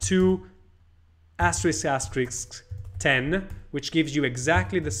operator, 2 asterisk asterisk 10, which gives you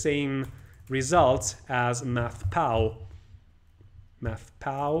exactly the same result as mathpow.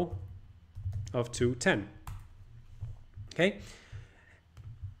 Mathpow of 210. Okay?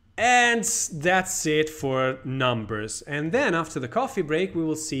 And that's it for numbers. And then after the coffee break, we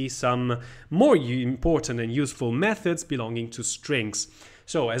will see some more important and useful methods belonging to strings.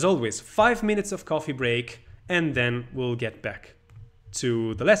 So as always, 5 minutes of coffee break, and then we'll get back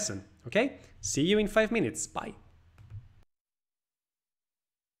to the lesson. Okay? See you in 5 minutes. Bye.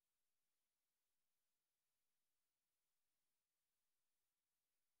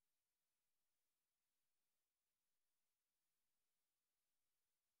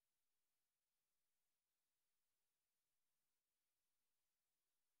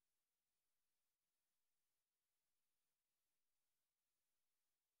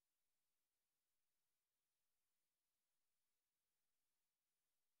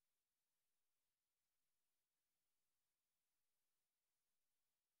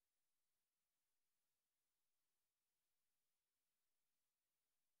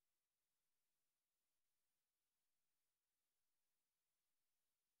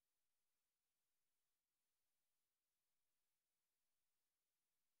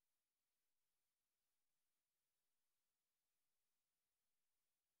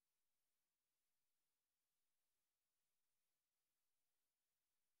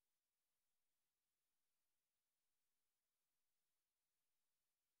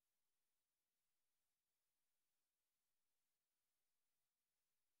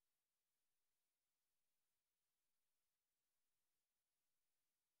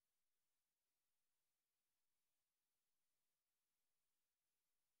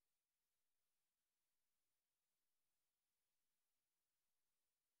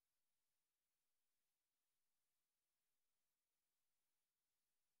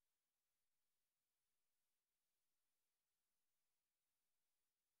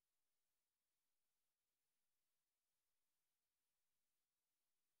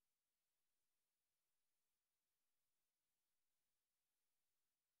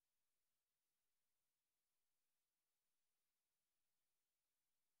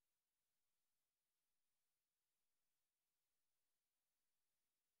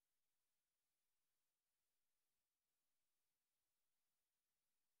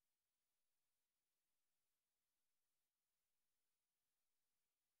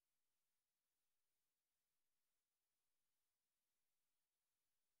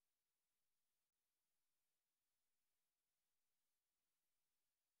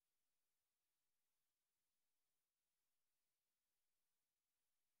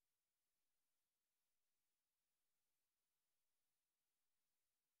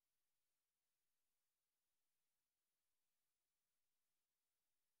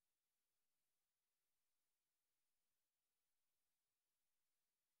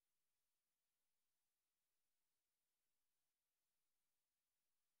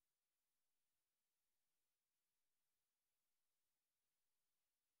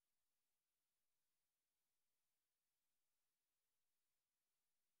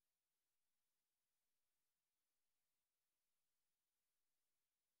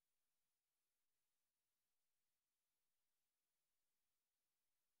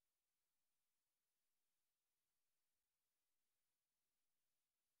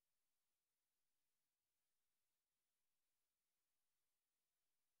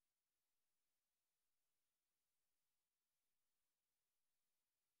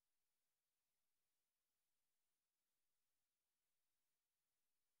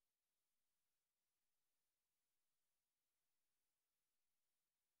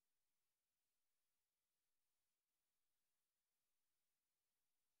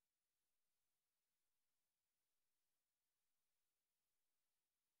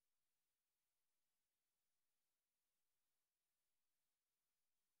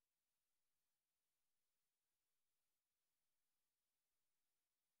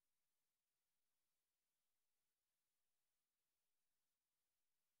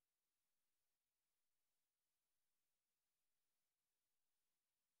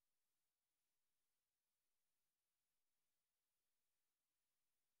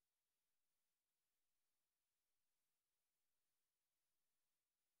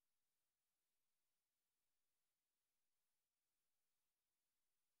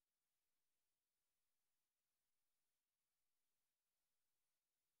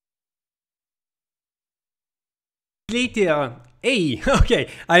 later, hey, okay,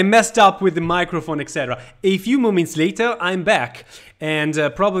 I messed up with the microphone, etc. A few moments later, I'm back, and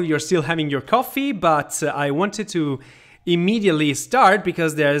probably you're still having your coffee, but I wanted to immediately start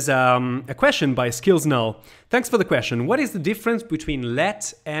because there's a question by Skills Null. Thanks for the question. What is the difference between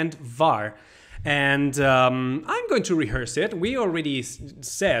let and var? And I'm going to rehearse it. We already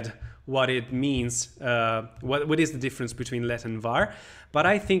said what it means, what is the difference between let and var, but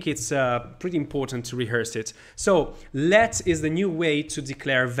I think it's pretty important to rehearse it. So let is the new way to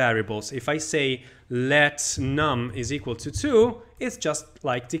declare variables. If I say let num is equal to 2, it's just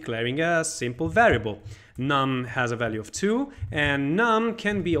like declaring a simple variable. Num has a value of 2, and num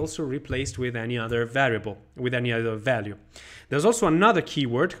can be also replaced with any other variable, with any other value. There's also another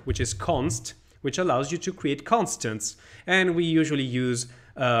keyword, which is const, which allows you to create constants, and we usually use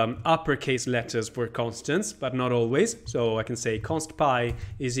uppercase letters for constants, but not always. So I can say const pi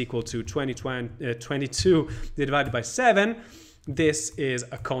is equal to 22 divided by 7. This is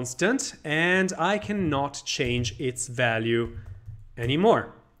a constant, and I cannot change its value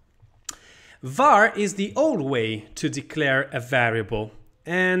anymore. Var is the old way to declare a variable,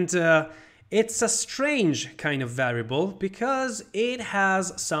 and it's a strange kind of variable because it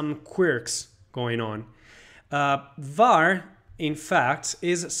has some quirks going on. Var, in fact,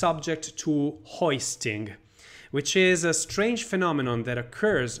 is subject to hoisting, which is a strange phenomenon that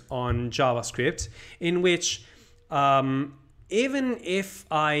occurs on JavaScript, in which even if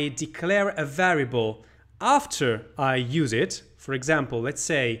I declare a variable after I use it, for example, let's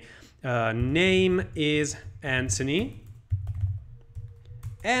say name is Anthony,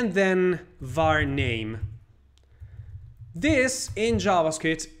 and then var name. This in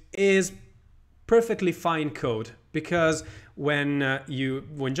JavaScript is perfectly fine code, because when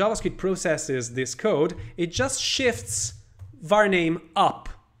JavaScript processes this code, it just shifts var name up.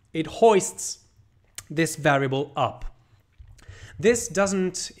 It hoists this variable up. This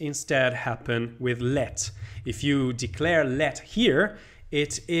doesn't instead happen with let. If you declare let here,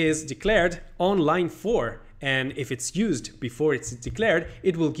 it is declared on line 4, and if it's used before it's declared,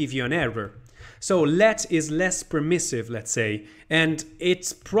 it will give you an error. So let is less permissive, let's say, and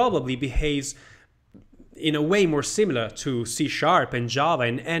it probably behaves in a way more similar to C# and Java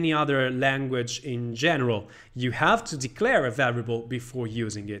and any other language in general. You have to declare a variable before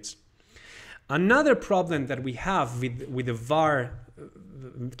using it. Another problem that we have with the var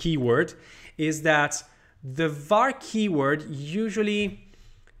keyword is that the var keyword usually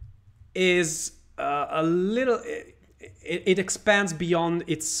is a little, it expands beyond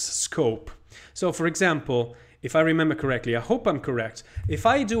its scope. So for example, if I remember correctly, I hope I'm correct, if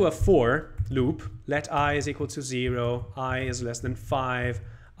I do a for loop, let I is equal to 0, I is less than 5,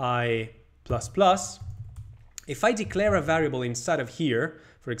 I plus plus, if I declare a variable inside of here,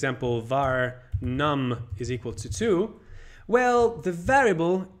 for example, var num is equal to 2, well, the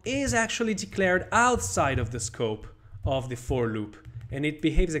variable is actually declared outside of the scope of the for loop, and it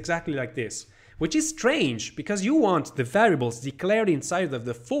behaves exactly like this, which is strange because you want the variables declared inside of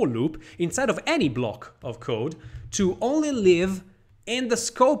the for loop, inside of any block of code, to only live in the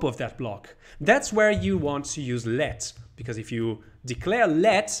scope of that block. That's where you want to use let, because if you declare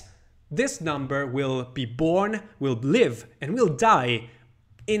let, this number will be born, will live, and will die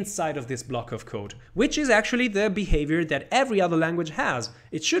inside of this block of code, which is actually the behavior that every other language has.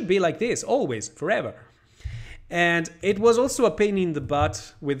 It should be like this, always, forever. And it was also a pain in the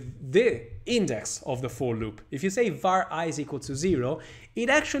butt with the index of the for loop. If you say var I is equal to 0, it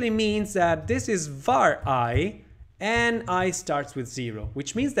actually means that this is var I, and I starts with 0,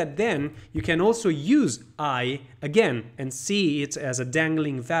 which means that then you can also use I again and see it as a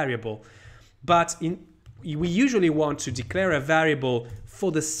dangling variable. But we usually want to declare a variable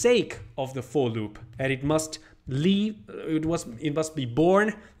for the sake of the for loop, and it must be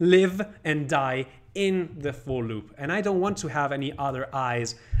born, live, and die in the for loop. And I don't want to have any other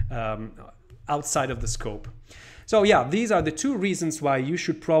i's outside of the scope. So yeah, these are the two reasons why you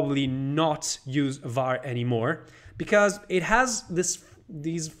should probably not use var anymore, because it has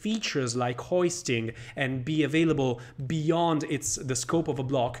these features like hoisting and be available beyond the scope of a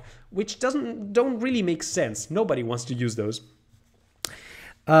block, which don't really make sense. Nobody wants to use those.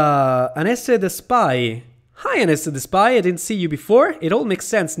 Anessa the Spy. Hi Anessa the Spy, I didn't see you before. It all makes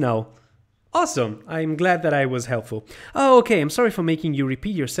sense now. Awesome, I'm glad that I was helpful. Oh, okay, I'm sorry for making you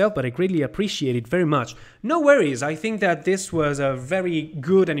repeat yourself, but I greatly appreciate it very much. No worries, I think that this was a very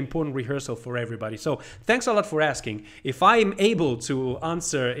good and important rehearsal for everybody. So thanks a lot for asking. If I'm able to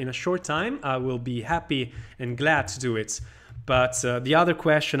answer in a short time, I will be happy and glad to do it. But the other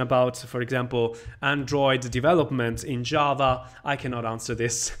question about, for example, Android development in Java, I cannot answer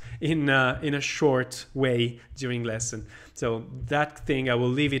this in a short way during lesson. So that thing, I will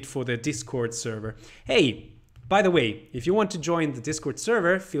leave it for the Discord server. Hey, by the way, if you want to join the Discord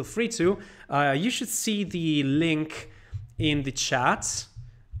server, feel free to. You should see the link in the chat.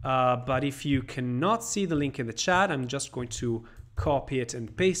 But if you cannot see the link in the chat, I'm just going to copy it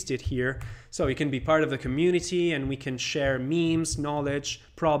and paste it here. So you can be part of the community and we can share memes, knowledge,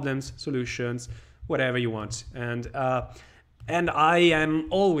 problems, solutions, whatever you want. And I am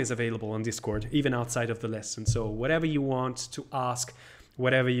always available on Discord, even outside of the lesson. So whatever you want to ask,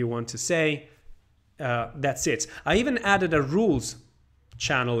 whatever you want to say, that's it. I even added a rules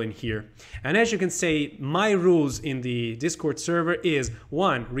channel in here. And as you can see, my rules in the Discord server is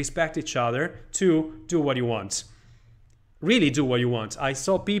 1, respect each other, 2, do what you want. Really do what you want. I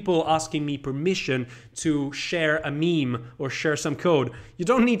saw people asking me permission to share a meme or share some code. You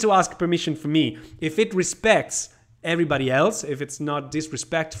don't need to ask permission from me. If it respects everybody else, if it's not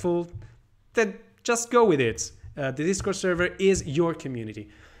disrespectful, then just go with it. The Discord server is your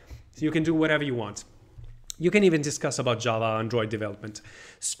community. So you can do whatever you want. You can even discuss about Java Android development.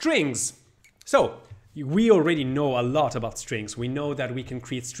 Strings. So we already know a lot about strings. We know that we can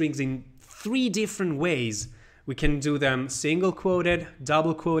create strings in 3 different ways. We can do them single quoted,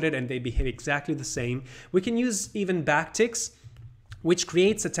 double quoted, and they behave exactly the same. We can use even backticks, which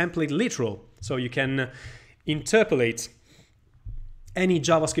creates a template literal. So you can interpolate any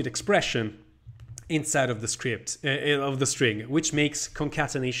JavaScript expression inside of the script, of the string, which makes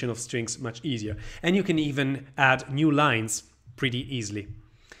concatenation of strings much easier. And you can even add new lines pretty easily.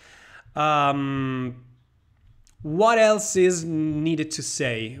 What else is needed to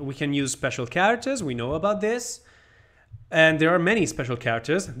say? We can use special characters. We know about this. And there are many special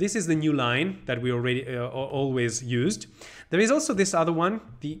characters. This is the new line that we already always used. There is also this other one,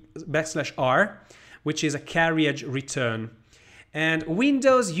 the \R, which is a carriage return. And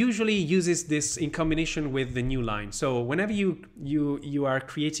Windows usually uses this in combination with the new line. So whenever you are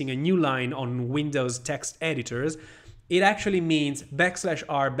creating a new line on Windows text editors, it actually means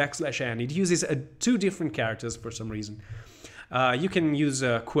 \R\n. It uses 2 different characters for some reason. You can use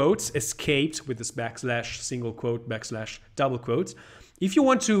quotes, escaped with this \, single quote, \, double quotes. If you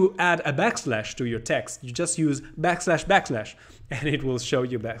want to add a \, to your text, you just use \, and it will show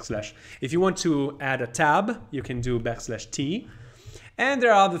you \. If you want to add a tab, you can do \t. And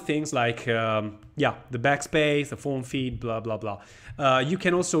there are other things like, the backspace, the form feed, blah, blah, blah. You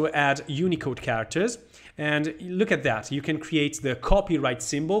can also add Unicode characters. And look at that. You can create the copyright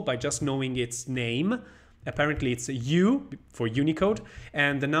symbol by just knowing its name. Apparently it's a U for Unicode.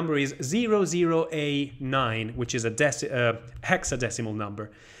 And the number is 00A9, which is a hexadecimal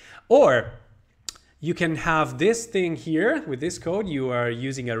number. Or you can have this thing here with this code. You are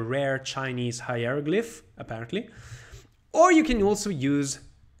using a rare Chinese hieroglyph, apparently. Or you can also use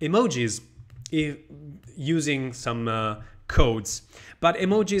emojis using some codes. But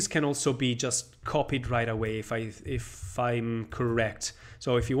emojis can also be just copied right away if I'm correct.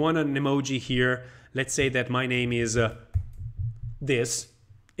 So if you want an emoji here, let's say that my name is this,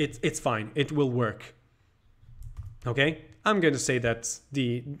 it's fine, it will work. Okay, I'm going to say that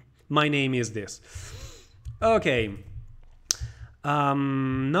my name is this. Okay.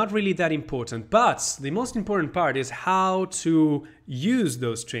 Not really that important, but the most important part is how to use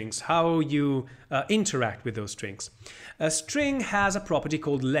those strings, how you interact with those strings. A string has a property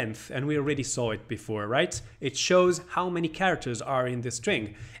called length, and we already saw it before, right? It shows how many characters are in the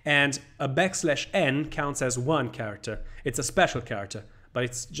string, and a \n counts as 1 character. It's a special character, but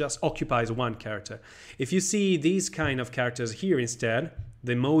it just occupies 1 character. If you see these kind of characters here instead,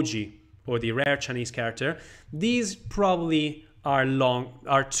 the emoji or the rare Chinese character, these probably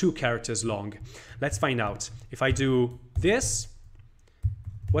are 2 characters long. Let's find out. If I do this,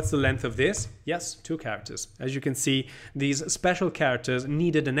 what's the length of this? Yes, 2 characters. As you can see, these special characters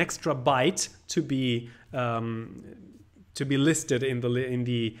needed an extra byte to be listed in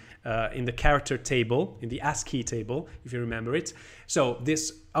the character table, in the ASCII table, if you remember it. So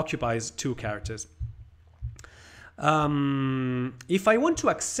this occupies 2 characters. If I want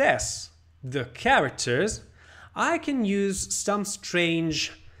to access the characters, I can use some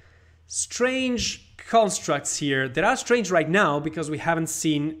strange constructs here that are strange right now because we haven't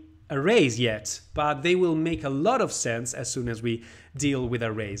seen arrays yet, but they will make a lot of sense as soon as we deal with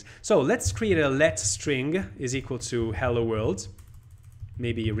arrays. So let's create a let string is equal to hello world,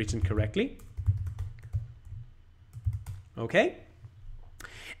 maybe written correctly. Okay.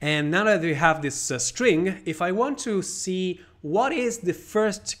 And now that we have this string, if I want to see what is the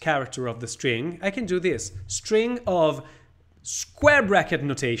first character of the string, I can do this. String of square bracket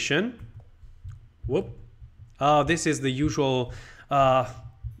notation. Whoop. This is the usual.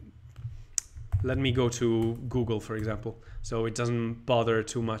 Let me go to Google, for example, so it doesn't bother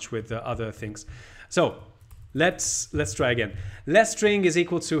too much with the other things. So let's try again. LetString is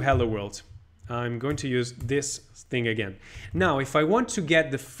equal to hello world. I'm going to use this thing again. Now, if I want to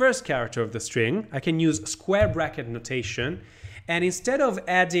get the first character of the string, I can use square bracket notation. And instead of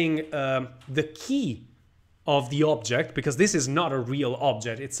adding the key of the object, because this is not a real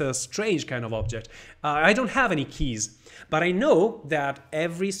object, it's a strange kind of object, I don't have any keys. But I know that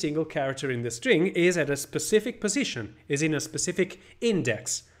every single character in the string is at a specific position, is in a specific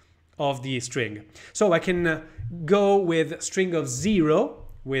index of the string. So I can go with string of 0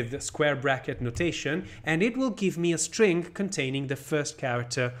 with square bracket notation, and it will give me a string containing the first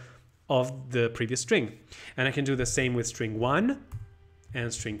character of the previous string. And I can do the same with string 1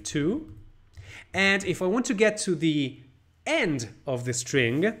 and string 2. And if I want to get to the end of the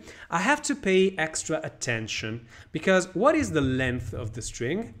string, I have to pay extra attention, because what is the length of the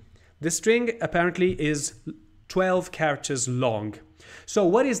string? The string apparently is 12 characters long. So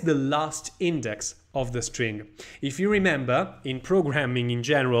what is the last index of the string? If you remember, in programming in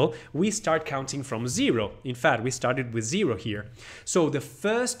general, we start counting from 0. In fact, we started with 0 here. So the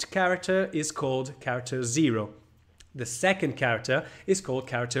first character is called character 0. The second character is called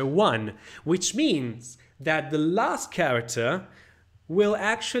character 1, which means that the last character will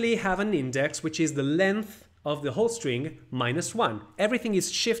actually have an index which is the length of the whole string minus 1. Everything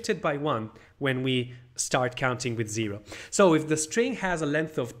is shifted by 1 when we start counting with 0. So if the string has a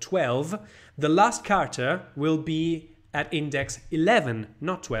length of 12, the last character will be at index 11,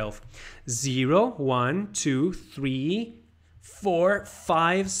 not 12. 0, 1, 2, 3, 4,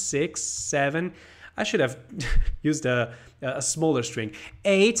 5, 6, 7. I should have used a smaller string.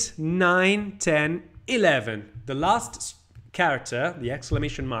 8, 9, 10, 11. The last character, the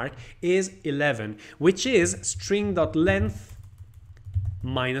exclamation mark, is 11, which is string.length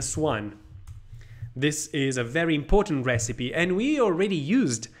minus 1. This is a very important recipe, and we already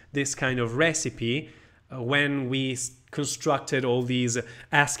used this kind of recipe when we constructed all these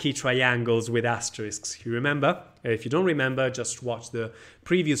ASCII triangles with asterisks. You remember? If you don't remember, just watch the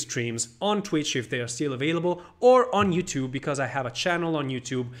previous streams on Twitch if they are still available, or on YouTube, because I have a channel on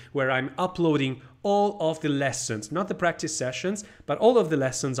YouTube where I'm uploading all of the lessons, not the practice sessions, but all of the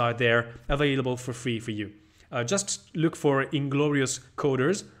lessons are there available for free for you. Just look for Inglorious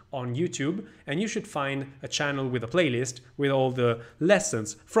Coders on YouTube, and you should find a channel with a playlist with all the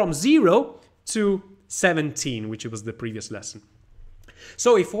lessons from 0 to 17, which was the previous lesson.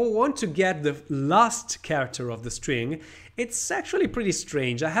 So if we want to get the last character of the string, it's actually pretty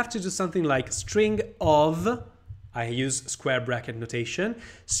strange. I have to do something like string of, I use square bracket notation,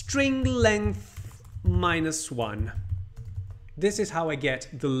 string length minus 1. This is how I get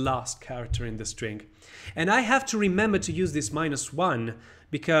the last character in the string. And I have to remember to use this minus 1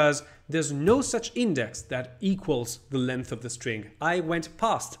 because there's no such index that equals the length of the string. I went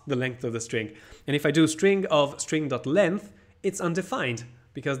past the length of the string. And if I do string of string.length, it's undefined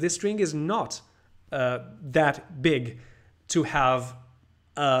because this string is not that big to have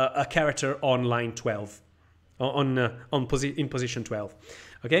a character on line 12, in position 12.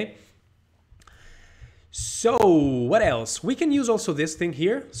 Okay? So what else? We can use also this thing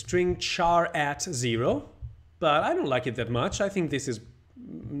here, string char at 0, but I don't like it that much. I think this is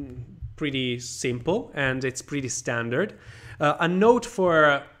pretty simple and it's pretty standard. A note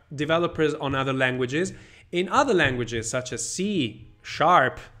for developers on other languages. In other languages such as C,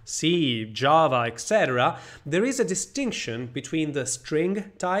 Sharp, C, Java, etc., there is a distinction between the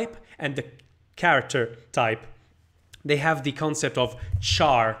string type and the character type. They have the concept of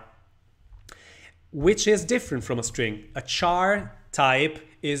char, which is different from a string. A char type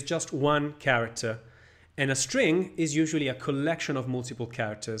is just one character, and a string is usually a collection of multiple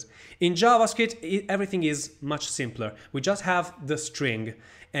characters. In JavaScript, everything is much simpler. We just have the string,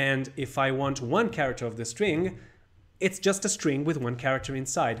 and if I want one character of the string, it's just a string with one character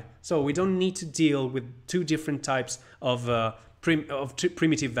inside. So we don't need to deal with two different types of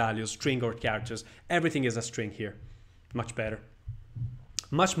primitive values, string or characters. Everything is a string here. Much better.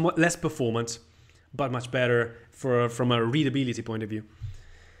 Much less performant, but much better from a readability point of view.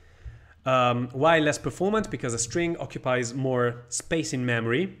 Why less performant? Because a string occupies more space in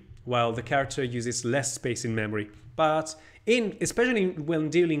memory, while the character uses less space in memory. But especially when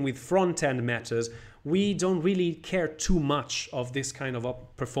dealing with front-end matters, we don't really care too much of this kind of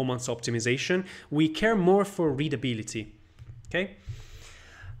performance optimization. We care more for readability. Okay?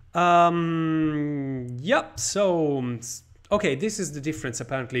 Yep, so... Okay, this is the difference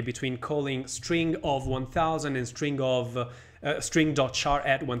apparently between calling string of 1000 and string of string.char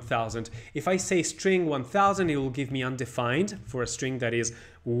at 1000. If I say string 1000, it will give me undefined for a string that is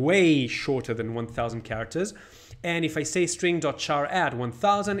way shorter than 1000 characters. And if I say string.char at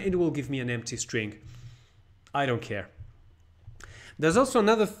 1000, it will give me an empty string. I don't care. There's also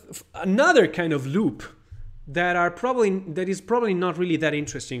another kind of loop that is probably not really that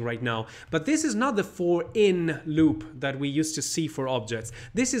interesting right now. But this is not the for in loop that we used to see for objects.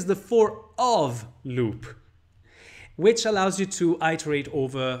 This is the for of loop, which allows you to iterate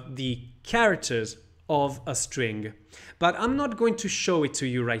over the characters of a string. But I'm not going to show it to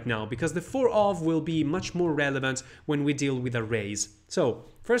you right now because the for of will be much more relevant when we deal with arrays. So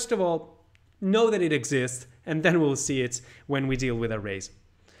first of all, know that it exists, and then we'll see it when we deal with arrays.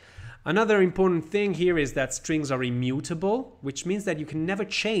 Another important thing here is that strings are immutable, which means that you can never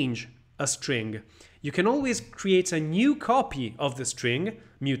change a string. You can always create a new copy of the string,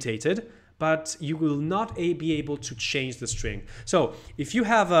 mutated, but you will not be able to change the string. So if you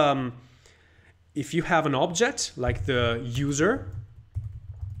have an object like the user,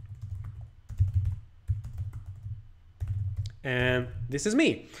 and this is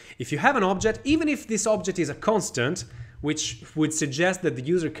me. If you have an object, even if this object is a constant, which would suggest that the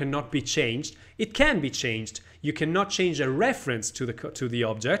user cannot be changed, it can be changed. You cannot change a reference to the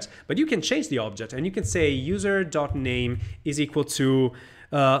object, but you can change the object, and you can say user.name is equal to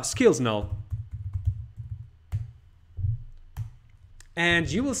skills null.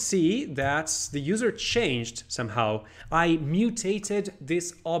 And you will see that the user changed somehow. I mutated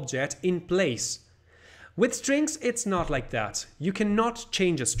this object in place. With strings, it's not like that. You cannot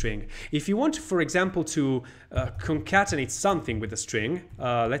change a string. If you want, for example, to concatenate something with a string,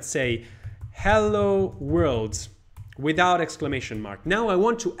 let's say hello world without exclamation mark. Now I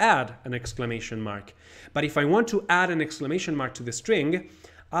want to add an exclamation mark. But if I want to add an exclamation mark to the string,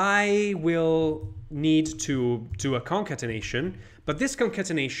 I will need to do a concatenation, but this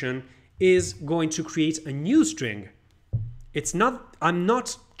concatenation is going to create a new string. I'm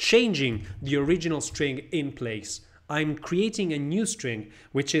not changing the original string in place. I'm creating a new string,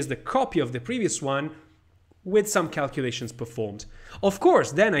 which is the copy of the previous one with some calculations performed. Of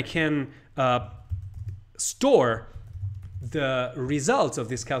course, then I can store the results of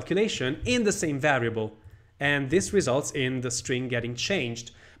this calculation in the same variable, and this results in the string getting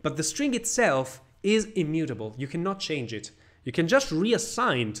changed. But the string itself is immutable. You cannot change it. You can just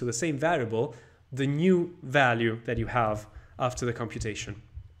reassign to the same variable the new value that you have after the computation.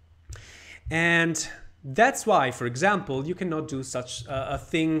 And that's why, for example, you cannot do such a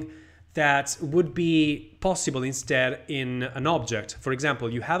thing that would be possible instead in an object. For example,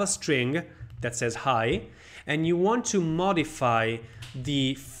 you have a string that says hi, and you want to modify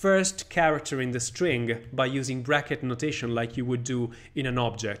the first character in the string by using bracket notation like you would do in an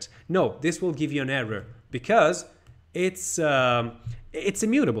object. No, this will give you an error because it's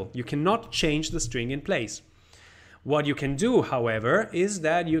immutable. You cannot change the string in place. What you can do, however, is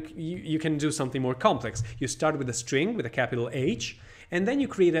that you can do something more complex. You start with a string with a capital H, and then you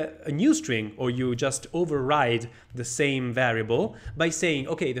create a new string, or you just override the same variable by saying,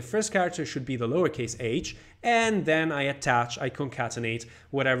 okay, the first character should be the lowercase h, and then I concatenate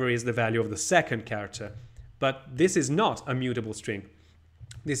whatever is the value of the second character. But this is not a mutable string.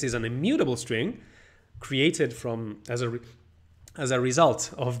 This is an immutable string created as a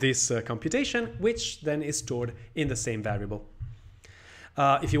result of this computation, which then is stored in the same variable.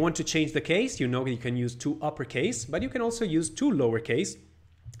 If you want to change the case, you know you can use to uppercase, but you can also use to lowercase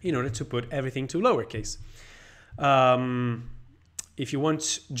in order to put everything to lowercase. If you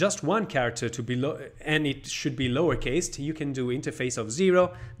want just one character to be and it should be lowercase, you can do interface of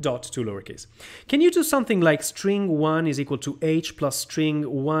 0 dot to lowercase. Can you do something like string 1 is equal to h plus string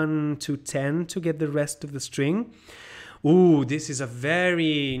 1 to 10 to get the rest of the string? Ooh, this is a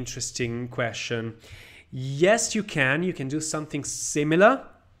very interesting question. Yes, you can. You can do something similar,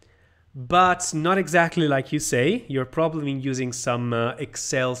 but not exactly like you say. You're probably using some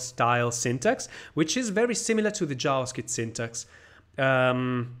Excel style syntax, which is very similar to the JavaScript syntax.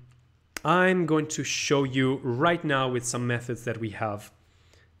 I'm going to show you right now with some methods that we have.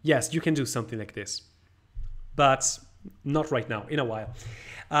 Yes, you can do something like this, but not right now, in a while.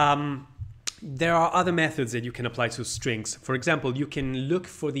 There are other methods that you can apply to strings. For example, you can look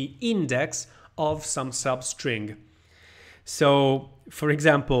for the index of some substring. So, for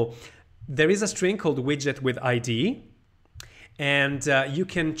example, there is a string called widget with ID, and you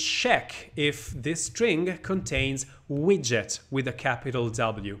can check if this string contains widget with a capital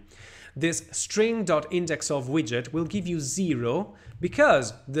W. This string.index of widget will give you 0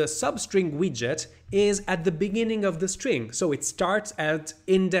 because the substring widget is at the beginning of the string. So it starts at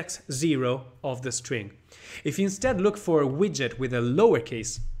index 0 of the string. If you instead look for a widget with a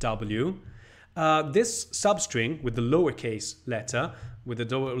lowercase w, this substring with the lowercase letter, with the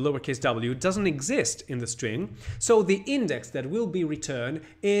lowercase w, doesn't exist in the string. So the index that will be returned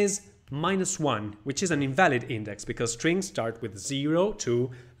is -1, which is an invalid index because strings start with 0 to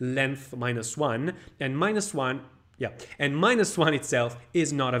length -1, and -1 itself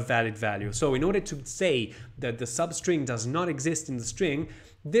is not a valid value. So in order to say that the substring does not exist in the string,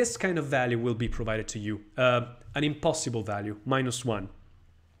 this kind of value will be provided to you, an impossible value, -1.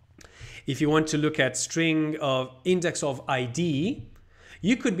 If you want to look at string of index of ID,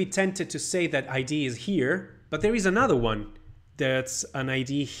 you could be tempted to say that ID is here, but there is another one that's an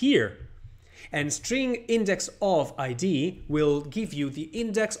ID here. And string index of ID will give you the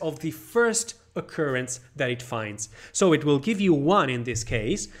index of the first occurrence that it finds. So it will give you 1 in this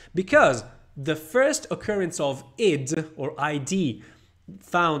case, because the first occurrence of id or ID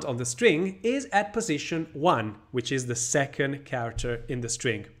found on the string is at position 1, which is the second character in the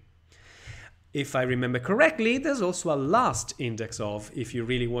string. If I remember correctly, there's also a last index of, if you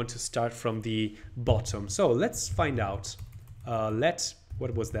really want to start from the bottom. So let's find out.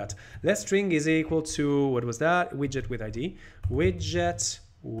 What was that? Let string is equal to, what was that? Widget with ID. Widget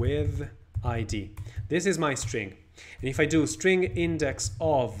with ID. This is my string. And if I do string index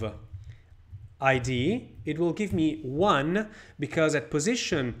of ID, it will give me 1, because at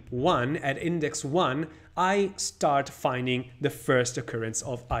position 1, at index 1, I start finding the first occurrence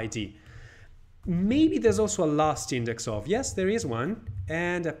of ID. Maybe there's also a last index of. Yes, there is one.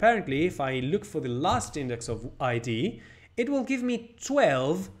 And apparently, if I look for the last index of ID, it will give me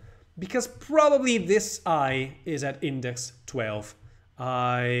 12, because probably this I is at index 12.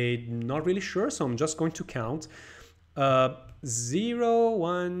 I'm not really sure, so I'm just going to count. 0,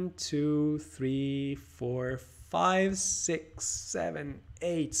 1, 2, 3, 4, 5, 6, 7,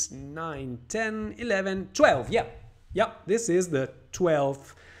 8, 9, 10, 11, 12. Yeah, this is the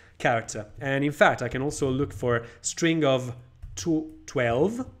 12th character. And in fact, I can also look for string of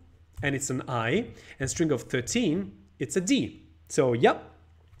 12, and it's an I, and string of 13, it's a D. So yep,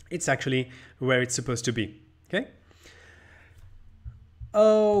 it's actually where it's supposed to be.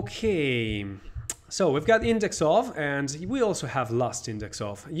 Okay, so we've got index of, and we also have last index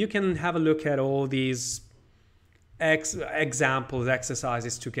of. You can have a look at all these examples,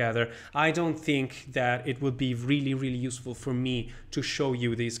 exercises together. I don't think that it would be really useful for me to show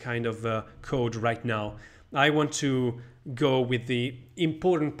you this kind of code right now. I want to go with the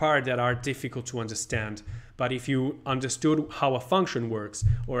important part that are difficult to understand. But if you understood how a function works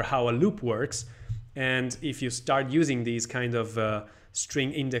or how a loop works, and if you start using these kind of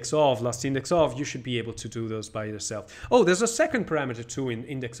string index of, last index of, you should be able to do those by yourself. Oh, there's a second parameter too in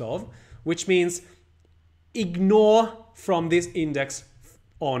index of, which means ignore from this index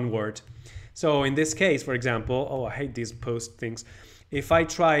onward. So in this case, for example, oh, I hate these post things. If I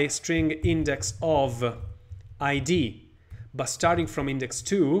try string index of ID, but starting from index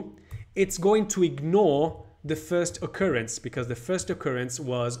 2, it's going to ignore the first occurrence, because the first occurrence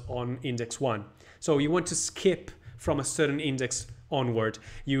was on index 1. So you want to skip from a certain index onward.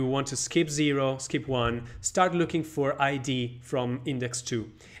 You want to skip 0, skip 1, start looking for ID from index 2.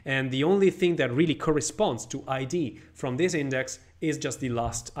 And the only thing that really corresponds to ID from this index is just the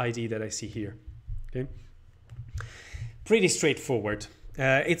last ID that I see here. Okay? Pretty straightforward.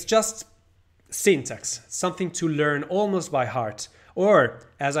 It's just syntax, something to learn almost by heart. Or,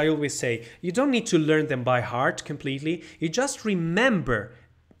 as I always say, you don't need to learn them by heart completely. You just remember,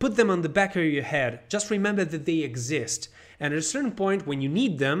 put them on the back of your head. Just remember that they exist. And at a certain point, when you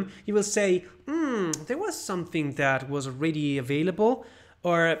need them, you will say, there was something that was already available.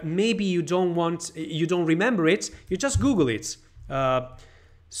 Or maybe you don't remember it, you just Google it.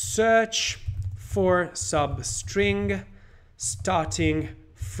 Search for substring starting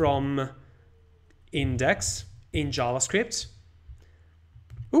from index in JavaScript.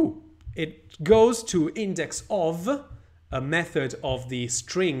 Ooh, it goes to index of, a method of the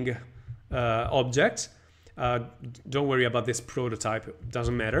string object. Don't worry about this prototype, it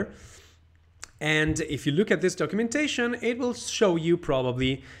doesn't matter. And if you look at this documentation, it will show you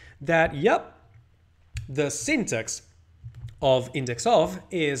probably that, yep, the syntax of index of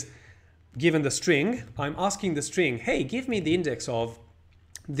is given the string. I'm asking the string, hey, give me the index of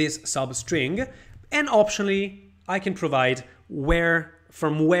this substring, and optionally, I can provide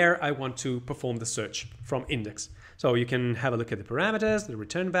from where I want to perform the search from index. So you can have a look at the parameters, the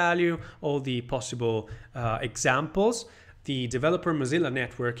return value, all the possible examples. The developer Mozilla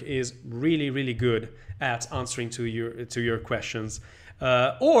network is really good at answering to your questions.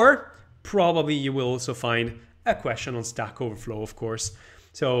 Or probably you will also find a question on Stack Overflow, of course.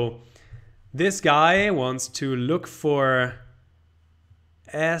 So This guy wants to look for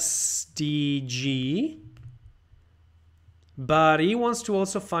SDG, but he wants to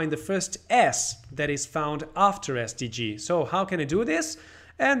also find the first S that is found after SDG. So how can I do this?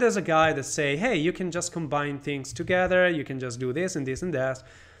 And there's a guy that say, hey, you can just combine things together. You can just do this and this and that.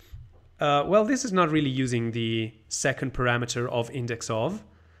 Well, this is not really using the second parameter of index of,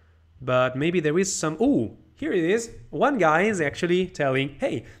 but maybe there is some, oh, here it is. One guy is actually telling,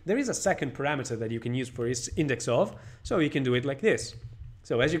 hey, there is a second parameter that you can use for its index of, so you can do it like this.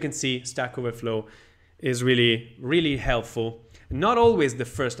 So as you can see, Stack Overflow is really, really helpful. Not always the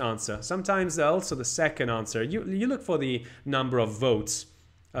first answer, sometimes also the second answer. You look for the number of votes.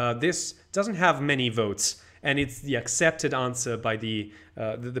 This doesn't have many votes, and it's the accepted answer by the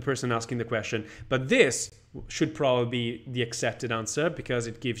person asking the question. But this should probably be the accepted answer because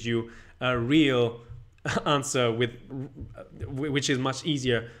it gives you a real answer which is much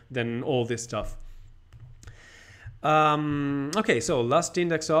easier than all this stuff. Okay, so last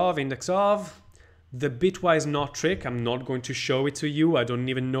index of. The bitwise not trick, I'm not going to show it to you. I don't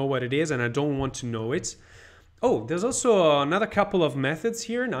even know what it is and I don't want to know it. Oh, there's also another couple of methods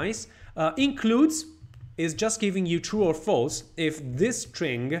here, nice. Includes is just giving you true or false if this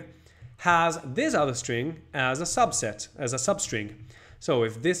string has this other string as a subset, as a substring. So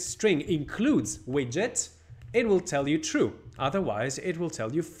if this string includes widget, it will tell you true. Otherwise, it will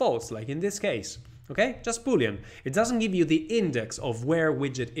tell you false, like in this case. Okay, just Boolean. It doesn't give you the index of where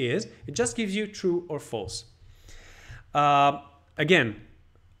widget is. It just gives you true or false. Again,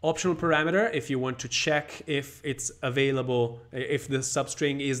 optional parameter if you want to check if it's available, if the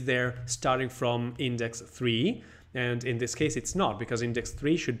substring is there starting from index 3. And in this case, it's not, because index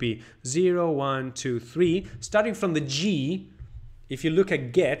 3 should be 0, 1, 2, 3. Starting from the G, if you look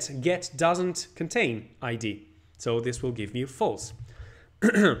at get doesn't contain ID. So this will give you false.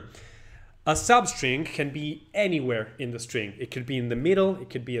 A substring can be anywhere in the string. It could be in the middle,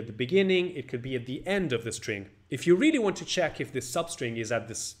 it could be at the beginning, it could be at the end of the string. If you really want to check if this substring is at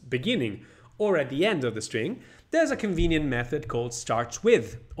the beginning or at the end of the string, there's a convenient method called starts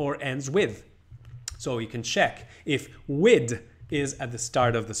with or ends with. So you can check if with is at the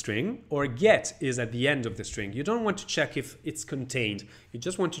start of the string or get is at the end of the string. You don't want to check if it's contained. You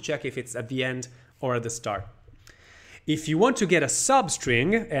just want to check if it's at the end or at the start. If you want to get a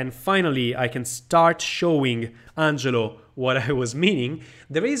substring, and finally I can start showing Angelo what I was meaning,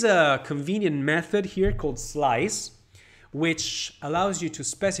 there is a convenient method here called slice, which allows you to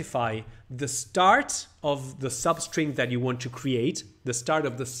specify the start of the substring that you want to create, the start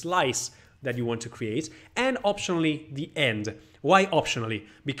of the slice that you want to create, and optionally the end. Why optionally?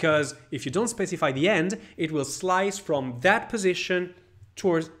 Because if you don't specify the end, it will slice from that position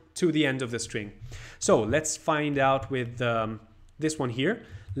to the end of the string. So let's find out with this one here.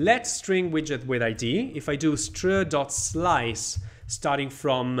 Let string widget with ID. If I do str.slice starting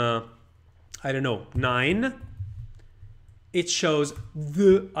from, I don't know, 9, it shows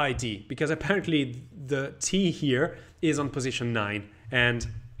the ID because apparently the T here is on position 9. And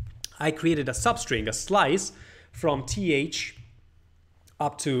I created a substring, a slice from TH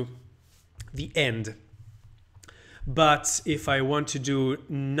up to the end. But if I want to do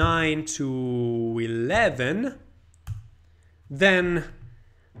 9 to 11, then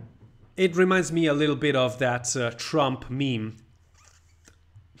it reminds me a little bit of that Trump meme.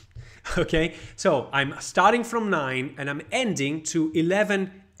 Okay, so I'm starting from 9 and I'm ending to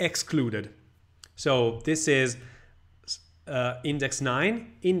 11 excluded. So this is index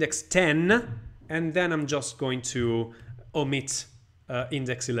 9, index 10, and then I'm just going to omit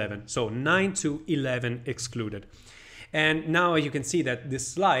index 11. So 9 to 11 excluded. And now you can see that this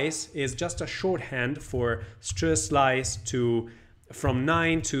slice is just a shorthand for str slice to from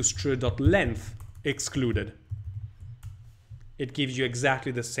 9 to str.length excluded. It gives you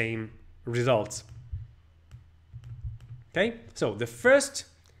exactly the same results. Okay, so the first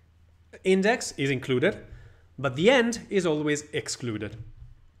index is included, but the end is always excluded.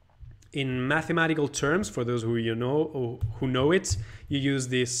 In mathematical terms, for those who who know it, you use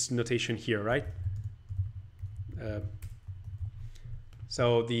this notation here, right?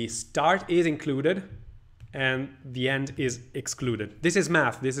 So the start is included and the end is excluded. This is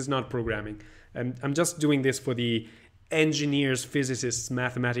math, this is not programming. And I'm just doing this for the engineers, physicists,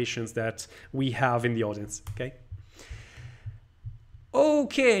 mathematicians that we have in the audience, okay?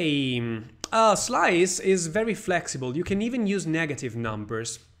 Okay, slice is very flexible. You can even use negative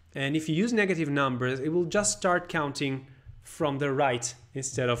numbers. And if you use negative numbers, it will just start counting from the right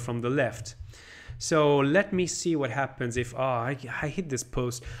instead of from the left. So let me see what happens if I hit this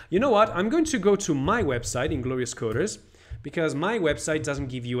post. You know what? I'm going to go to my website, Inglorious Coders, because my website doesn't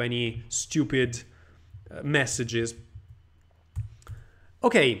give you any stupid messages.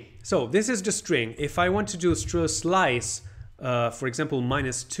 Okay, so this is the string. If I want to do slice, for example,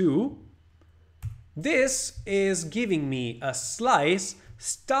 -2, this is giving me a slice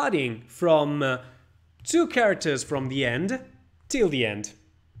starting from 2 characters from the end till the end.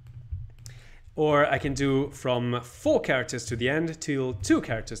 Or I can do from 4 characters to the end till 2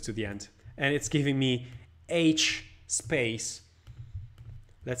 characters to the end. And it's giving me H space.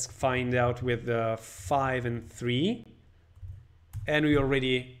 Let's find out with 5 and 3. And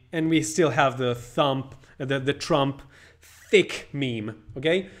we still have the the Trump thick meme,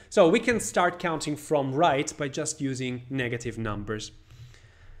 okay? So we can start counting from right by just using negative numbers.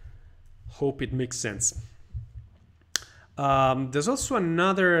 Hope it makes sense. There's also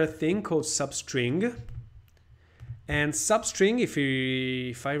another thing called substring. And substring,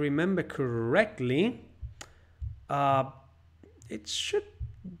 if I remember correctly, it should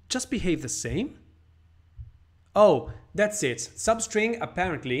just behave the same. Oh, that's it. Substring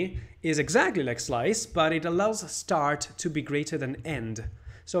apparently is exactly like slice, but it allows start to be greater than end.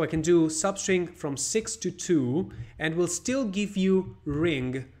 So I can do substring from 6 to 2 and will still give you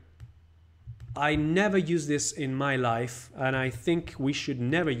ring. I never use this in my life, and I think we should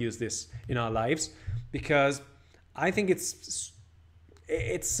never use this in our lives, because I think it's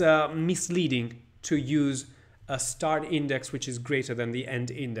misleading to use a start index which is greater than the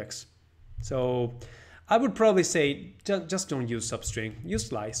end index. So I would probably say just don't use substring, use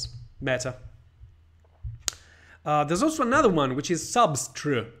slice, better. There's also another one which is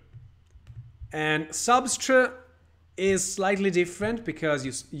substr. And substr is slightly different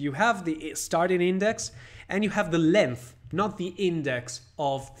because you have the starting index and you have the length, not the index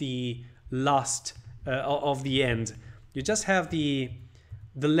of the last of the end. You just have the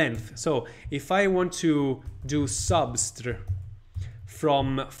length. So if I want to do substr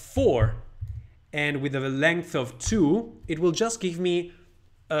from 4 and with a length of 2, it will just give me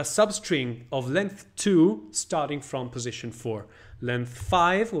a substring of length 2 starting from position 4. Length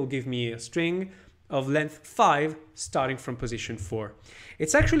 5 will give me a string of length 5 starting from position 4.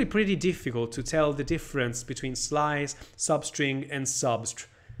 It's actually pretty difficult to tell the difference between slice, substring, and substr.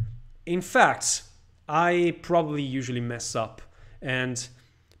 In fact, I probably usually mess up, and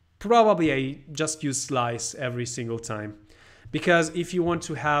probably I just use slice every single time. Because if you want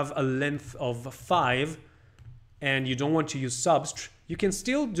to have a length of 5 and you don't want to use substr, you can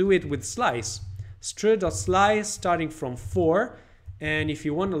still do it with slice. Str.slice starting from 4, and if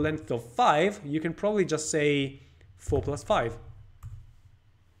you want a length of 5, you can probably just say 4 plus 5.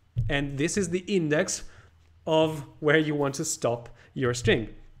 And this is the index of where you want to stop your string.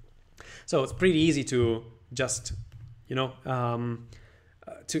 So it's pretty easy to just, you know,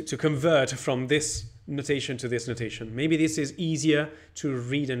 to convert from this notation to this notation. Maybe this is easier to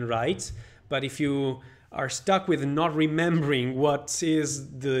read and write, but if you are stuck with not remembering what is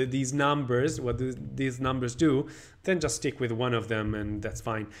these numbers do, then just stick with one of them and that's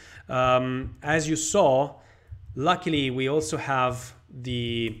fine. As you saw, luckily we also have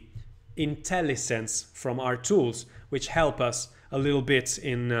the IntelliSense from our tools, which help us a little bit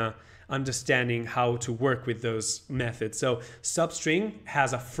in understanding how to work with those methods. So substring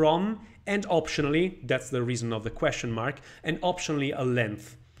has a from, and optionally, that's the reason of the question mark, and optionally a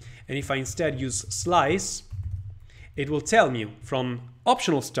length. And if I instead use slice, it will tell me from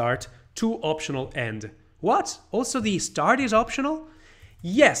optional start to optional end. What? Also the start is optional?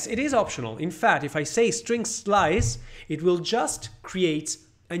 Yes, it is optional. In fact, if I say string slice, it will just create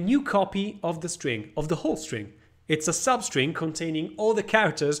a new copy of the string, of the whole string. It's a substring containing all the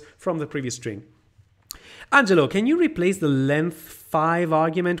characters from the previous string. Angelo, can you replace the length 5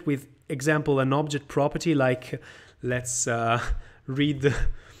 argument with example an object property like, let's read the...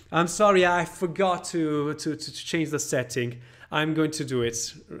 I'm sorry, I forgot to change the setting. I'm going to do it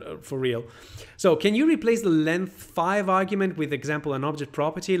for real. So can you replace the length 5 argument with example an object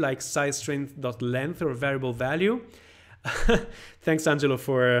property like sizeString.length or variable value? Thanks, Angelo,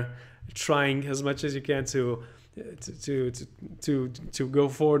 for trying as much as you can to go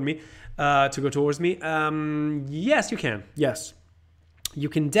forward me, to go towards me. Yes, you can. Yes, you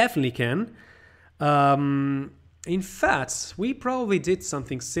can, definitely can. In fact, we probably did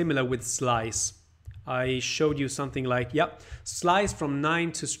something similar with slice. I showed you something like, yeah, slice from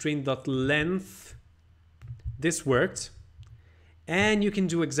 9 to string.length. This worked. And you can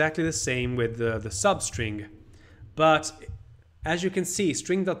do exactly the same with the substring. But as you can see,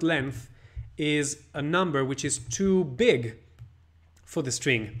 string.length is a number which is too big for the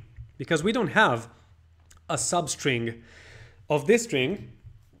string, because we don't have a substring of this string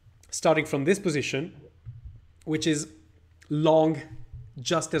starting from this position, which is long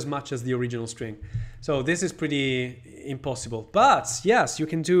just as much as the original string. So this is pretty impossible. But yes, you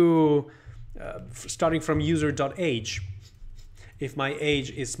can do starting from user.age if my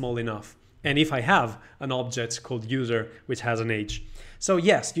age is small enough. And if I have an object called user which has an age. So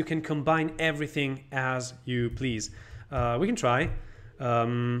yes, you can combine everything as you please. We can try.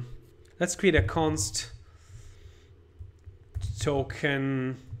 Let's create a const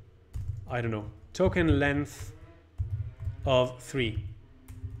token, I don't know, token length of 3.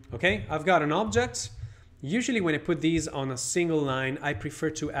 Okay, I've got an object. Usually when I put these on a single line, I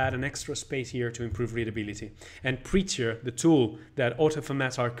prefer to add an extra space here to improve readability. And Prettier, the tool that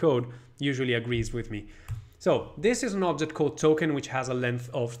auto-formats our code, usually agrees with me. So this is an object called token which has a length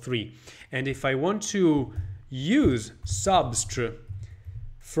of 3. And if I want to use substr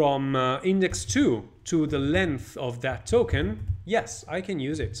from index 2 to the length of that token, yes, I can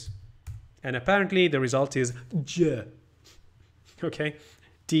use it. And apparently the result is j. Okay,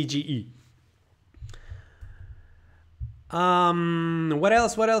 TGE. What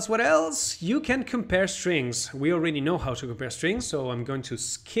else? You can compare strings. We already know how to compare strings, so I'm going to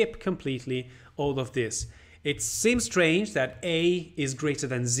skip completely all of this. It seems strange that A is greater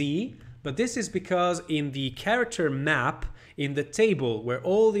than Z, but this is because in the character map, in the table where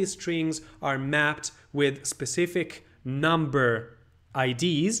all these strings are mapped with specific number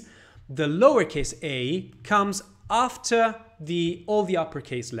IDs, the lowercase a comes after all the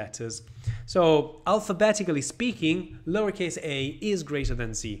uppercase letters. So alphabetically speaking, lowercase a is greater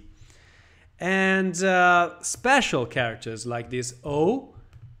than Z. And special characters like this O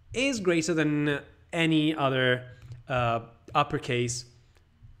is greater than any other uppercase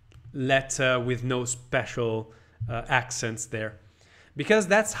letter with no special accents there, because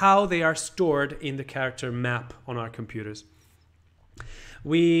that's how they are stored in the character map on our computers.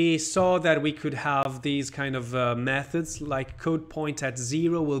 We saw that we could have these kind of methods, like code point at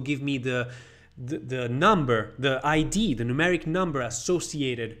 0 will give me the number, the ID, the numeric number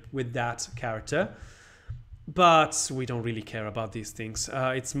associated with that character. But we don't really care about these things.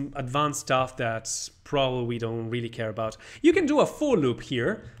 It's advanced stuff that probably we don't really care about. You can do a for loop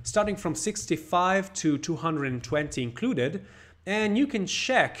here, starting from 65 to 220 included, and you can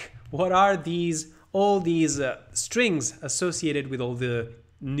check what are all these strings associated with all the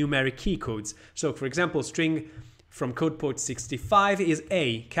numeric key codes. So for example, string from code port 65 is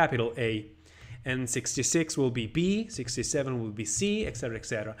A, capital A. And 66 will be B, 67 will be C, etc.,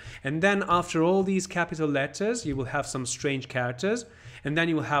 etc. And then after all these capital letters, you will have some strange characters, and then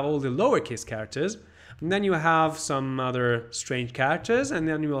you will have all the lowercase characters, and then you have some other strange characters, and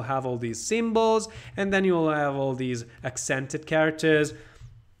then you will have all these symbols, and then you will have all these accented characters.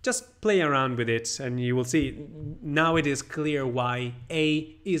 Just play around with it, and you will see now it is clear why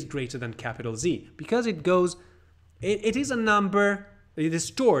A is greater than capital Z, because it is a number. It is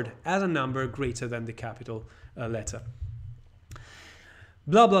stored as a number greater than the capital letter.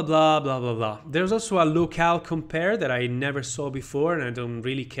 Blah, blah, blah, blah, blah, blah. There's also a locale compare that I never saw before, and I don't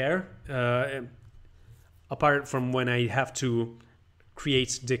really care, apart from when I have to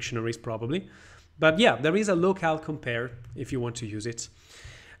create dictionaries probably. But yeah, there is a locale compare if you want to use it.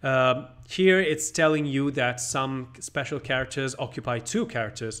 Here it's telling you that some special characters occupy 2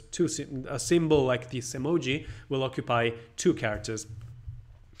 characters. A symbol like this emoji will occupy 2 characters.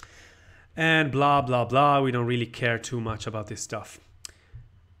 And blah, blah, blah. We don't really care too much about this stuff.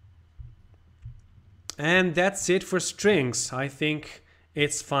 And that's it for strings. I think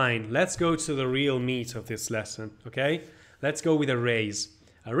it's fine. Let's go to the real meat of this lesson, okay? Let's go with arrays.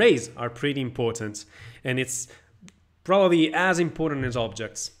 Arrays are pretty important, and it's probably as important as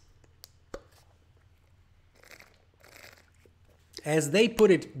objects. As they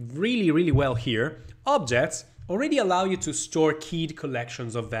put it really, really well here, objects already allow you to store keyed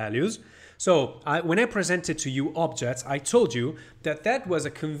collections of values. So when I presented to you objects, I told you that that was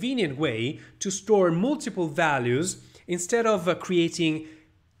a convenient way to store multiple values instead of creating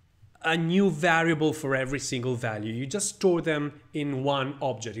a new variable for every single value. You just store them in one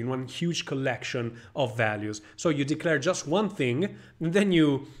object, in one huge collection of values. So you declare just one thing, and then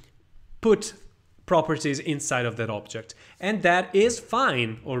you put properties inside of that object. And that is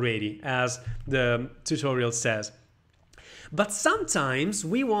fine already, as the tutorial says. But sometimes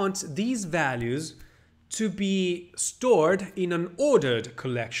we want these values to be stored in an ordered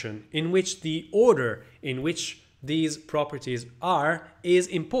collection, in which the order in which these properties are is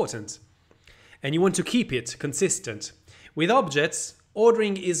important, and you want to keep it consistent. With objects,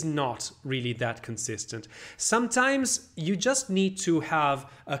 ordering is not really that consistent. Sometimes you just need to have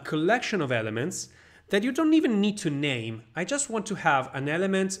a collection of elements that you don't even need to name. I just want to have an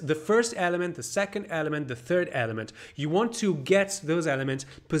element, the first element, the second element, the third element. You want to get those elements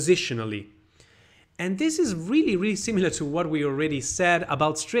positionally. And this is really, really similar to what we already said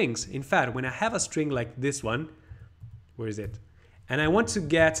about strings. In fact, when I have a string like this one, where is it? And I want to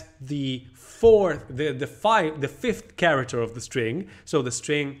get the fifth character of the string. So the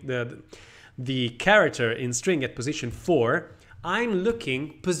string, the character in string at position 4, I'm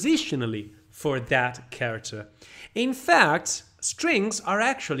looking positionally for that character. In fact, strings are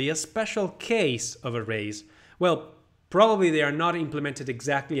actually a special case of arrays. Well, probably they are not implemented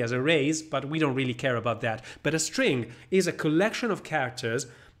exactly as arrays, but we don't really care about that. But a string is a collection of characters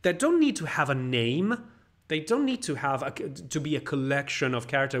that don't need to have a name. They don't need to be a collection of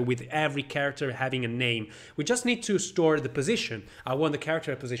characters with every character having a name. We just need to store the position. I want the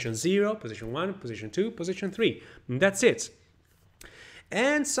character at position 0, position 1, position 2, position 3. And that's it.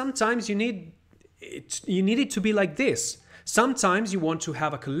 And sometimes you need it to be like this. Sometimes you want to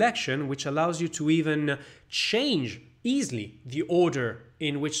have a collection which allows you to even change easily the order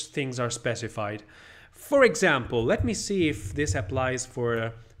in which things are specified. For example, let me see if this applies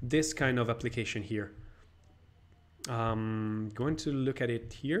for this kind of application here. I'm going to look at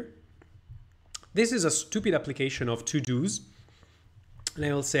it here. This is a stupid application of to-dos. And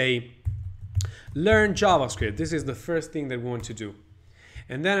I will say, learn JavaScript. This is the first thing that we want to do.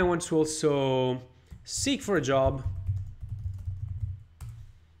 And then I want to also seek for a job.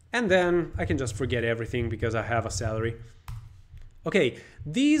 And then I can just forget everything because I have a salary. Okay,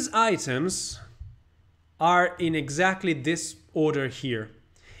 these items are in exactly this order here.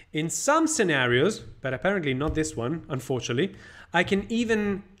 In some scenarios, but apparently not this one, unfortunately, I can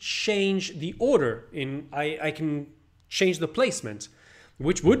even change the order. I can change the placement,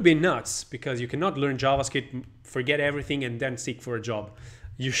 which would be nuts because you cannot learn JavaScript, forget everything, and then seek for a job.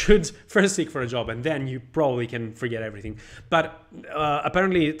 You should first seek for a job and then you probably can forget everything. But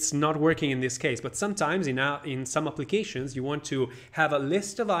apparently it's not working in this case. But sometimes in some applications, you want to have a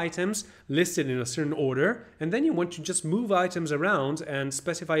list of items listed in a certain order, and then you want to just move items around and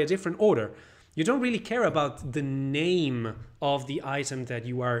specify a different order. You don't really care about the name of the item that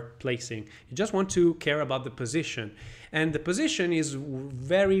you are placing. You just want to care about the position. And the position is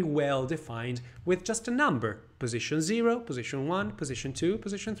very well defined with just a number. Position 0, position 1, position 2,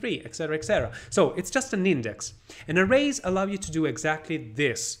 position 3, etc., etc. So it's just an index. And arrays allow you to do exactly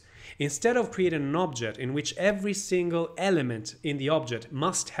this. Instead of creating an object in which every single element in the object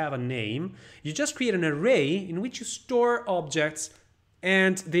must have a name, you just create an array in which you store objects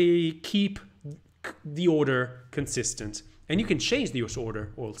and they keep the order consistent. And you can change the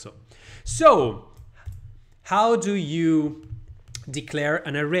order also. So, how do you declare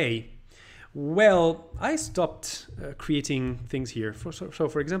an array? Well, I stopped creating things here. So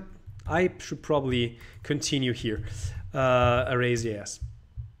for example, I should probably continue here. Arrays, yes.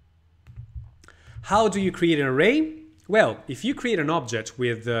 How do you create an array? Well, if you create an object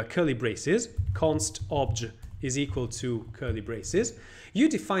with curly braces, const obj is equal to curly braces, you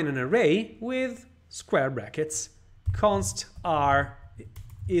define an array with square brackets. Const r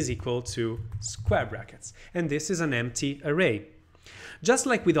is equal to square brackets. And this is an empty array. Just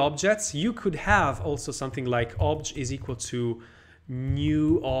like with objects, you could have also something like obj is equal to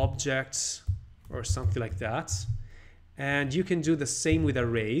new objects or something like that. And you can do the same with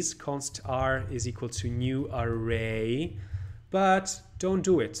arrays. Const r is equal to new array. But don't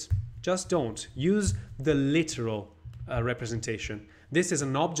do it. Just don't. Use the literal representation. This is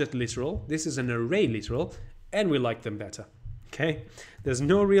an object literal. This is an array literal. And we like them better. Okay? There's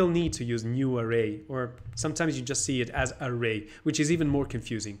no real need to use new array, or sometimes you just see it as array, which is even more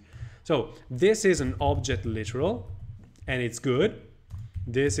confusing. So this is an object literal, and it's good.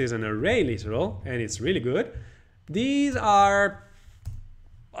 This is an array literal, and it's really good. These are,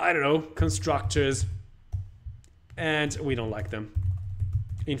 I don't know, constructors, and we don't like them.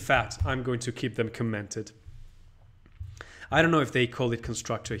 In fact, I'm going to keep them commented. I don't know if they call it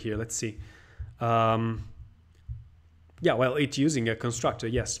constructor here. Let's see. Yeah, well, it's using a constructor,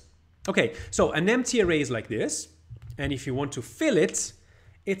 yes. Okay, so an empty array is like this. And if you want to fill it,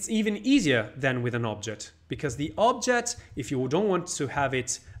 it's even easier than with an object. Because the object, if you don't want to have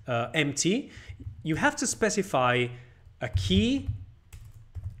it empty, you have to specify a key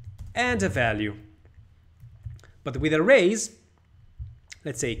and a value. But with arrays,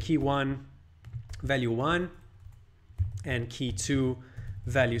 let's say key 1, value 1, and key 2,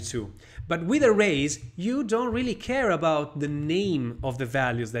 value 2. But with arrays, you don't really care about the name of the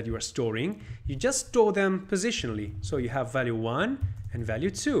values that you are storing. You just store them positionally. So you have value 1 and value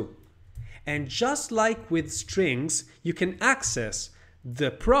 2. And just like with strings, you can access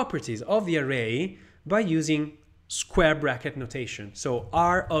the properties of the array by using square bracket notation. So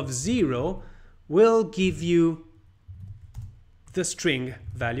r of 0 will give you the string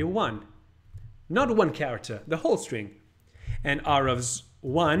value 1. Not one character, the whole string. And r of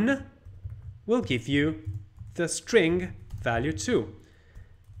 1 will give you the string value 2.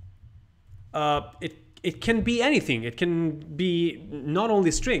 It can be anything. It can be not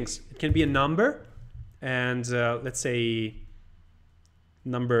only strings. It can be a number, and let's say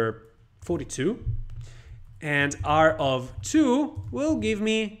number 42. And r of 2 will give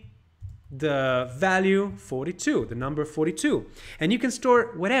me the value 42, the number 42. And you can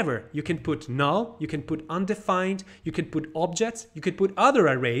store whatever. You can put null, you can put undefined, you can put objects, you can put other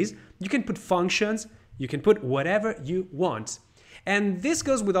arrays, you can put functions, you can put whatever you want. And this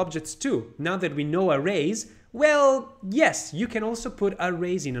goes with objects too. Now that we know arrays, well, yes, you can also put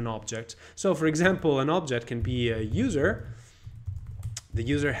arrays in an object. So for example, an object can be a user. The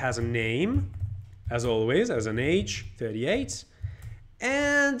user has a name, as always, as an age, 38.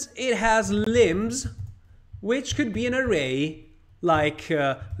 And it has limbs, which could be an array like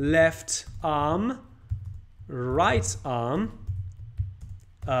left arm, right arm,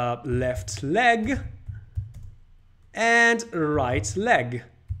 left leg, and right leg.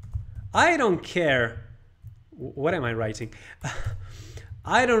 I don't care. What am I writing?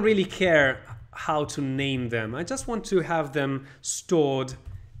 I don't really care how to name them. I just want to have them stored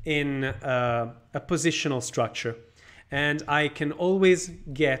in a positional structure. And I can always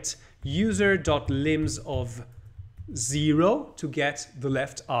get user.limbs of 0 to get the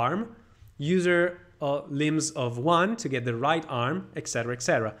left arm, user limbs of 1 to get the right arm, etc.,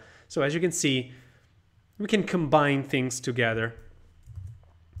 etc. So as you can see, we can combine things together.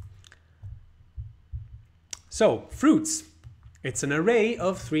 So fruits. It's an array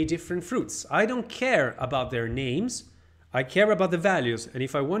of 3 different fruits. I don't care about their names. I care about the values, and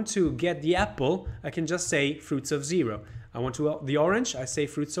if I want to get the apple, I can just say fruits of 0. I want the orange, I say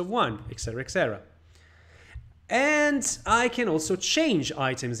fruits of 1, etc., etc. And I can also change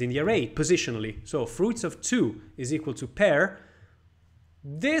items in the array positionally. So fruits of 2 is equal to pear.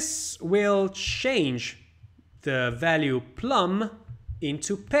 This will change the value plum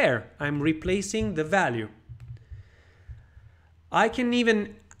into pear. I'm replacing the value. I can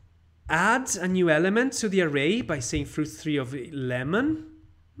even add a new element to the array by saying fruit 3 of lemon.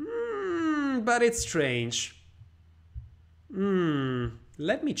 But it's strange.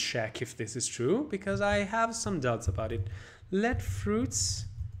 Let me check if this is true, because I have some doubts about it. Let fruits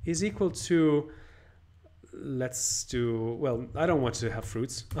is equal to, let's do, well, I don't want to have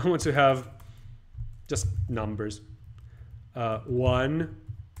fruits. I want to have just numbers. 1,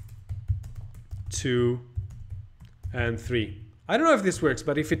 2, and 3. I don't know if this works,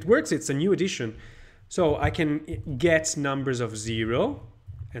 but if it works, it's a new addition. So I can get numbers of 0,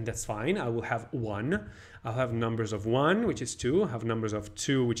 and that's fine. I will have 1. I'll have numbers of 1, which is 2. I'll have numbers of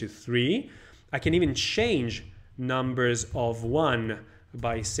 2, which is 3. I can even change numbers of 1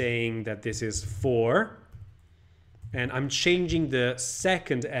 by saying that this is 4. And I'm changing the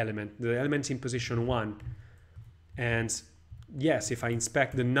second element, the element in position 1. And yes, if I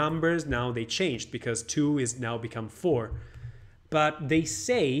inspect the numbers, now they changed because 2 is now become 4. But they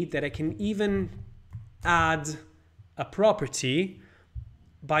say that I can even add a property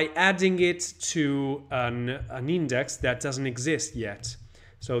by adding it to an index that doesn't exist yet.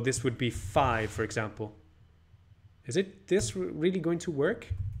 So this would be 5, for example. Is this really going to work?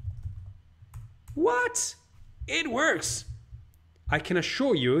 What? It works! I can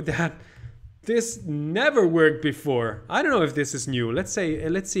assure you that this never worked before. I don't know if this is new. Let's see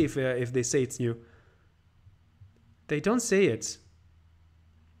if they say it's new. They don't say it.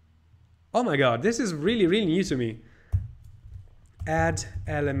 Oh my god, this is really, really new to me. Add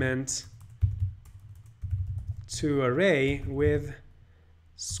element to array with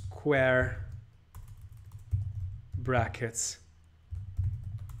square brackets.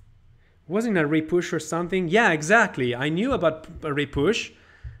 Wasn't an array push or something? Yeah, exactly. I knew about array push,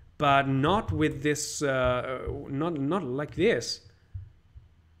 but not with this, not like this.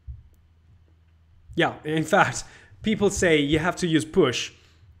 Yeah, in fact, people say you have to use push.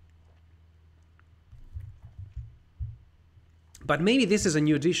 But maybe this is a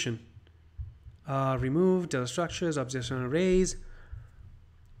new addition. Remove data structures, objects and arrays.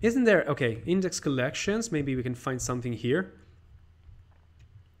 Isn't there, okay, index collections. Maybe we can find something here.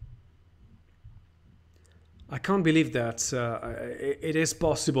 I can't believe that it is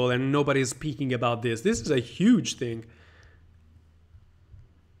possible and nobody is speaking about this. This is a huge thing.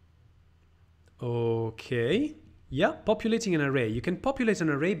 Okay, Yeah, populating an array. You can populate an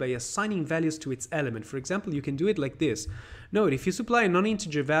array by assigning values to its element. For example, you can do it like this. Note, if you supply a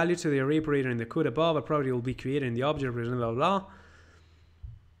non-integer value to the array operator in the code above, a property will be created in the object, blah, blah, blah.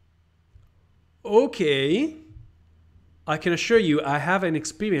 Okay. I can assure you I have an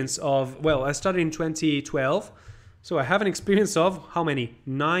experience of, well, I started in 2012. So I have an experience of how many?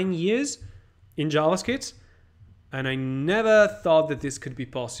 9 years in JavaScript. And I never thought that this could be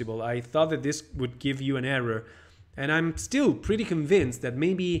possible. I thought that this would give you an error. And I'm still pretty convinced that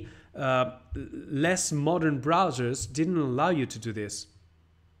maybe less modern browsers didn't allow you to do this.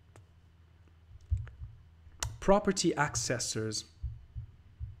 Property accessors.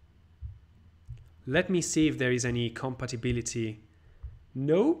 Let me see if there is any compatibility.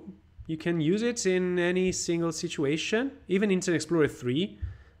 No, you can use it in any single situation, even Internet Explorer 3.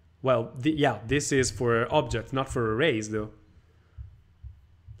 Well, yeah, this is for objects, not for arrays, though.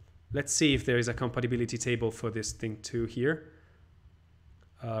 Let's see if there is a compatibility table for this thing too here.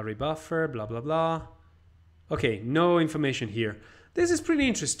 Array buffer, blah, blah, blah. Okay, no information here. This is pretty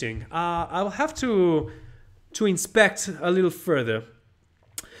interesting. I'll have to inspect a little further.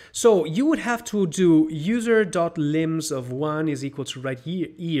 So you would have to do user.limbs of 1 is equal to right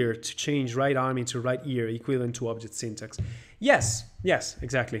ear to change right arm into right ear, equivalent to object syntax. Yes,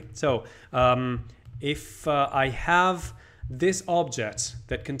 exactly. So if I have this object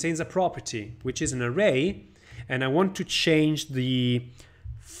that contains a property, which is an array, and I want to change the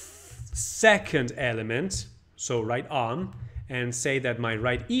second element, so right arm, and say that my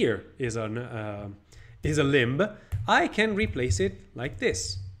right ear is a limb, I can replace it like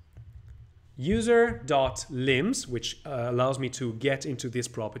this. User.limbs, which allows me to get into this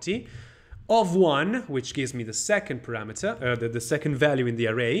property, of 1, which gives me the second parameter, the second value in the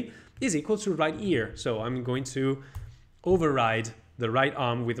array, is equal to right ear. So I'm going to override the right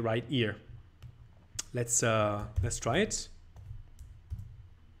arm with right ear. Let's try it.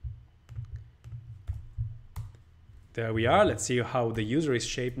 There we are. Let's see how the user is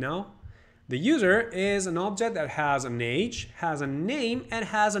shaped now. The user is an object that has an age, has a name, and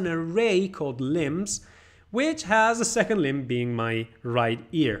has an array called limbs, which has a second limb being my right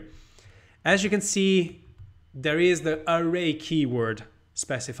ear. As you can see, there is the array keyword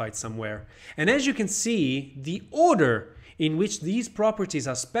specified somewhere. And as you can see, the order in which these properties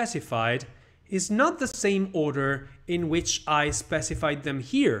are specified is not the same order in which I specified them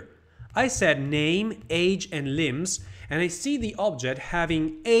here. I said name, age, and limbs, and I see the object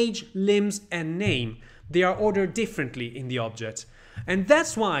having age, limbs, and name. They are ordered differently in the object. And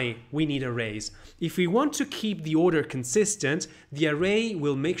that's why we need arrays. If we want to keep the order consistent, the array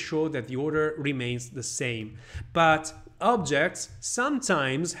will make sure that the order remains the same. But objects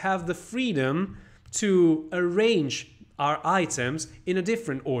sometimes have the freedom to arrange our items in a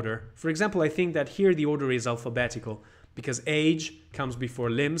different order. For example, I think that here the order is alphabetical because age comes before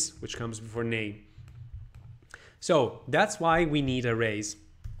limbs, which comes before name. So that's why we need arrays.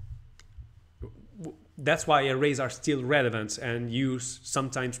 That's why arrays are still relevant and you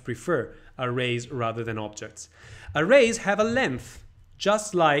sometimes prefer arrays rather than objects. Arrays have a length,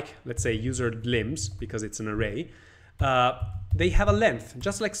 just like, let's say, user limbs, because it's an array. They have a length,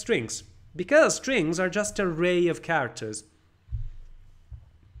 just like strings, because strings are just an array of characters.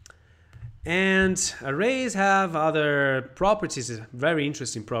 And arrays have other properties, very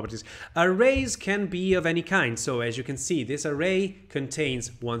interesting properties. Arrays can be of any kind. So as you can see, this array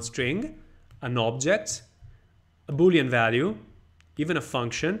contains one string, an object, a Boolean value, even a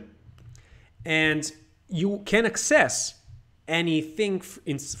function, and you can access anything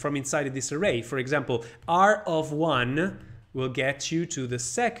from inside of this array. For example, r of 1 will get you to the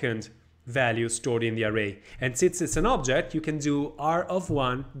second value stored in the array. And since it's an object, you can do r of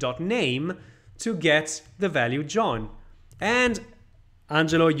 1.name to get the value John. And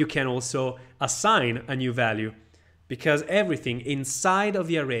Angelo, you can also assign a new value, because everything inside of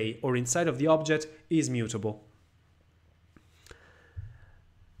the array or inside of the object is mutable.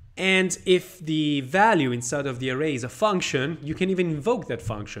 And if the value inside of the array is a function, you can even invoke that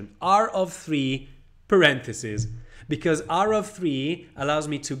function, r of 3 parentheses, because r of 3 allows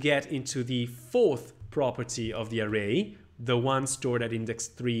me to get into the fourth property of the array, the one stored at index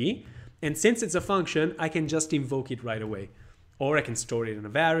 3. And since it's a function, I can just invoke it right away. Or I can store it in a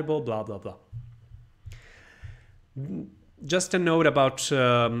variable, blah, blah, blah. Just a note about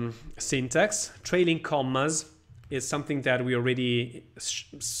syntax. Trailing commas is something that we already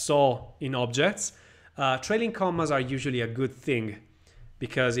saw in objects. Trailing commas are usually a good thing,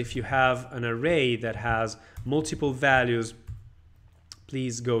 because if you have an array that has multiple values,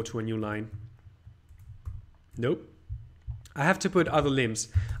 please go to a new line. Nope. I have to put other limbs.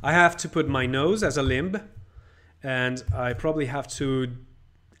 I have to put my nose as a limb, and I probably have to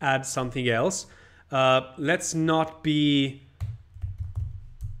add something else. Let's not be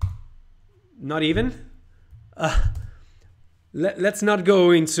not even. Let's not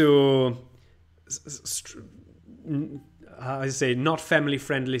go into how I say not family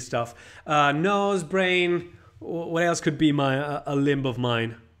friendly stuff. Nose, brain. What else could be a limb of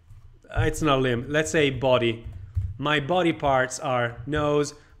mine? It's not a limb. Let's say body. My body parts are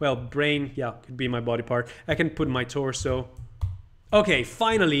nose. Well, brain, yeah, could be my body part. I can put my torso. Okay,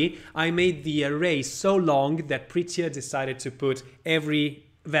 finally, I made the array so long that Prettier decided to put every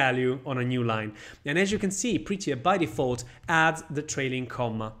value on a new line. And as you can see, Prettier by default adds the trailing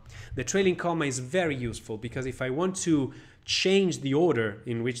comma. The trailing comma is very useful because if I want to change the order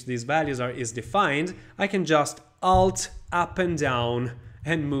in which these values is defined, I can just Alt up and down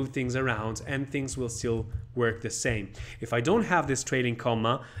and move things around and things will still work the same. If I don't have this trailing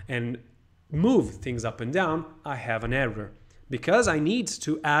comma and move things up and down, I have an error because I need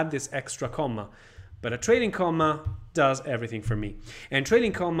to add this extra comma. But a trailing comma does everything for me. And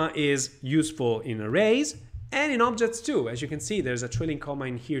trailing comma is useful in arrays and in objects too. As you can see, there's a trailing comma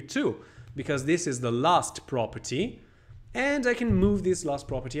in here too, because this is the last property. And I can move this last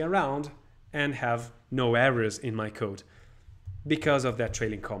property around and have no errors in my code because of that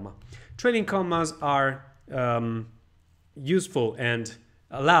trailing comma. Trailing commas are useful and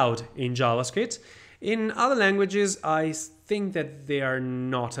allowed in JavaScript. In other languages, I think that they are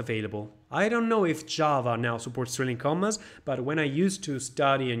not available. I don't know if Java now supports trailing commas, but when I used to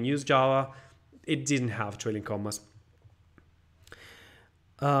study and use Java, it didn't have trailing commas.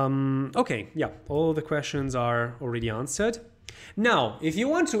 Okay, yeah, all the questions are already answered. Now, if you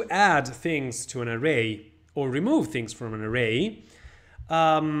want to add things to an array or remove things from an array,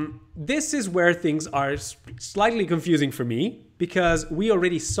 this is where things are slightly confusing for me, because we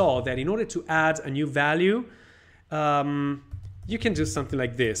already saw that in order to add a new value, you can do something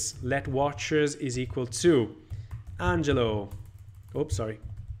like this. Let watchers is equal to Angelo. Oops, sorry.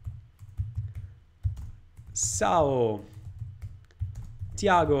 Sao.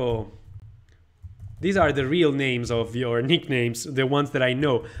 Tiago. These are the real names of your nicknames, the ones that I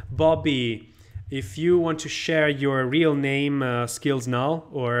know. Bobby. If you want to share your real name, skills null,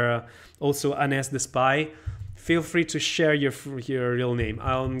 or also Anes the Spy, feel free to share your real name.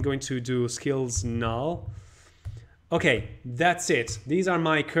 I'm going to do skills null. Okay, that's it. These are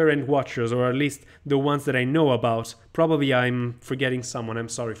my current watchers, or at least the ones that I know about. Probably I'm forgetting someone, I'm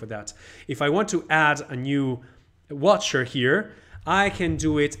sorry for that. If I want to add a new watcher here, I can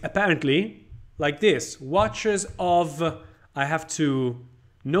do it apparently like this. Watchers of, I have to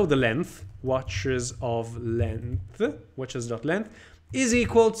know the length, watchers of length, watchers.length is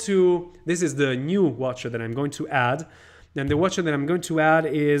equal to, this is the new watcher that I'm going to add. And the watcher that I'm going to add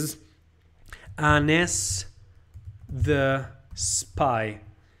is Anes the Spy.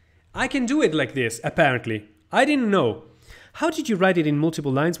 I can do it like this, apparently. I didn't know. How did you write it in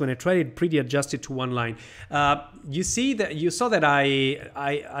multiple lines when I tried it pretty adjusted to one line? You saw that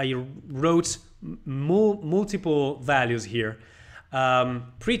I wrote multiple values here.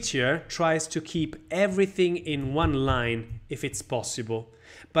 Prettier tries to keep everything in one line if it's possible.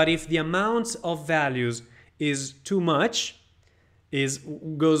 But if the amount of values is too much,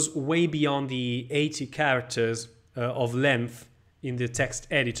 goes way beyond the 80 characters of length in the text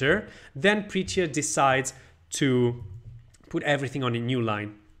editor, then Prettier decides to put everything on a new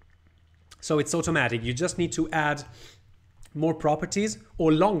line. So it's automatic. You just need to add more properties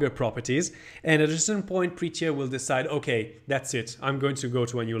or longer properties, and at a certain point Prettier will decide, okay, that's it, I'm going to go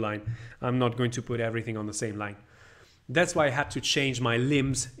to a new line. I'm not going to put everything on the same line. That's why I had to change my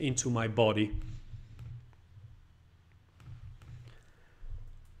limbs into my body.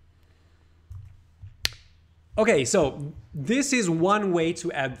 Okay, so this is one way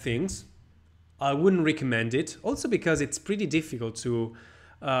to add things. I wouldn't recommend it, also because it's pretty difficult to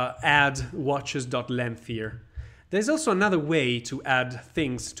add watchers.length here. There's also another way to add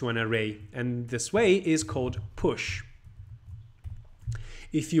things to an array, and this way is called push.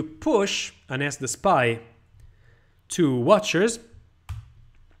 If you push Anes the Spy to watchers,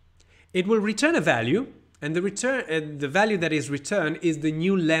 it will return a value, and the value that is returned is the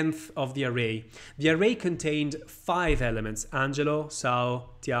new length of the array. The array contained 5 elements: Angelo, Sao,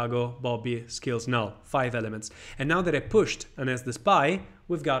 Tiago, Bobby, skills null, 5 elements. And now that I pushed Anes the Spy,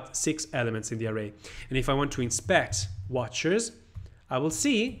 we've got 6 elements in the array. And if I want to inspect watchers, I will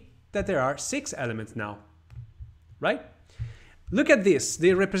see that there are 6 elements now, right? Look at this.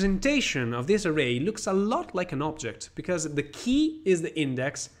 The representation of this array looks a lot like an object because the key is the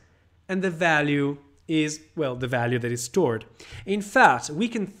index and the value is, well, the value that is stored. In fact, we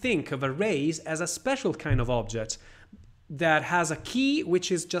can think of arrays as a special kind of object that has a key,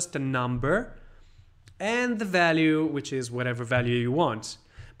 which is just a number, and the value, which is whatever value you want.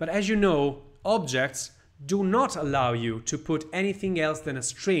 But as you know, objects do not allow you to put anything else than a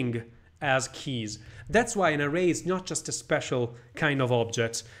string as keys. That's why an array is not just a special kind of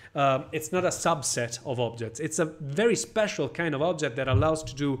object. It's not a subset of objects. It's a very special kind of object that allows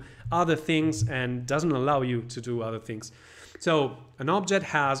to do other things and doesn't allow you to do other things. So an object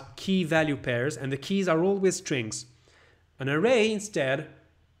has key value pairs, and the keys are always strings. An array instead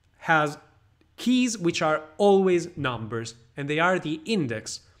has keys which are always numbers, and they are the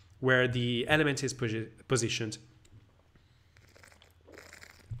index where the element is positioned.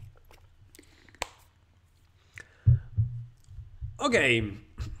 Okay,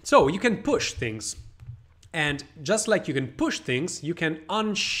 so you can push things, and just like you can push things, you can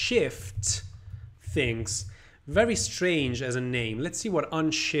unshift things. Very strange as a name. Let's see what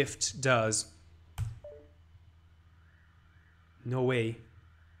unshift does. No way.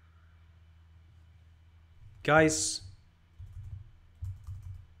 Guys,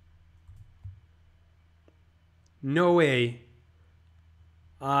 no way.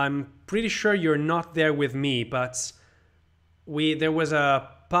 I'm pretty sure you're not there with me, but there was a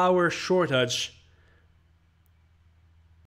power shortage